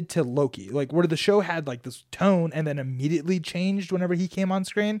what that did to Loki, like where the show had like this tone and then immediately changed whenever he came on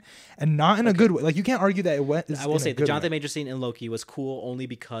screen, and not in a good way. Like, you can't argue that it went. I will say the Jonathan Majors scene in Loki was cool only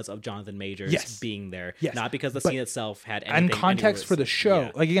because of Jonathan Majors being there, not because the scene itself had anything. And context for the show,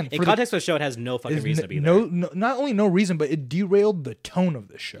 like again, in context for the show, it has no fucking reason to be there. No, not only no reason, but it derailed the tone of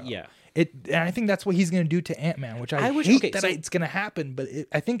the show. Yeah. And I think that's what he's going to do to Ant-Man, which I hate it's going to happen, but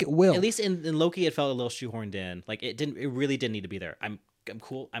I think it will. At least in Loki, it felt a little shoehorned in. Like, it really didn't need to be there. I'm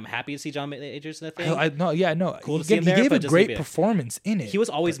cool. I'm happy to see John Majors in that thing. Cool to see him there. He gave a great performance in it. He was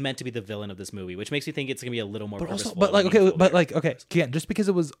always meant to be the villain of this movie, which makes me think it's going to be a little more purposeful. Again, just because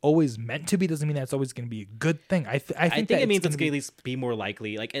it was always meant to be doesn't mean that it's always going to be a good thing. I think it means it's going to at least be more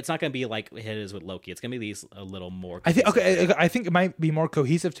likely. Like, it's not going to be like it is with Loki. It's going to be at least a little more. I think it might be more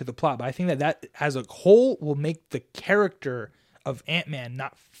cohesive to the plot, but I think that as a whole will make the character of Ant-Man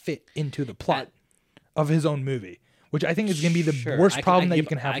not fit into the plot of his own movie. Which I think is going to be the worst problem that you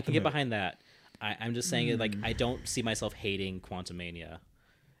can have. I can get behind that. I'm just saying it, like, I don't see myself hating Quantumania.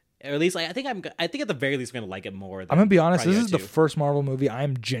 Or at least I think at the very least we're gonna like it more. I'm gonna be honest. This is the first Marvel movie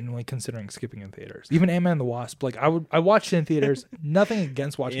I'm genuinely considering skipping in theaters. Even Ant-Man and the Wasp. Like, I watched it in theaters. Nothing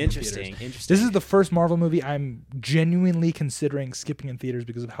against watching it in theaters. Interesting. This is the first Marvel movie I'm genuinely considering skipping in theaters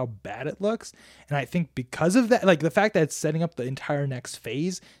because of how bad it looks. And I think because of that, like the fact that it's setting up the entire next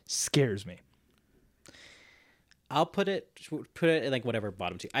phase scares me. I'll put it in like whatever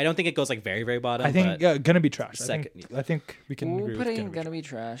bottom two. I don't think it goes like very, very bottom. I think gonna be trash. Second, I think we can. We'll put it in gonna be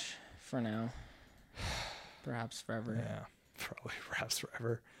trash for now. Perhaps forever. Yeah, probably perhaps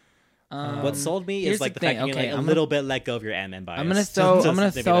forever. What sold me is like the fact that you a little bit let go of your Ant-Man bias. I'm gonna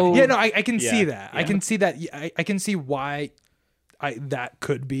throw. Yeah, no, I can see that. Yeah. I can see that. I can see why. That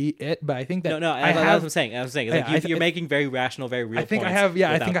could be it, but I think that that's what I'm saying. Like, you're making very rational, very real. I think points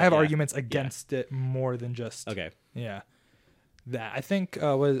I have arguments against it more than just that. I think.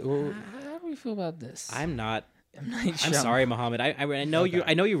 How do we feel about this? I'm sorry, Mohammed. I know you.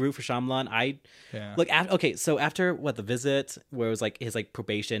 I know you root for Shyamalan. So after The Visit, where it was like his like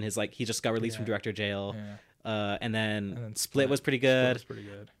probation, his like he just got released from director jail. Yeah. And then Split was pretty good.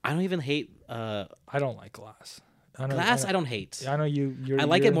 I don't even hate. I don't like Glass. Glass, I don't hate. I know you. I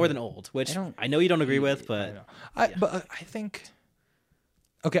like it more than Old, which I know you don't agree with, but I think.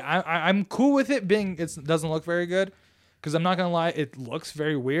 Okay, I'm cool with it being. It doesn't look very good, because I'm not gonna lie, it looks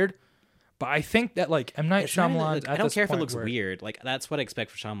very weird. But I think that like M. Night Shyamalan. I don't care if it looks weird. Like, that's what I expect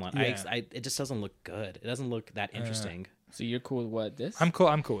for Shyamalan. Yeah. It just doesn't look good. It doesn't look that interesting. So you're cool with what this? I'm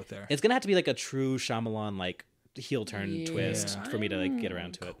cool with there. It's gonna have to be like a true Shyamalan like heel turn twist for me to like get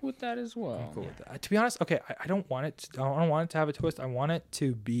around to it. With that as well. I'm cool with that. To be honest, okay, I don't want it. I don't want it to have a twist. I want it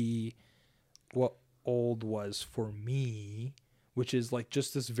to be what Old was for me, which is like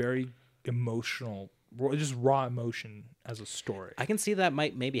just this very emotional, just raw emotion as a story. I can see that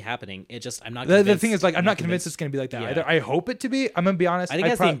maybe happening. It just I'm not. The thing is, like, I'm not convinced it's going to be like that either. I hope it to be. I'm gonna be honest. I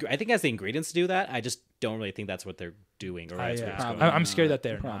think it has the ingredients to do that. I just don't really think that's what they're doing. Or I'm scared that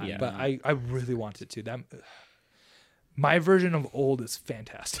they're not. Yeah. But I really want it to. My version of Old is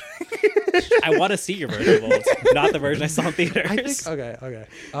fantastic. I want to see your version of Old, not the version I saw in theaters. I think, okay.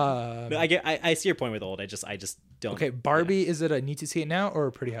 I see your point with Old. I just don't. Okay, Barbie, is it a need to see it now or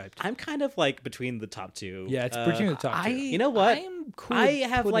pretty hyped? I'm kind of like between the top two. Yeah, it's between the top two. You know what? I'm cool. I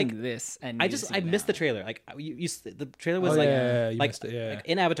have like this, and I missed the trailer. Like the trailer was like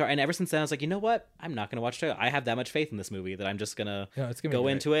in Avatar, and ever since then I was like, you know what? I'm not gonna watch trailer. I have that much faith in this movie that I'm just gonna go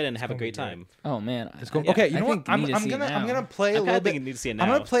into it and have a great time. Oh man, okay. You know what? I'm gonna play a little bit. I'm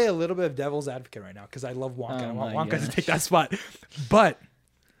gonna play a little bit of devil's advocate right now because I love Wonka. I want Wonka to take that spot, but.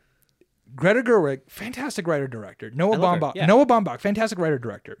 Greta Gerwig, fantastic writer-director. Noah Baumbach, fantastic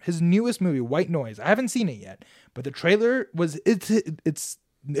writer-director. His newest movie, White Noise. I haven't seen it yet, but the trailer it's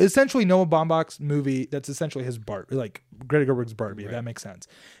essentially Noah Baumbach's movie. That's essentially his Greta Gerwig's Barbie. If that makes sense.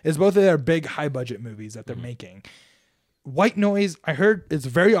 It's both of their big high-budget movies that they're making. White Noise, I heard, it's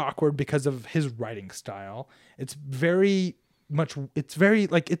very awkward because of his writing style. It's very not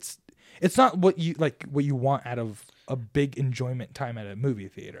what you want out of a big enjoyment time at a movie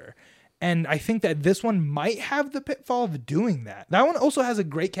theater. And I think that this one might have the pitfall of doing that. That one also has a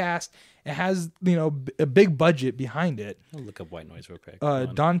great cast. It has, a big budget behind it. I'll look up White Noise real quick.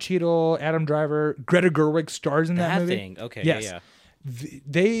 Don Cheadle, Adam Driver, Greta Gerwig stars in that movie. Thing. Okay, yes.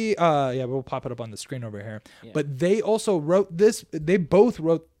 Yeah. We'll pop it up on the screen over here. Yeah. But they also wrote this. They both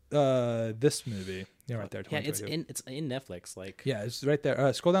wrote this movie. Yeah, right there. Yeah, it's in Netflix. Like, yeah, it's right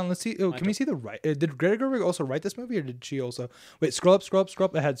there. Scroll down. Let's see. Oh, can we see the right? Did Greta Gerwig also write this movie, or did she also? Wait, scroll up.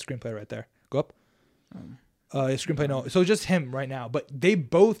 It had screenplay right there. Go up. Screenplay. No, so just him right now. But they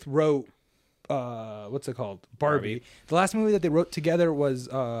both wrote. What's it called? Barbie. The last movie that they wrote together was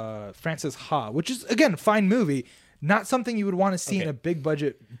Frances Ha, which is again a fine movie. Not something you would want to see in a big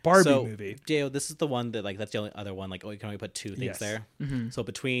budget Barbie movie. J.O., this is the one that that's the only other one. Like, you can only put two things there. Mm-hmm. So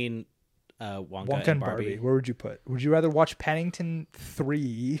between Wonka and Barbie. Where would you put? Would you rather watch Paddington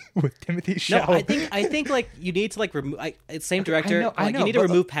 3 with Timothy Chalamet? No, I think you need to remove. Same director. I know, you need to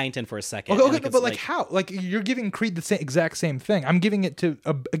remove Paddington for a second. Okay, but how? You're giving Creed the exact same thing. I'm giving it to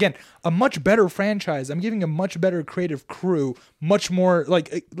a much better franchise. I'm giving a much better creative crew. Much more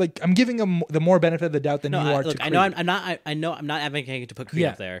I'm giving them the more benefit of the doubt than you are to Creed. I'm not advocating to put Creed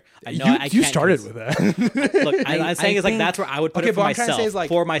up there. I know you started with that. Look, I'm saying that's where I would put it for myself.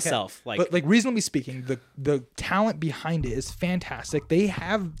 For myself, But reasonably speaking, the talent behind it is fantastic. They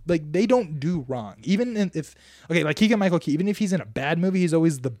have they don't do wrong. Even if Keegan-Michael Key, even if he's in a bad movie, he's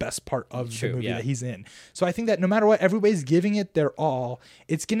always the best part of the movie that he's in. So I think that no matter what, everybody's giving it their all.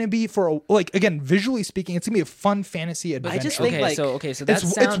 It's gonna be visually speaking, it's gonna be a fun fantasy adventure. I just think so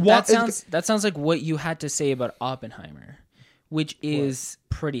that sounds like what you had to say about Oppenheimer, which is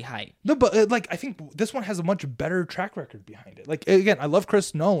pretty hype. No, but I think this one has a much better track record behind it. Again, I love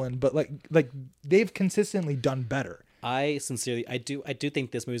Chris Nolan, but they've consistently done better. I do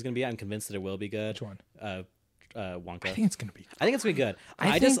think this movie's gonna be. I'm convinced that it will be good. Which one? Wonka. I think it's gonna be. I think it's gonna be good.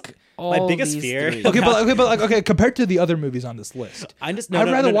 I think my biggest fear. Compared to the other movies on this list, I'd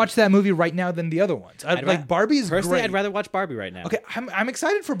rather watch that movie right now than the other ones. Barbie is personally, great. I'd rather watch Barbie right now. Okay, I'm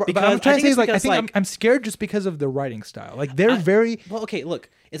excited for Barbie. But I'm trying to say I'm scared just because of the writing style. They're very well. Okay, look.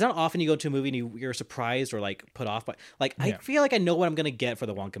 It's not often you go to a movie and you're surprised or put off by I feel like I know what I'm gonna get for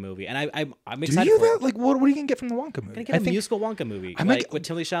the Wonka movie, and I'm excited. Do you for that? What are you gonna get from the Wonka movie? I'm gonna get a musical Wonka movie with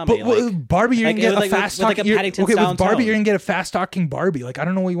Timothy Chalamet. But Barbie, you're gonna get a fast talking. With Barbie, you're gonna get a fast talking Barbie. I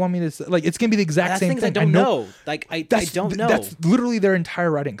don't know what you want me to say. It's gonna be the exact same thing. I don't know. I don't know. That's literally their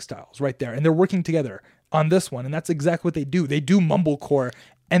entire writing styles right there, and they're working together on this one, and that's exactly what they do. They do mumblecore.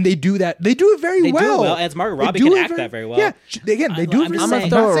 And they do that. They do it very well. Do it well. As Margot Robbie can act that very well. Yeah, again, they do it very well. I'm gonna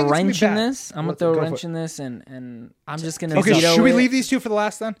throw a wrench in this. I'm gonna throw a wrench in this, and I'm just gonna. Okay, should we leave these two for the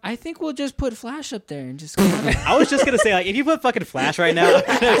last then? I think we'll just put Flash up there and just. I was just gonna say, if you put fucking Flash right now,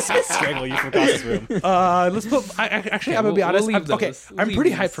 I'm gonna strangle you from across this room. Let's put. Actually, I'm gonna be honest. I'm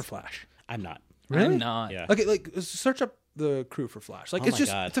pretty hyped for Flash. I'm not. Really? I'm not. Yeah. Okay, search up the crew for Flash.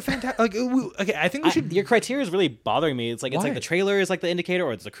 It's a fantastic. Okay, I think we should. Your criteria is really bothering me. It's it's the trailer is the indicator,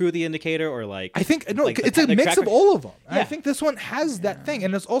 or it's the crew the indicator, or I think it's a mix of all of them. Yeah. I think this one has that thing,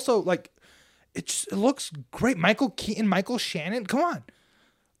 and it's also it looks great. Michael Keaton, Michael Shannon. Come on,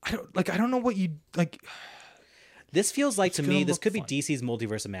 I don't know what you like. This feels to me this could be DC's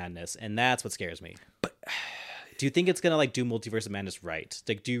Multiverse of Madness, and that's what scares me. But do you think it's gonna do Multiverse of Madness right?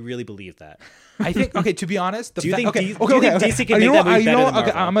 Do you really believe that? I think. Okay, to be honest, do you think DC can make that movie better than Marvel?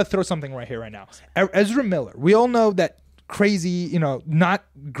 Okay, I'm gonna throw something right now. Ezra Miller. We all know that crazy, not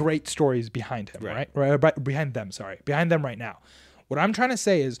great stories behind him, right? Behind them right now. What I'm trying to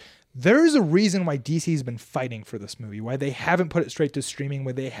say is there is a reason why DC's been fighting for this movie, why they haven't put it straight to streaming,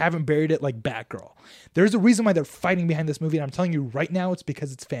 why they haven't buried it like Batgirl. There's a reason why they're fighting behind this movie, and I'm telling you right now, it's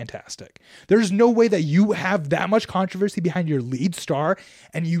because it's fantastic. There's no way that you have that much controversy behind your lead star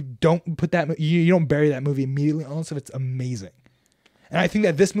and you don't put that, you don't bury that movie immediately unless if it's amazing. And I think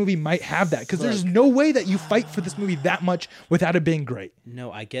that this movie might have that because there's no way that you fight for this movie that much without it being great.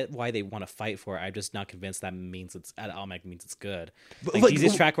 No, I get why they want to fight for it. I'm just not convinced that means it's good. Like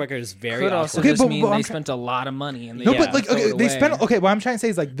DC's track record is very. Could also just mean they spent a lot of money and they spent. Okay, what I'm trying to say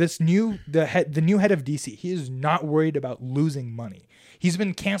is like the new head of DC. He is not worried about losing money. He's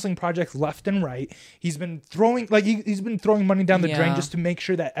been canceling projects left and right. He's been throwing he's been throwing money down the drain just to make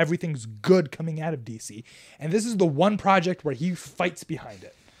sure that everything's good coming out of DC. And this is the one project where he fights behind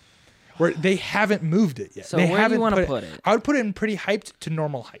it, where they haven't moved it yet. So where do you want to put it? I would put it in pretty hyped to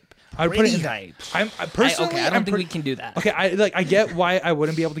normal hype. I would pretty put it in hype. Personally, I don't think we can do that. Okay, I get why I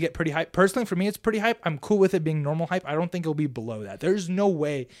wouldn't be able to get pretty hype. Personally, for me, it's pretty hype. I'm cool with it being normal hype. I don't think it'll be below that. There's no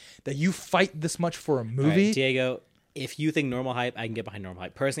way that you fight this much for a movie. All right, Diego, if you think normal hype, I can get behind normal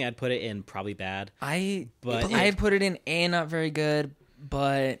hype. Personally, I'd put it in probably bad. I'd put it in A, not very good,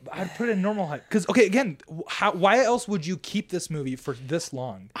 but I'd put it in normal hype. Because, okay, again, why else would you keep this movie for this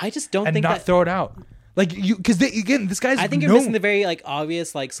long? I just don't and think not throw it out. Like because this guy's. I think you're missing the very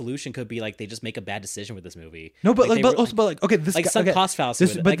obvious solution. Could be they just make a bad decision with this movie. No, but okay, this sunk cost fallacy.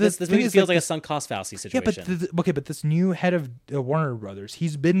 This movie feels like a sunk cost fallacy situation. Yeah, but this new head of Warner Brothers,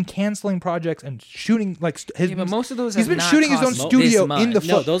 he's been canceling projects and shooting but most of those he's been shooting his own studio in the.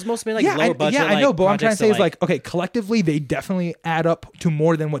 No, those most been lower budget. Yeah, I know, but what I'm trying to say is okay, collectively they definitely add up to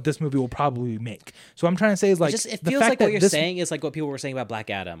more than what this movie will probably make. So what I'm trying to say is it feels like what you're saying is like what people were saying about Black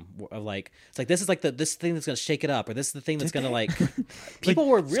Adam. It's like this is like this thing that's going to shake it up, or this is the thing that's going to people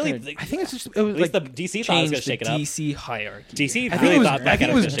were really. I think it's just at least the DC thought it was going to shake it up. DC hierarchy. DC really thought Black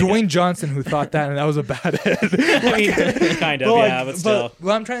Adam. I think it was Dwayne Johnson who thought that, and that was a bad head. I mean, kind of, but still. But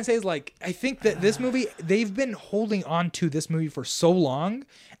what I'm trying to say is I think that this movie, they've been holding on to this movie for so long,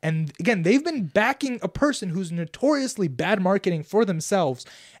 and again, they've been backing a person who's notoriously bad marketing for themselves,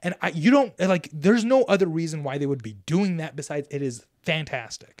 and there's no other reason why they would be doing that besides it is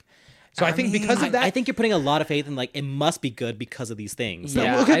fantastic. So I think because of that, I think you're putting a lot of faith in it must be good because of these things.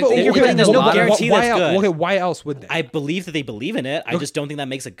 Yeah, there's no guarantee that's good. Okay, why else would they? I believe that they believe in it. I just don't think that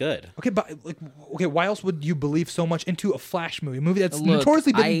makes it good. Okay, but why else would you believe so much into a Flash movie that's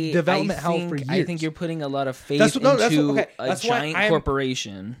notoriously been in development hell for years? I think you're putting a lot of faith into a giant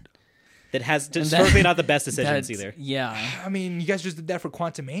corporation. That has historically not the best decisions either. Yeah. I mean, you guys just did that for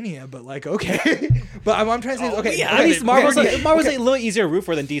Quantumania, but okay. But what I'm trying to say is, okay. Yeah, at least Marvel's a little easier to root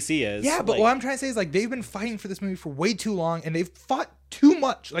for than DC is. Yeah, but what I'm trying to say is, they've been fighting for this movie for way too long, and they've fought too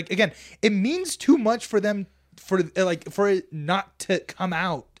much. Again, it means too much for them, for it not to come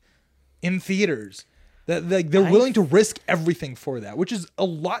out in theaters. That they're willing to risk everything for that, which is a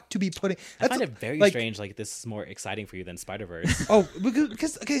lot to be putting. I find it very strange. This is more exciting for you than Spider-Verse.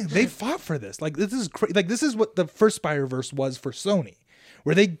 because again, they fought for this. This is this is what the first Spider-Verse was for Sony,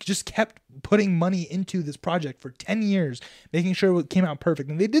 where they just kept putting money into this project for 10 years, making sure it came out perfect,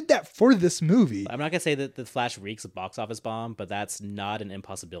 and they did that for this movie. I'm not gonna say that the Flash reeks a box office bomb, but that's not an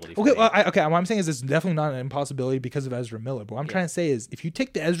impossibility. For me. What I'm saying is it's definitely not an impossibility because of Ezra Miller. But what I'm trying to say is, if you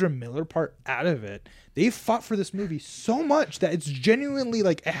take the Ezra Miller part out of it, they fought for this movie so much that it's genuinely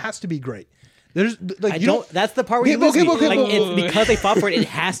it has to be great. There's that's the part where you lose me. Because they fought for it, it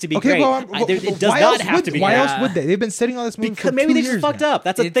has to be great. It does not have to be. Why else would they? They've been sitting on this movie because for maybe 2 they years just fucked up.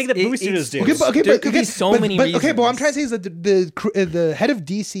 That's the thing that movie studios do. There could be so many reasons. Okay, but what I'm trying to say is that the head of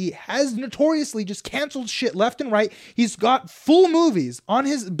DC has notoriously just canceled shit left and right. He's got full movies on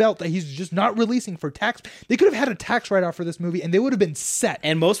his belt that he's just not releasing for tax. They could have had a tax write-off for this movie, and they would have been set.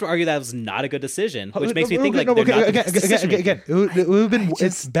 And most would argue that was not a good decision, which makes me think again, it would have been.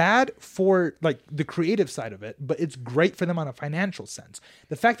 It's bad for the creative side of it, but it's great for them on a financial sense.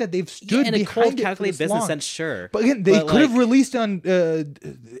 The fact that they've stood in a cold, calculated business long, sense, sure. But again, they could have released on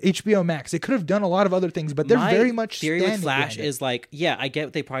HBO Max. They could have done a lot of other things, but they're very much. Theory with Flash is I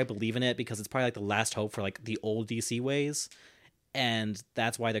get they probably believe in it because it's probably the last hope for the old DC ways. And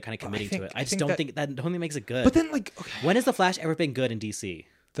that's why they're kind of committing to it. I just don't think that only makes it good. But then, when has the Flash ever been good in DC?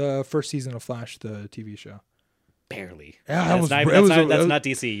 The first season of Flash, the TV show. Barely. Yeah, that's not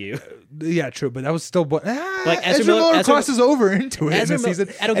DCU. Yeah, true, but that was still. Ezra Miller crosses over into it in this season.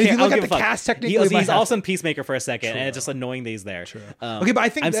 I don't care. If you look at the cast, technically, he's also in Peacemaker for a second, and it's just annoying that he's there. Okay, but I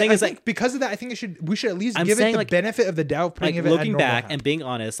think because of that, I think we should at least give it the benefit of the doubt. Looking back and being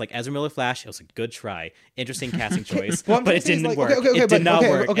honest, Ezra Miller Flash, it was a good try, interesting casting choice, but it didn't work. It did not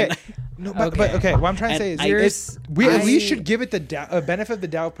work. Okay. No, but okay. What I'm trying to say is, we at least should give it the benefit of the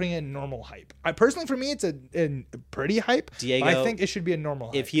doubt, putting it in normal hype. Personally, for me, it's a pretty hype. Diego, I think it should be a normal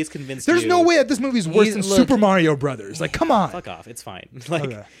hype. If he is convinced, there's no way that this movie is worse than Super Mario Brothers. Like, come on, fuck off. It's fine.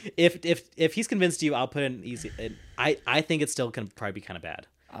 Like, if he's convinced you, I'll put it in easy. I think it's still gonna probably be kind of bad.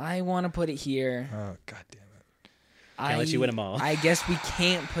 I want to put it here. Oh, god damn it! Can't let you win them all. I guess we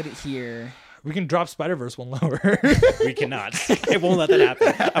can't put it here. We can drop Spider-Verse one lower. We cannot. I won't let that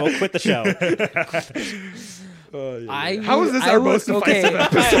happen. I will quit the show. How is this our most divisive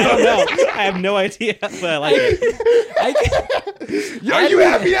episode? I don't know. I have no idea, but I like it. Are you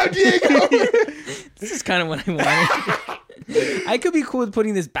happy now, Diego? This is kind of what I wanted. I could be cool with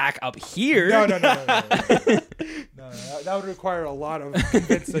putting this back up here. No. That would require a lot of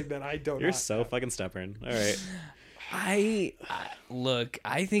convincing that I don't. You're so fucking stubborn. All right. Look.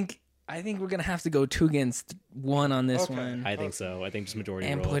 I think we're gonna have to go 2 against 1 on this one. I think so. I think just majority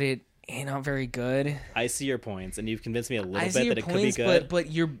and rule. Put it not very good. I see your points, and you've convinced me a little bit that it could be good.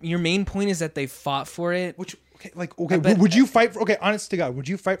 But your main point is that they fought for it. Which would you fight for? Okay, honest to God, would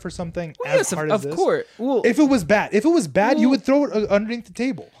you fight for something as hard as this? Of course. Well, if it was bad, you would throw it underneath the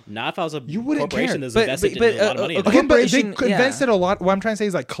table. Not if I was a care. corporation that's invested in a lot of money. Okay, but they invested a lot. What I'm trying to say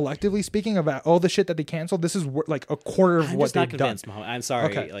is, like, collectively speaking, about all the shit that they canceled, this is like a quarter of what they've done. I'm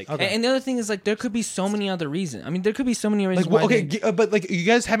sorry. Okay. And the other thing is, like, there could be so many other reasons. I mean, there could be so many reasons. But like, you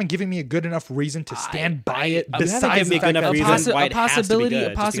guys haven't given me a good enough reason to stand by it. Besides the fact that a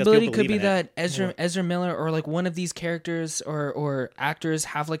possibility could be that Ezra Miller or like one of these characters or actors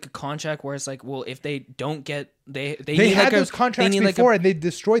have like a contract where it's like, well, if they don't get they had like those contracts before and they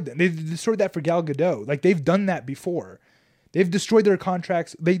destroyed them. They destroyed that for Gal Gadot. Like, they've done that before. They've destroyed their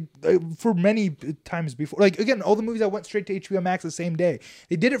contracts. They for many times before. Like, again, all the movies that went straight to HBO Max the same day.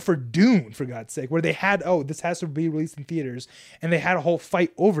 They did it for Dune, for God's sake, where they had this has to be released in theaters, and they had a whole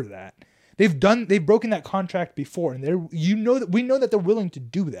fight over that. They've broken that contract before, and we know that they're willing to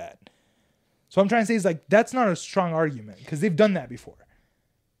do that. So what I'm trying to say is, like, that's not a strong argument because they've done that before.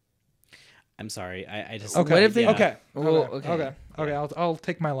 I'm sorry. I just okay. What if they? Okay. Okay. I'll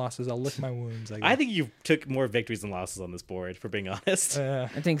take my losses. I'll lick my wounds. I think you took more victories than losses on this board, for being honest. I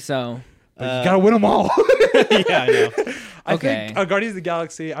think so. But you gotta win them all. Yeah, I know. I think Guardians of the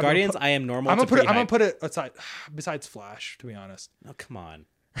Galaxy. I am normal. I'm gonna put it aside. Besides Flash, to be honest. Oh, come on.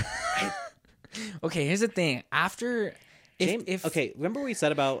 Okay, here's the thing. After. Remember what we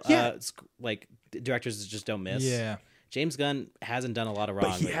said about like directors just don't miss? Yeah. James Gunn hasn't done a lot of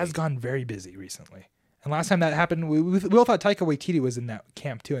wrong. But he has gone very busy recently. And last time that happened, we all thought Taika Waititi was in that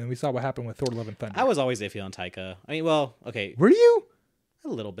camp too, and we saw what happened with Thor: Love and Thunder. I was always iffy on Taika. I mean, well, okay. Were you? A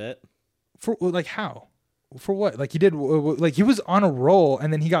little bit. For like how? For what? Like, he did, like, he was on a roll,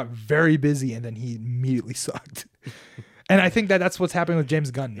 and then he got very busy, and then he immediately sucked. And I think that's what's happening with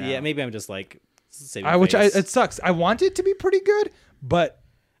James Gunn now. Yeah, maybe I'm just like it sucks. I want it to be pretty good, but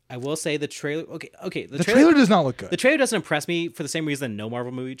I will say the trailer. Okay. The trailer does not look good. The trailer doesn't impress me for the same reason no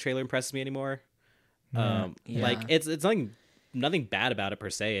Marvel movie trailer impresses me anymore. Like, it's nothing bad about it per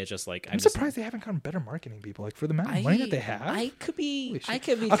se. It's just like I'm surprised they haven't gotten better marketing people. Like, for the amount of money that they have. I could be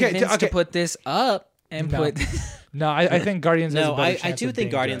convinced to put this up and put. No, I think Guardians. No, I do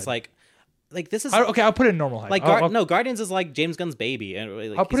think Guardians good. Like this is okay. I'll put it in normal hype. Like Guardians is like James Gunn's baby,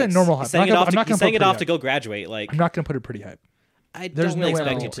 and I'll put it in normal hype. He's saying it off to go graduate. Like, I'm not gonna put it pretty hype. I don't really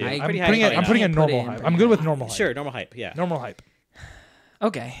expect you to. I'm putting in normal hype. I'm good with normal hype. Sure, normal hype. Yeah, normal hype.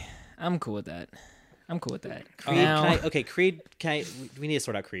 Okay, I'm cool with that. Creed. We need to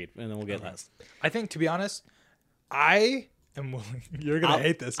sort out Creed, and then we'll get less. I think, to be honest, I am willing. You're gonna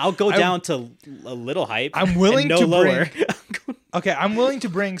hate this. I'll go down to a little hype. I'm willing to lower. Okay, I'm willing to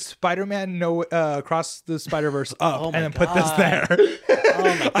bring Spider-Man Across the Spider-Verse up and then put this there. Oh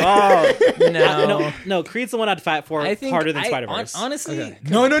my god! No. Creed's the one I'd fight for harder than Spider-Verse. Honestly,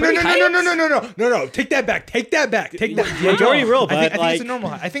 no. Take that back. Take that. Majority rule, but I think it's a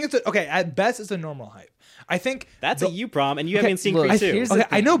normal hype. I think it's at best it's a normal hype. I think that's a you prom, and you haven't seen Creed 2. Okay,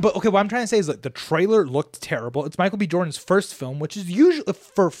 I know, but what I'm trying to say is, like, the trailer looked terrible. It's Michael B. Jordan's first film, which is usually,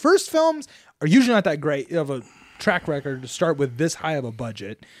 for first films, are usually not that great of a track record to start with this high of a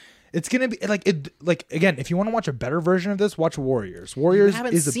budget. It's gonna be again, if you want to watch a better version of this, watch Warriors. Warriors. I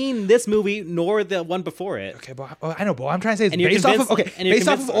haven't seen this movie nor the one before it. Okay, but I know, but what I'm trying to say is based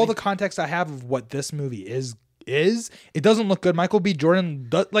off of all the context I have of what this movie is it doesn't look good. Michael B. Jordan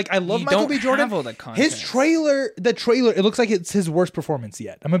I love Michael B. Jordan. His trailer, it looks like it's his worst performance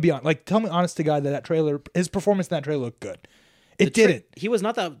yet. I'm gonna be honest. Like, tell me honest to God that trailer, his performance in that trailer looked good. It didn't. He was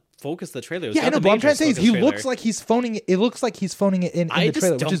not that focused. The trailer. Yeah, I know. But what I'm trying to say is he looks like he's phoning it. It looks like he's phoning it in the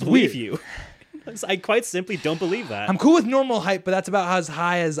trailer, which is weird. You. I quite simply don't believe that. I'm cool with normal hype, but that's about as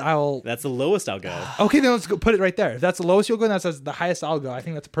high as I'll. That's the lowest I'll go. Okay, then let's go put it right there. If that's the lowest you'll go, and that's the highest I'll go. I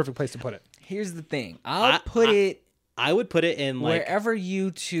think that's a perfect place to put it. Here's the thing. I'll put it. I would put it in like wherever you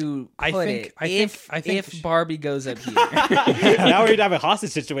two put it. I think if Barbie goes up here. Now we're gonna have a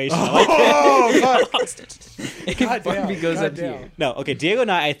hostage situation. God. If Barbie goes up here. No, okay. Diego and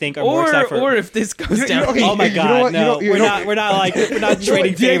I think are more excited for. Or if this goes down. Okay, oh my God! No, we're not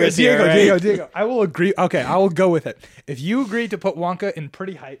trading favors here. Diego. I will agree. Okay, I will go with it. If you agree to put Wonka in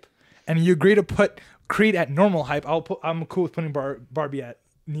pretty hype, and you agree to put Creed at normal hype, I'm cool with putting Barbie at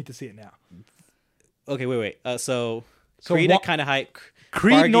need to see it now. Okay, wait. So Creed at kind of hype.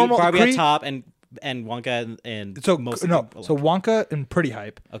 Creed Barbie at top, and Wonka and so mostly So Wonka and pretty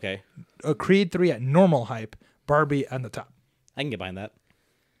hype. Okay. Creed 3 at normal hype. Barbie at the top. I can get behind that.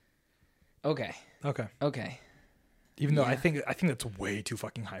 Okay. Even though I think that's way too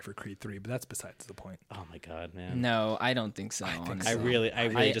fucking high for Creed 3, but that's besides the point. Oh my God, man. No, I don't think so. I really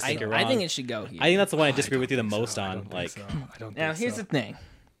just think you're wrong. I think it should go here. I think that's the one I disagree with you the most on. I don't. Now here's the thing.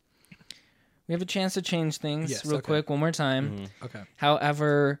 We have a chance to change things quick one more time. Mm-hmm. Okay.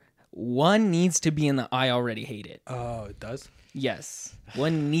 However, one needs to be in the I already hate it. Oh, it does? Yes.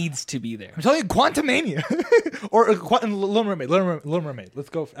 One needs to be there. I'm telling you, Quantumania. or Little Mermaid. Little Mermaid. Let's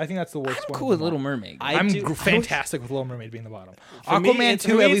go. I think that's the worst one. I'm cool with Little Mermaid. I'm fantastic with Little Mermaid being the bottom. Aquaman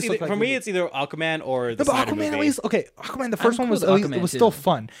 2 at least looks like... For me, it's either Aquaman or the Snyder movie. At least... Okay, Aquaman, the first one was still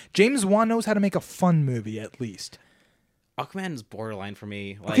fun. James Wan knows how to make a fun movie, at least. Aquaman is borderline for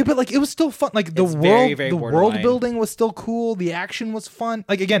me. Okay, but like it was still fun. Like the world building was still cool. The action was fun.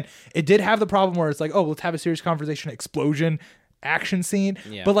 Like again, it did have the problem where it's like, oh, let's have a serious conversation, explosion, action scene.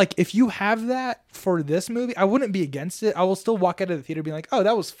 Yeah. But like if you have that for this movie, I wouldn't be against it. I will still walk out of the theater being like, oh,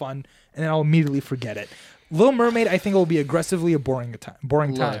 that was fun, and then I'll immediately forget it. Little Mermaid, I think, will be aggressively a boring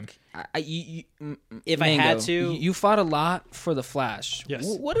time. If I had to, you fought a lot for the Flash. Yes.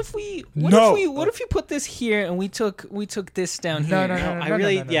 What if you put this here and we took this down here? No.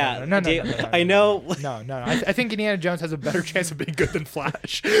 I know. No. I think Indiana Jones has a better chance of being good than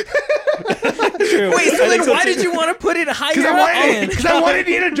Flash. True. Wait, so then why did you want to put it higher? Because I wanted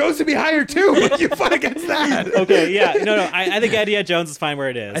Indiana Jones to be higher too. But you fought against that. Okay, yeah, no. I think Indiana Jones is fine where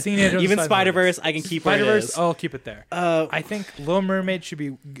it is. I think Indiana Jones even Spider-Verse, I can keep where it is. I'll keep it there. I think Little Mermaid should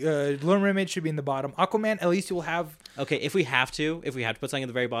be in the bottom. Aquaman, at least you will have. Okay, if we have to put something at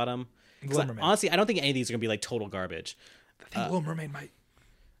the very bottom. Honestly, I don't think any of these are gonna be like total garbage. I think Little Mermaid might.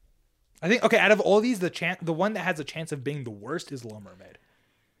 I think out of all these, the one that has a chance of being the worst is Little Mermaid.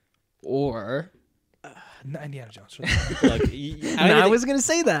 Or Indiana Jones. Look, I was gonna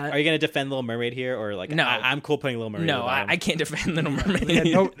say that. Are you gonna defend Little Mermaid here, or like? No, I'm cool putting Little Mermaid. No, I can't defend Little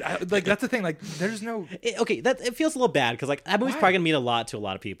Mermaid. Like that's the thing. Like, there's no. It feels a little bad because like that movie's probably gonna mean a lot to a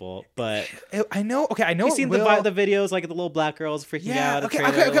lot of people. But I know. Okay, I know. You've seen the videos, like the little black girls freaking out.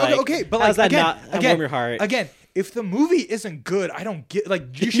 Okay. But how's like, that not warm your heart? Again. If the movie isn't good, I don't get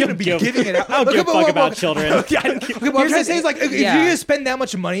you shouldn't be giving it out. I don't give a fuck about children. What I'm trying to say is like if you're gonna spend that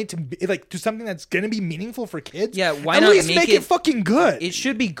much money to do something that's gonna be meaningful for kids, why at not least make it fucking good? It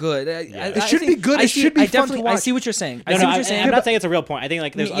should be good. It should be good. It should be fun to watch. I see what you're saying. I'm not saying it's a real point. I think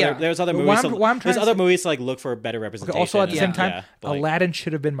like there's other movies. There's other movies to like look for better representation. Also at the same time, Aladdin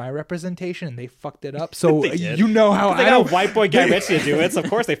should have been my representation, and they fucked it up. So you know how they got a white boy Guy Ritchie to do it. So of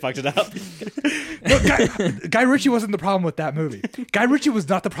course they fucked it up. Guy Ritchie wasn't the problem with that movie. Guy Ritchie was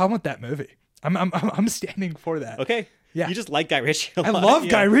not the problem with that movie. I'm standing for that. Okay. Yeah. You just like Guy Ritchie a lot. I love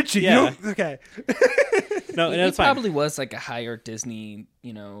Guy Ritchie. Yeah. Okay. No, it probably was like a higher Disney,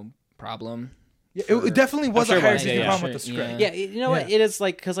 problem. Yeah, it definitely was a higher Disney problem with the script. Yeah, you know what? It is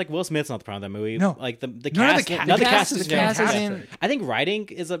like because like Will Smith's not the problem with that movie. No, like the cast is fantastic. I think writing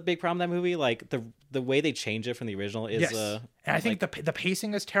is a big problem with that movie. Like the way they change it from the original is. Yes. And I think the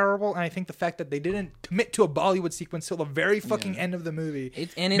pacing is terrible, and I think the fact that they didn't commit to a Bollywood sequence till the very fucking end of the movie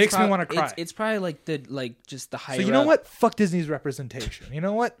makes me want to cry. It's probably like just the higher. So you know what? Fuck Disney's representation. You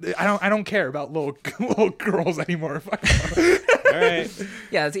know what? I don't care about little girls anymore. All right.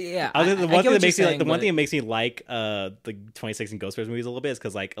 Yeah. The one thing that makes me like the 2016 Ghostbusters movies a little bit is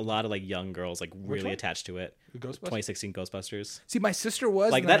because like a lot of like young girls like really attached to it. 2016 Ghostbusters. See, my sister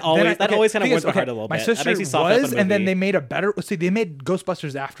was like that. Always kind of warms my heart a little bit. My sister was, and then they made a better. See, they made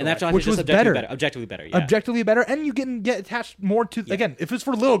Ghostbusters after, which was better, objectively better, objectively better, and you can get attached more to. Again, if it's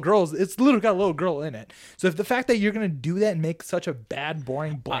for little girls, it's literally got a little girl in it. So if the fact that you're gonna do that and make such a bad,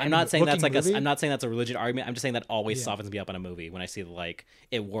 boring, bland, I'm not saying that's like movie, I'm not saying that's a religion argument. I'm just saying that always softens me up on a movie when I see like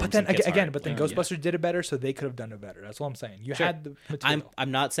it warms. But then again, Ghostbusters did it better, so they could have done it better. That's all I'm saying. You had the material.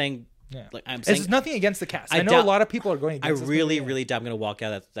 I'm not saying Yeah. Like I'm saying, it's nothing against the cast. I know a lot of people are going against. I really doubt I'm gonna walk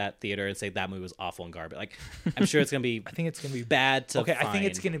out of that theater and say that movie was awful and garbage. Like I'm sure it's gonna be. I think it's gonna be bad to. Okay, fine. I think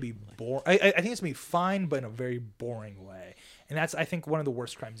it's gonna be boring. I think it's gonna be fine, but in a very boring way. And that's, I think, one of the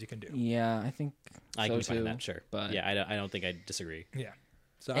worst crimes you can do. Yeah, I think I so can too. find that, sure. But yeah, I don't think I disagree. Yeah.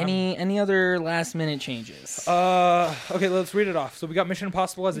 So any other last minute changes? Okay, let's read it off. So we got Mission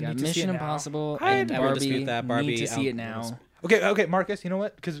Impossible as a need to see it Mission now. Impossible I and would Barbie dispute that. Barbie, need to see it now. Okay, Marcus, you know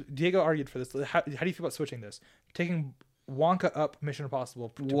what? Because Diego argued for this. How do you feel about switching this? Taking Wonka up Mission Impossible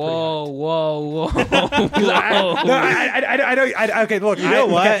to Whoa. I know. Okay, look. You know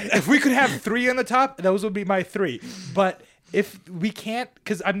what? Okay, if we could have 3 on the top, those would be my 3. But if we can't,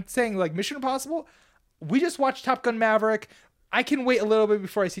 because I'm saying like Mission Impossible, we just watched Top Gun Maverick. I can wait a little bit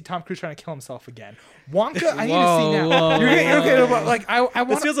before I see Tom Cruise trying to kill himself again. Wonka, I need to see now. You're okay, but like I want.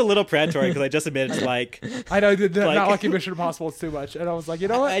 This feels a little predatory because I just admitted to like. I know not liking Mission Impossible is too much, and I was like, you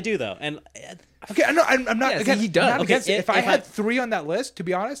know what? I do though, and okay, I know I'm not. Yeah, again, he does. Not Okay, against it. If I had 3 on that list, to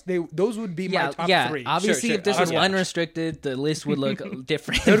be honest, those would be my top 3. Obviously, Sure. if this was Yeah. unrestricted, the list would look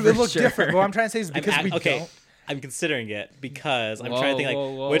different. It would look sure. different. But what I'm trying to say is because we don't. I'm considering it because I'm trying to think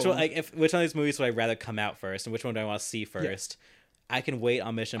like which one, like which one of these movies would I rather come out first, and which one do I want to see first. Yeah. I can wait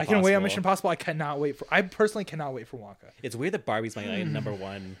on Mission Impossible. I can wait on Mission Impossible. I personally cannot wait for Wonka. It's weird that Barbie's my number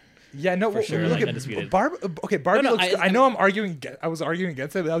one. Yeah, no, for sure. Look Like, at undisputed. Barbie No, looks good. I know I'm arguing. I was arguing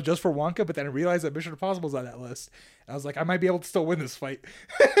against it, but that was just for Wonka. But then I realized that Mission Impossible's on that list. I was like, I might be able to still win this fight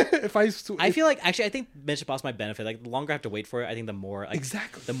if I feel like actually I think Mission Impossible might benefit. Like the longer I have to wait for it, I think the more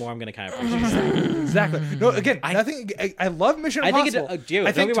exactly the more I'm gonna kind of appreciate it. Exactly. No, again, nothing. I love Mission Impossible. I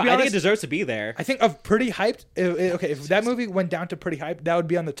think it deserves to be there. I think of Pretty Hyped. Okay, if that movie went down to Pretty Hyped, that would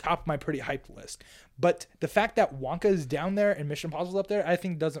be on the top of my Pretty Hyped list. But the fact that Wonka is down there and Mission Impossible's up there, I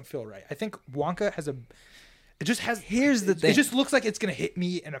think doesn't feel right. I think Wonka has Here's the thing. It just looks like it's gonna hit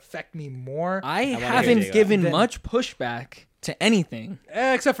me and affect me more. I haven't given much pushback to anything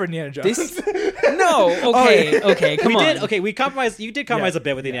except for Indiana Jones. Okay, come on. We compromised. You did compromise a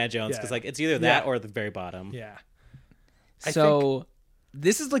bit with Indiana Jones because like it's either that or the very bottom. Yeah. So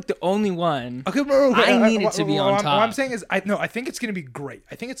this is like the only one. Okay, I need it to be on top. What I'm saying is, I think it's gonna be great.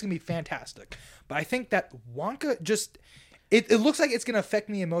 I think it's gonna be fantastic. But I think that Wonka just. It looks like it's gonna affect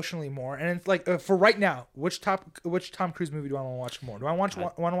me emotionally more, and it's like for right now, which Tom Cruise movie do I want to watch more? Do I want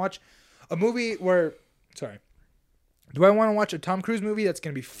to watch a movie where? Sorry. Do I want to watch a Tom Cruise movie that's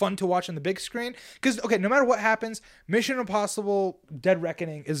gonna be fun to watch on the big screen? Because no matter what happens, Mission Impossible: Dead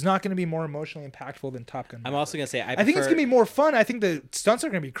Reckoning is not gonna be more emotionally impactful than Top Gun. I'm also gonna say I think it's gonna be more fun. I think the stunts are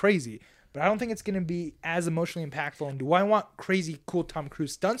gonna be crazy, but I don't think it's gonna be as emotionally impactful. And do I want crazy, cool Tom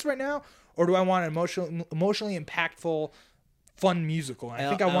Cruise stunts right now, or do I want an emotionally impactful? Fun musical. And I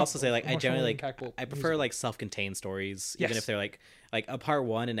think I want also say like I generally like I prefer musical. like self-contained stories, even if they're like a part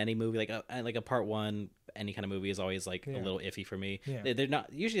 1 in any movie, like a part 1 any kind of movie is always like a little iffy for me. Yeah. They're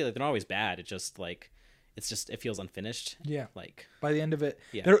not usually they're not always bad. It just it feels unfinished. Yeah. Like by the end of it,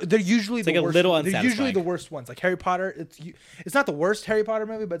 they're usually the worst. They're usually the worst ones. Like Harry Potter, it's not the worst Harry Potter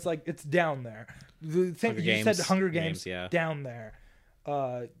movie, but it's down there. The thing you said, Hunger Games, down there.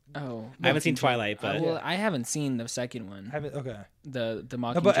 I haven't seen Twilight, but I haven't seen the second one. The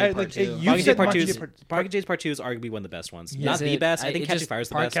Mockingjay Part 2. Mockingjay's Part 2 is arguably one of the best ones. Not the best. I think Catching Fire is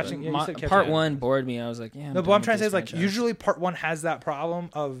the best. Part 1 bored me. I was like, no. But what I'm trying to say is like usually Part 1 has that problem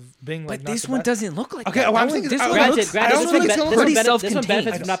of being like. But this one doesn't look like. Okay, that. I'm saying this one pretty self-contained. This one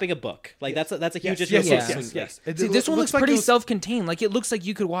benefits from not being a book. Like that's a huge issue. Yes. See, this one looks pretty self-contained. Like it looks like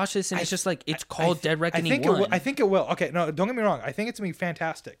you could watch this and it's just like it's called Dead Reckoning 1. I think it will. Okay, no, don't get me wrong. I think it's gonna be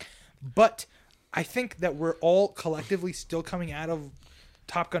fantastic. But I think that we're all collectively still coming out of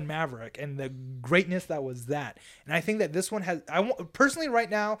Top Gun Maverick and the greatness that was that. And I think that this one has... personally right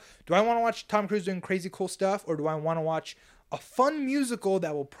now, do I want to watch Tom Cruise doing crazy cool stuff, or do I want to watch a fun musical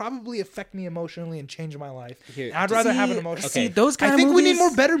that will probably affect me emotionally and change my life? I'd rather have an emotional... See, those kind of movies... we need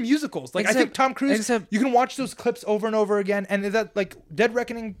more better musicals. Like, I think Tom Cruise, you can watch those clips over and over again, and that, like, Dead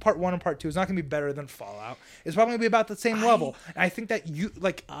Reckoning Part 1 and Part 2 is not going to be better than Fallout. It's probably going to be about the same level. And I think that you,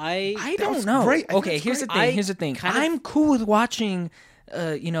 like... I don't know. Great. Okay, here's the thing. I'm cool with watching,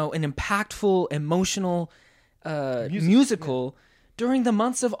 an impactful, emotional musical during the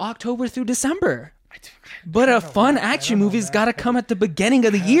months of October through December. But a fun action movie's got to come at the beginning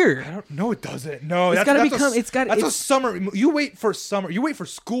of the year. No, it doesn't. No, it's got to become. That's a summer. You wait for summer. You wait for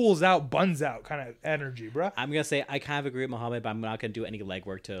school's out, buns out kind of energy, bro. I'm gonna say I kind of agree with Mohammed, but I'm not gonna do any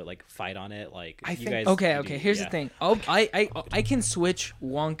legwork to like fight on it. Like I think. Okay. Here's the thing. I can switch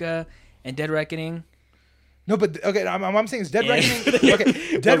Wonka and Dead Reckoning No, but okay, I'm saying is Dead Reckoning.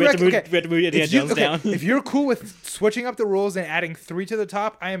 Okay, Dead Reckoning. Okay, we have to move Indiana Jones down. If you're cool with switching up the rules and adding 3 to the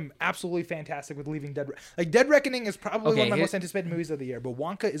top, I am absolutely fantastic with leaving Dead Reckoning is probably one of my most anticipated movies of the year, but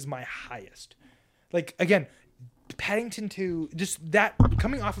Wonka is my highest. Like again, Paddington 2, just that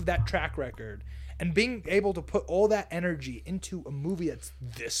coming off of that track record and being able to put all that energy into a movie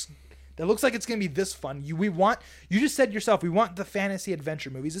that looks like it's gonna be this fun. You just said yourself, we want the fantasy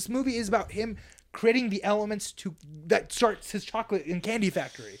adventure movies. This movie is about him creating the elements that starts his chocolate and candy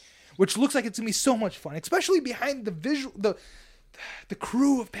factory, which looks like it's gonna be so much fun, especially behind the visual, the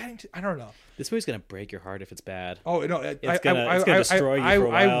crew of Paddington. I don't know. This movie's gonna break your heart if it's bad. Oh no, it's gonna destroy you for a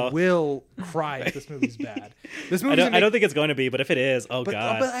while. I will cry if this movie's bad. This movie. I don't think it's going to be, but if it is, god.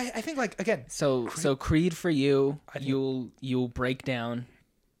 But I think like again. So Creed for you, you'll break down.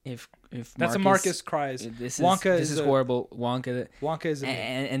 If that's Marcus cries. This is horrible. Wonka is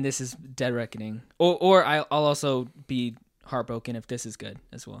and this is Dead Reckoning. Or I'll also be heartbroken if this is good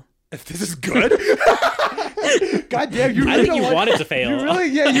as well. If this is good. God damn, you really I think you want it to fail. You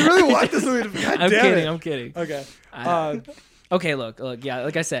really want this movie to fail. I'm kidding. Okay. Okay, look, yeah,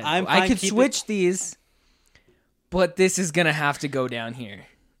 like I said, I could switch these, but this is gonna have to go down here.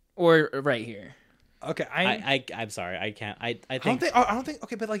 Or right here. Okay, I'm sorry, I can't. I don't think.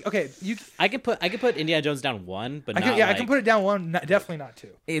 Okay, but like, okay, I can put Indiana Jones down 1, but I can put it down 1. Definitely not 2.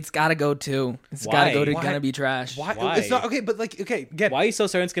 It's got to go 2. It's got to go to Gonna Be Trash. Why? It's not okay, but like, okay, again. Why are you so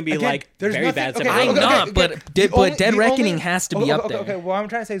certain it's gonna be like very bad? I'm not, but Dead Reckoning has to be up there. Okay, what I'm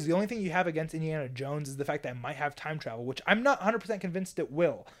trying to say is the only thing you have against Indiana Jones is the fact that it might have time travel, which I'm not 100% convinced it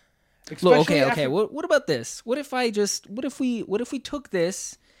will. Look, okay. What about this? What if we took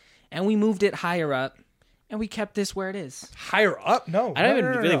this and we moved it higher up? And we kept this where it is. Higher up? No. I don't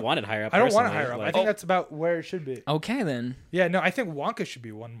even really want it higher up. I don't want it higher up. I think that's about where it should be. Okay, then. Yeah, no, I think Wonka should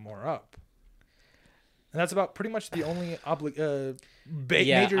be one more up. And that's about pretty much the only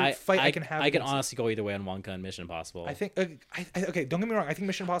major fight I can have. I can honestly go either way on Wonka and Mission Impossible. I think, okay, don't get me wrong. I think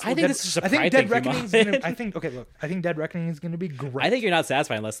Mission Impossible. I think this is just a pride Dead Reckoning is going to, I think Dead Reckoning is going to be great. I think you're not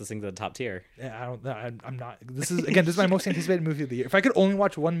satisfied unless this thing's in the top tier. Yeah, I'm not. This is my most anticipated movie of the year. If I could only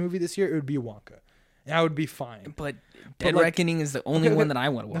watch one movie this year, it would be Wonka. And I would be fine. But Dead Reckoning is the only one that I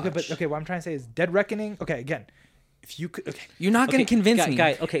want to watch. What I'm trying to say is Dead Reckoning. Okay, again, if you could, you're not going to convince me.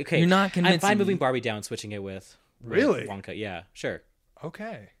 Okay. You're not convincing me. I'm fine moving Barbie down, switching it with Wonka. Yeah, sure.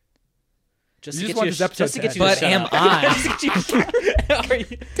 Okay. Just to get you. But am I?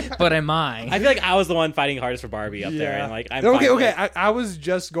 But am I? I feel like I was the one fighting hardest for Barbie up there, and like I'm okay. I was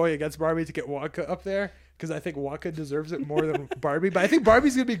just going against Barbie to get Wonka up there. Because I think Wonka deserves it more than Barbie, but I think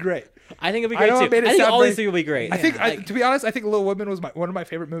Barbie's gonna be great. I think it'll be great too. I think all these things will be great. I think, to be honest, I think Little Women was one of my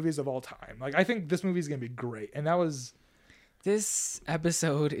favorite movies of all time. Like, I think this movie is gonna be great, and that was. This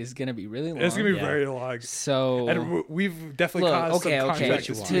episode is gonna be really long. It's gonna be very long. So and we've definitely caused some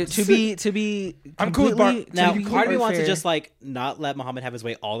controversy. To be. I'm cool with Barbie. Now, part of me wants to just like not let Muhammad have his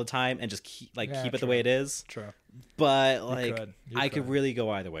way all the time and just keep it the way it is. True. But like, I could really go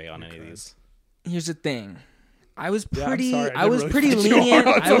either way on any of these. Here's the thing. I was pretty lenient. I was pretty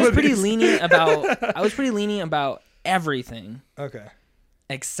lenient about everything. Okay.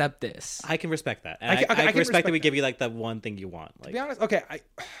 Except this. I can respect that. And I can respect that we give you like the one thing you want. Like, to be honest, okay.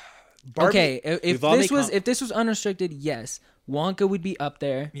 Barbie, if this was unrestricted, yes, Wonka would be up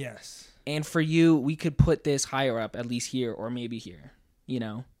there. Yes. And for you, we could put this higher up, at least here or maybe here. You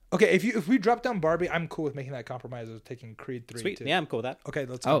know. Okay, if we drop down Barbie, I'm cool with making that compromise of taking Creed 3. Sweet, too. Yeah, I'm cool with that. Okay,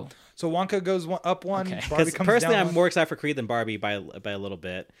 let's go. So Wonka goes up one. Okay. Barbie comes personally, down I'm more excited for Creed than Barbie by a little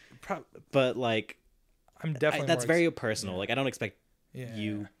bit. But like, I'm definitely. That's very personal. Like, I don't expect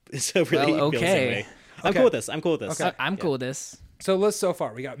you to really feel the same way. I'm cool with this. I'm cool with this. Okay. I'm cool with this. So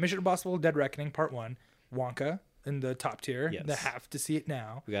far we got Mission Impossible: Dead Reckoning Part 1, Wonka in the top tier. Yes. They have to see it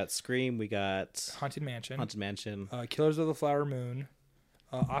now. We got Scream. We got Haunted Mansion. Killers of the Flower Moon.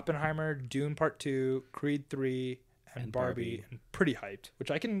 Oppenheimer, Dune Part 2, Creed 3, and Barbie. And pretty hyped, which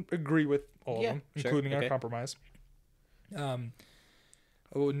I can agree with all of them, including our compromise.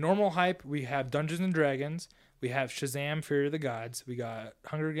 Normal hype, we have Dungeons and Dragons. We have Shazam! Fury of the Gods. We got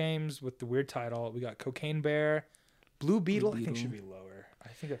Hunger Games with the weird title. We got Cocaine Bear. Blue Beetle, I think should be lower. I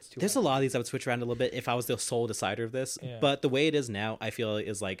think that's too There's a lot of these I would switch around a little bit if I was the sole decider of this. Yeah. But the way it is now, I feel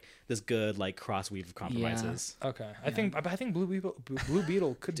is like this good like cross weave of compromises. Yeah. Okay. I think Blue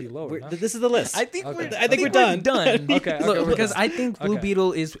Beetle could be lower. This is the list. I think we're done. Okay. Look, because I think Blue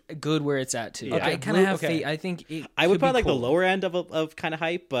Beetle is good where it's at too. Yeah. I kind of have faith. I think I would probably like the lower end of kind of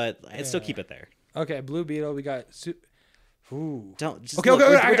hype, but I'd still keep it there. Okay, Blue Beetle. We got. Ooh. Don't. Just okay.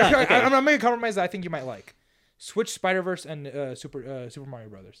 I'm gonna make a compromise that I think you might like. Switch Spider-Verse and Super Mario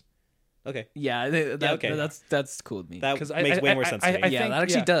Brothers. Okay. Yeah, okay. That's cool with me. That makes way more sense to me. Yeah, that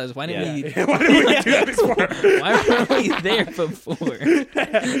actually does. Why didn't we? Why didn't we do that before? Why weren't we there before?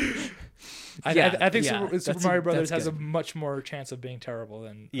 I think Super Mario Brothers has a much more chance of being terrible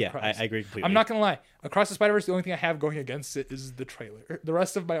than I agree completely. I'm not gonna lie. Across the Spider-Verse, the only thing I have going against it is the trailer. The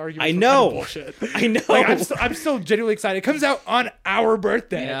rest of my arguments I know. Kind of bullshit. I know. Like, I'm still genuinely excited. It comes out on our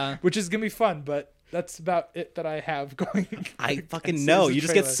birthday, which is gonna be fun. But that's about it that I have going. I fucking know. You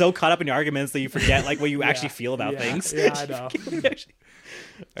just get so caught up in your arguments that you forget like what you actually feel about things. Yeah, I know.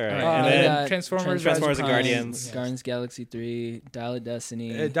 All right, and then Transformers and Guardians. Guardians of the Galaxy 3, Dial of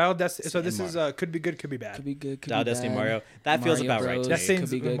Destiny. Dial of Destiny. So this is could be good, could be bad. Could be good, could Dial be bad. Destiny, Mario. That feels about right to me. That could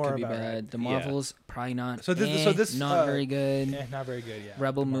be good, could be bad. Right. The Marvels probably not. So this not very good. Not very good. Yeah.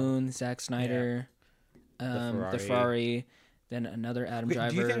 Rebel Moon, Zack Snyder, the Ferrari, then another Adam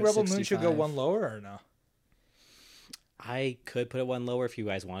Driver. Do you think Rebel Moon should go one lower or no? I could put it one lower if you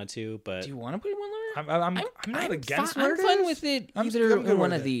guys wanted to, but do you want to put it one lower? I'm not against it. I'm fine with it. Either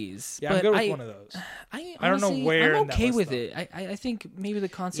one of these. Yeah, I'm good with one of those. I don't know where. I'm okay with it. I think maybe the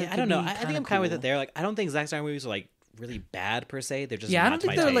concept. Yeah, I don't know. I think I'm kind of with it there. Like, I don't think Zack Snyder movies are like really bad per se. They're just I don't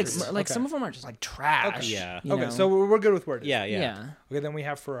think they're taste. like some of them are just like trash. Okay. Yeah. Okay, so we're good with where it is. Yeah. Okay, then we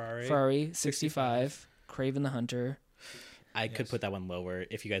have Ferrari. Ferrari 65, Kraven the Hunter. I could put that one lower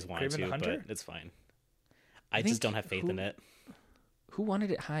if you guys wanted to, but it's fine. I just don't have faith in it. Who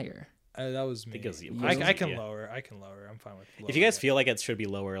wanted it higher? That was me. I can lower. I'm fine with lower. If you guys feel like it should be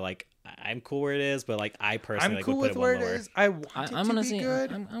lower, like I'm cool where it is, but like I personally I'm cool would with put where it one it lower. is. I want it to be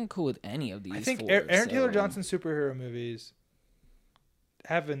good. I'm cool with any of these. I think Aaron Taylor Johnson's superhero movies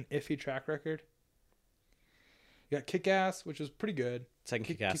have an iffy track record. You got Kick-Ass, which is pretty good. Second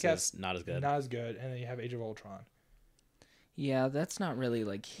Kick-Ass is not as good. Not as good, and then you have Age of Ultron. Yeah, that's not really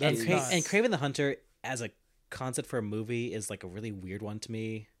like and Kraven the Hunter as a concept for a movie is like a really weird one to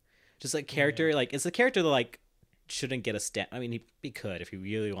me. Just like character, like it's a character that like shouldn't get a stand. I mean, he could if he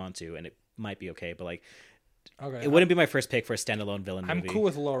really want to, and it might be okay. But like, it wouldn't be my first pick for a standalone villain movie. I'm cool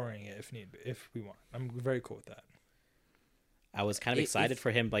with lowering it if we want. I'm very cool with that. I was kind of excited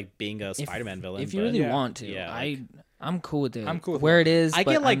for him like being a Spider-Man villain. If you really want to, I'm cool with it. I'm cool with where it is. I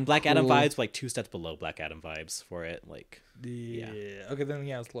get like Black Adam vibes, like 2 steps below Black Adam vibes for it. Like, okay, then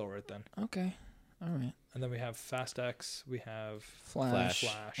let's lower it then. Okay, all right. And then we have Fast X. We have Flash,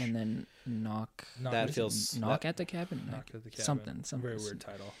 and then Knock. That feels Knock at the Cabin. Knock at the Cabin. Something. Very weird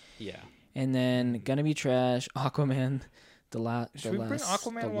title. Yeah. And then Gonna Be Trash. Aquaman. Should we bring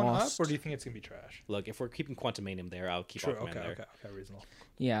Aquaman one up, or do you think it's gonna be trash? Look, if we're keeping Quantumanium there, I'll keep Aquaman there. Okay, reasonable.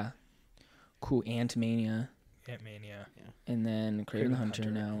 Yeah. Cool. Ant-Mania. Yeah. And then Kraven the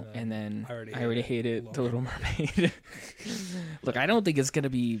Hunter now. And then I already hate it. The Little Mermaid. Look, I don't think it's going to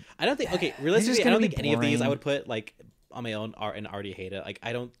be... realistically, I don't think any of these I would put like on my own and already hate it. Like,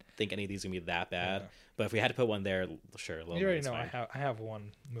 I don't think any of these are going to be that bad. Yeah. But if we had to put one there, sure. You already know I have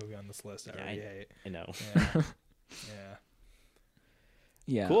one movie on this list I already hate. I know. Yeah.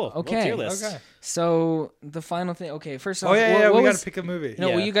 Yeah. Cool. Okay. Okay. So the final thing. Okay. First off, we gotta pick a movie.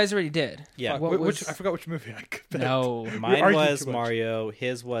 No, well, you guys already did. Yeah. I forgot which movie I picked. No, mine was Mario.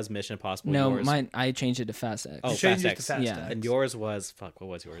 His was Mission Impossible. No, mine. I changed it to Fast X. Oh, Fast X. Yeah. And yours was What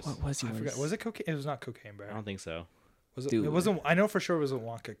was yours? What was yours? I forgot. Was it cocaine? It was not Cocaine Bear. I don't think so. Was it? Dude. It wasn't. I know for sure it wasn't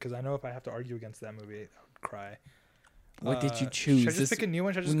Wonka because I know if I have to argue against that movie, I would cry. What did you choose? Should I just pick a new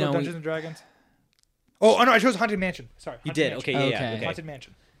one? Should I just go Dungeons and Dragons? Oh no! I chose Haunted Mansion. Sorry, you did. Okay, yeah. Haunted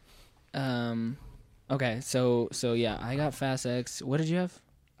Mansion. Okay, so yeah, I got Fast X. What did you have?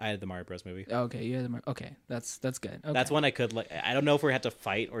 I had the Mario Bros. Movie. Okay, you had the Mario. Okay, that's good. Okay. That's one I could like. I don't know if we had to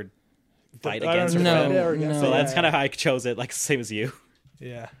fight against. No. So that's kind of how I chose it. Like same as you.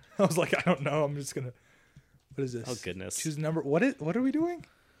 Yeah, I was like, I don't know. I'm just gonna. What is this? Oh goodness. Choose number. What are we doing?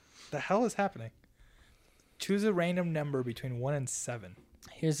 The hell is happening? Choose a random number between 1 and 7.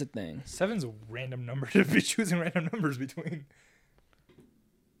 Here's the thing. 7's a random number to be choosing random numbers between.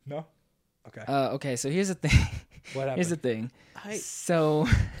 No? Okay. Okay, so here's the thing. What happened? Here's the thing. So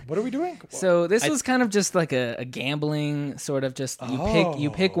what are we doing? So this was kind of just like a gambling sort of just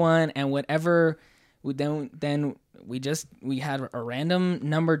you pick one and whatever then we had a random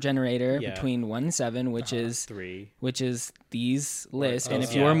number generator between 1 and 7 which is 3. Which is these lists and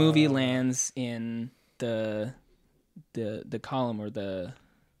if your movie lands in the column or the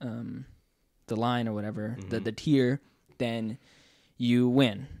line or whatever, the tier, then you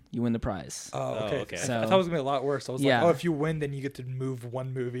win the prize. Oh, okay. So, I thought it was gonna be a lot worse. I was like, if you win, then you get to move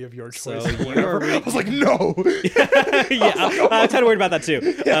one movie of your choice. So I was like, no. I'm kind of worried about that too.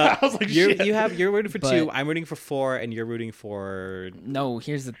 I was like, shit. You're rooting for 2. I'm rooting for 4, and you're rooting for. No,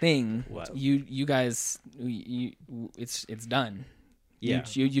 here's the thing. What? You guys, it's done. Yeah.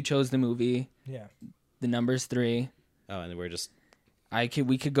 You chose the movie. Yeah. The number's 3. Oh, and we're just.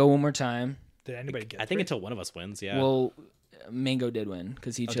 We could go one more time. Did anybody get? I think until one of us wins. Yeah. Well, Mango did win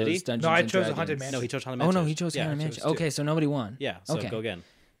because he chose Dungeons. No, I and chose Dragons. Haunted Mansion. No, he chose Haunted Mansion. Oh no, he chose Haunted Mansion. Okay, so nobody won. Yeah. So okay. go again.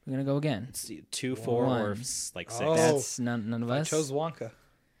 We're gonna go again. Let's 2, 4, or like 6. Oh. That's none of us. I chose Wonka.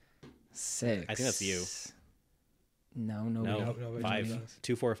 6. I think that's you. No, No, nobody 5. knows.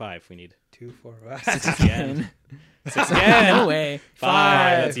 2, 4, 5. We need 2, 4, 6 again. 6 again. No way. 5.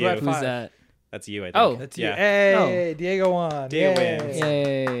 That's you. What? Who's that? That's you. I think. Oh. That's you. Yeah. Hey, Diego won. Diego Yay. wins.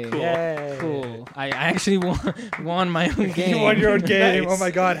 Yay. Cool. Yay. Cool. I actually won my own game. You won your own game. Nice. Oh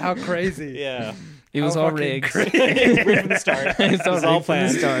my god, how crazy. Yeah. It was How all fucking rigged. Rigged from the start. It's all It was all rigged from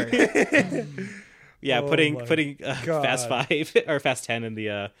the planned. start. Yeah, Oh putting my God. Fast 5 or Fast 10 in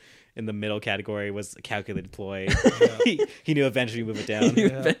the middle category was a calculated ploy. He knew eventually move it down.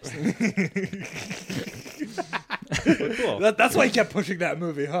 Cool. That's why he kept pushing that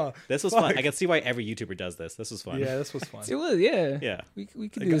movie, huh? This was fun. I can see why every YouTuber does this. This was fun. Yeah, this was fun. It was, yeah. Yeah. We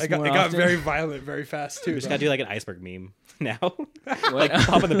could do this It got more often. very violent very fast too. We just gotta do like an iceberg meme now. What? Like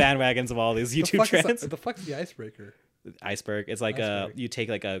pop in the bandwagons of all these YouTube trends. The fuck's the icebreaker? Iceberg. It's like Iceberg. you take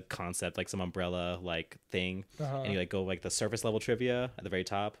like a concept, like some umbrella like thing, and you like go like the surface level trivia at the very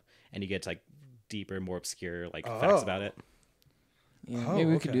top, and you get to like deeper, more obscure like facts about it. Yeah, Oh, maybe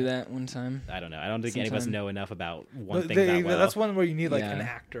we could okay. do that one time. I don't know. I don't think any of us Sometime. know enough about one thing that well. That's one where you need like Yeah. an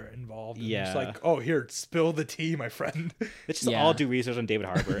actor involved. And Yeah. Just like, oh, here, spill the tea, my friend. Let's just Yeah. all do research on David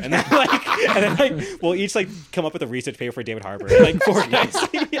Harbour, and then we'll each like come up with a research paper for David Harbour in like 4 days.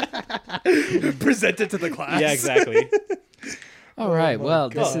 Present it to the class. Yeah, exactly. All right. my Well,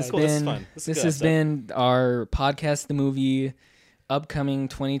 God. this has Cool, this is been fun. This is this good has stuff. been our podcast, the movie upcoming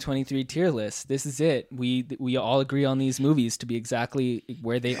 2023 tier list. This is it. We all agree on these movies to be exactly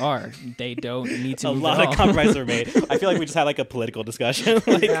where they are. They don't need to A move lot at of all. compromises were made. I feel like we just had like a political discussion.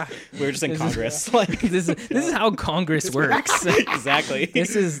 Like Yeah. we were just in This is- Congress. Like this is how Congress works. exactly.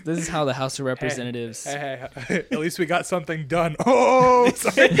 This is how the House of Representatives. Hey, at least we got something done. Oh,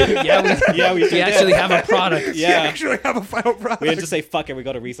 sorry. Yeah, Yeah, we we actually have a product. We Yeah. actually have a final product. We didn't just say fuck it. We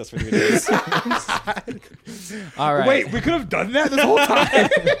go to recess for 3 days. All right. Wait, we could have done that this whole time.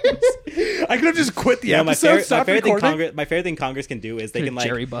 I could have just quit the You know, my episode, favorite, stopped recording. my favorite thing Congress can do is they can like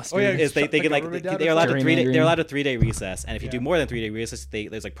Jerry Buster. Oh, yeah. is they Shut can the like government down they're or allowed to something? they're allowed a 3-day recess, and if you Yeah. do more than 3-day recess,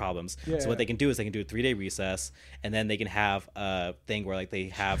 there's like problems. Yeah, so what they can do is they can do a 3-day recess, and then they can have a thing where like they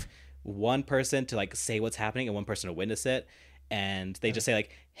have one person to like say what's happening and one person to witness it. And they just say like,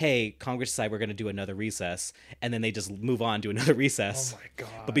 "Hey, Congress decided we're going to do another recess," and then they just move on to another recess. Oh my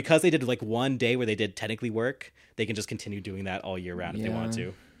god. But because they did like one day where they did technically work, they can just continue doing that all year round if they want Yeah.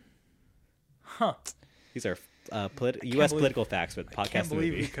 to. Huh. These are U.S. believe- political facts with I can't podcast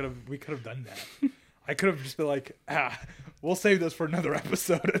believe movie. we could have done that. I could have just been like, we'll save this for another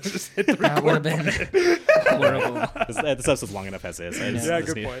episode and just hit the That would have record been button. horrible. This episode's long enough as is. I just- Yeah, I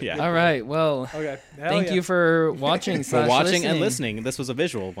just good point. Yeah. All right. Well, Okay. thank you for watching. For / watching and listening. This was a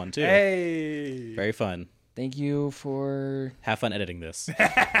visual one too. Hey. Very fun. Thank you for. Have fun editing this.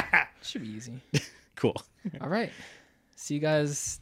 Should be easy. Cool. All right. See you guys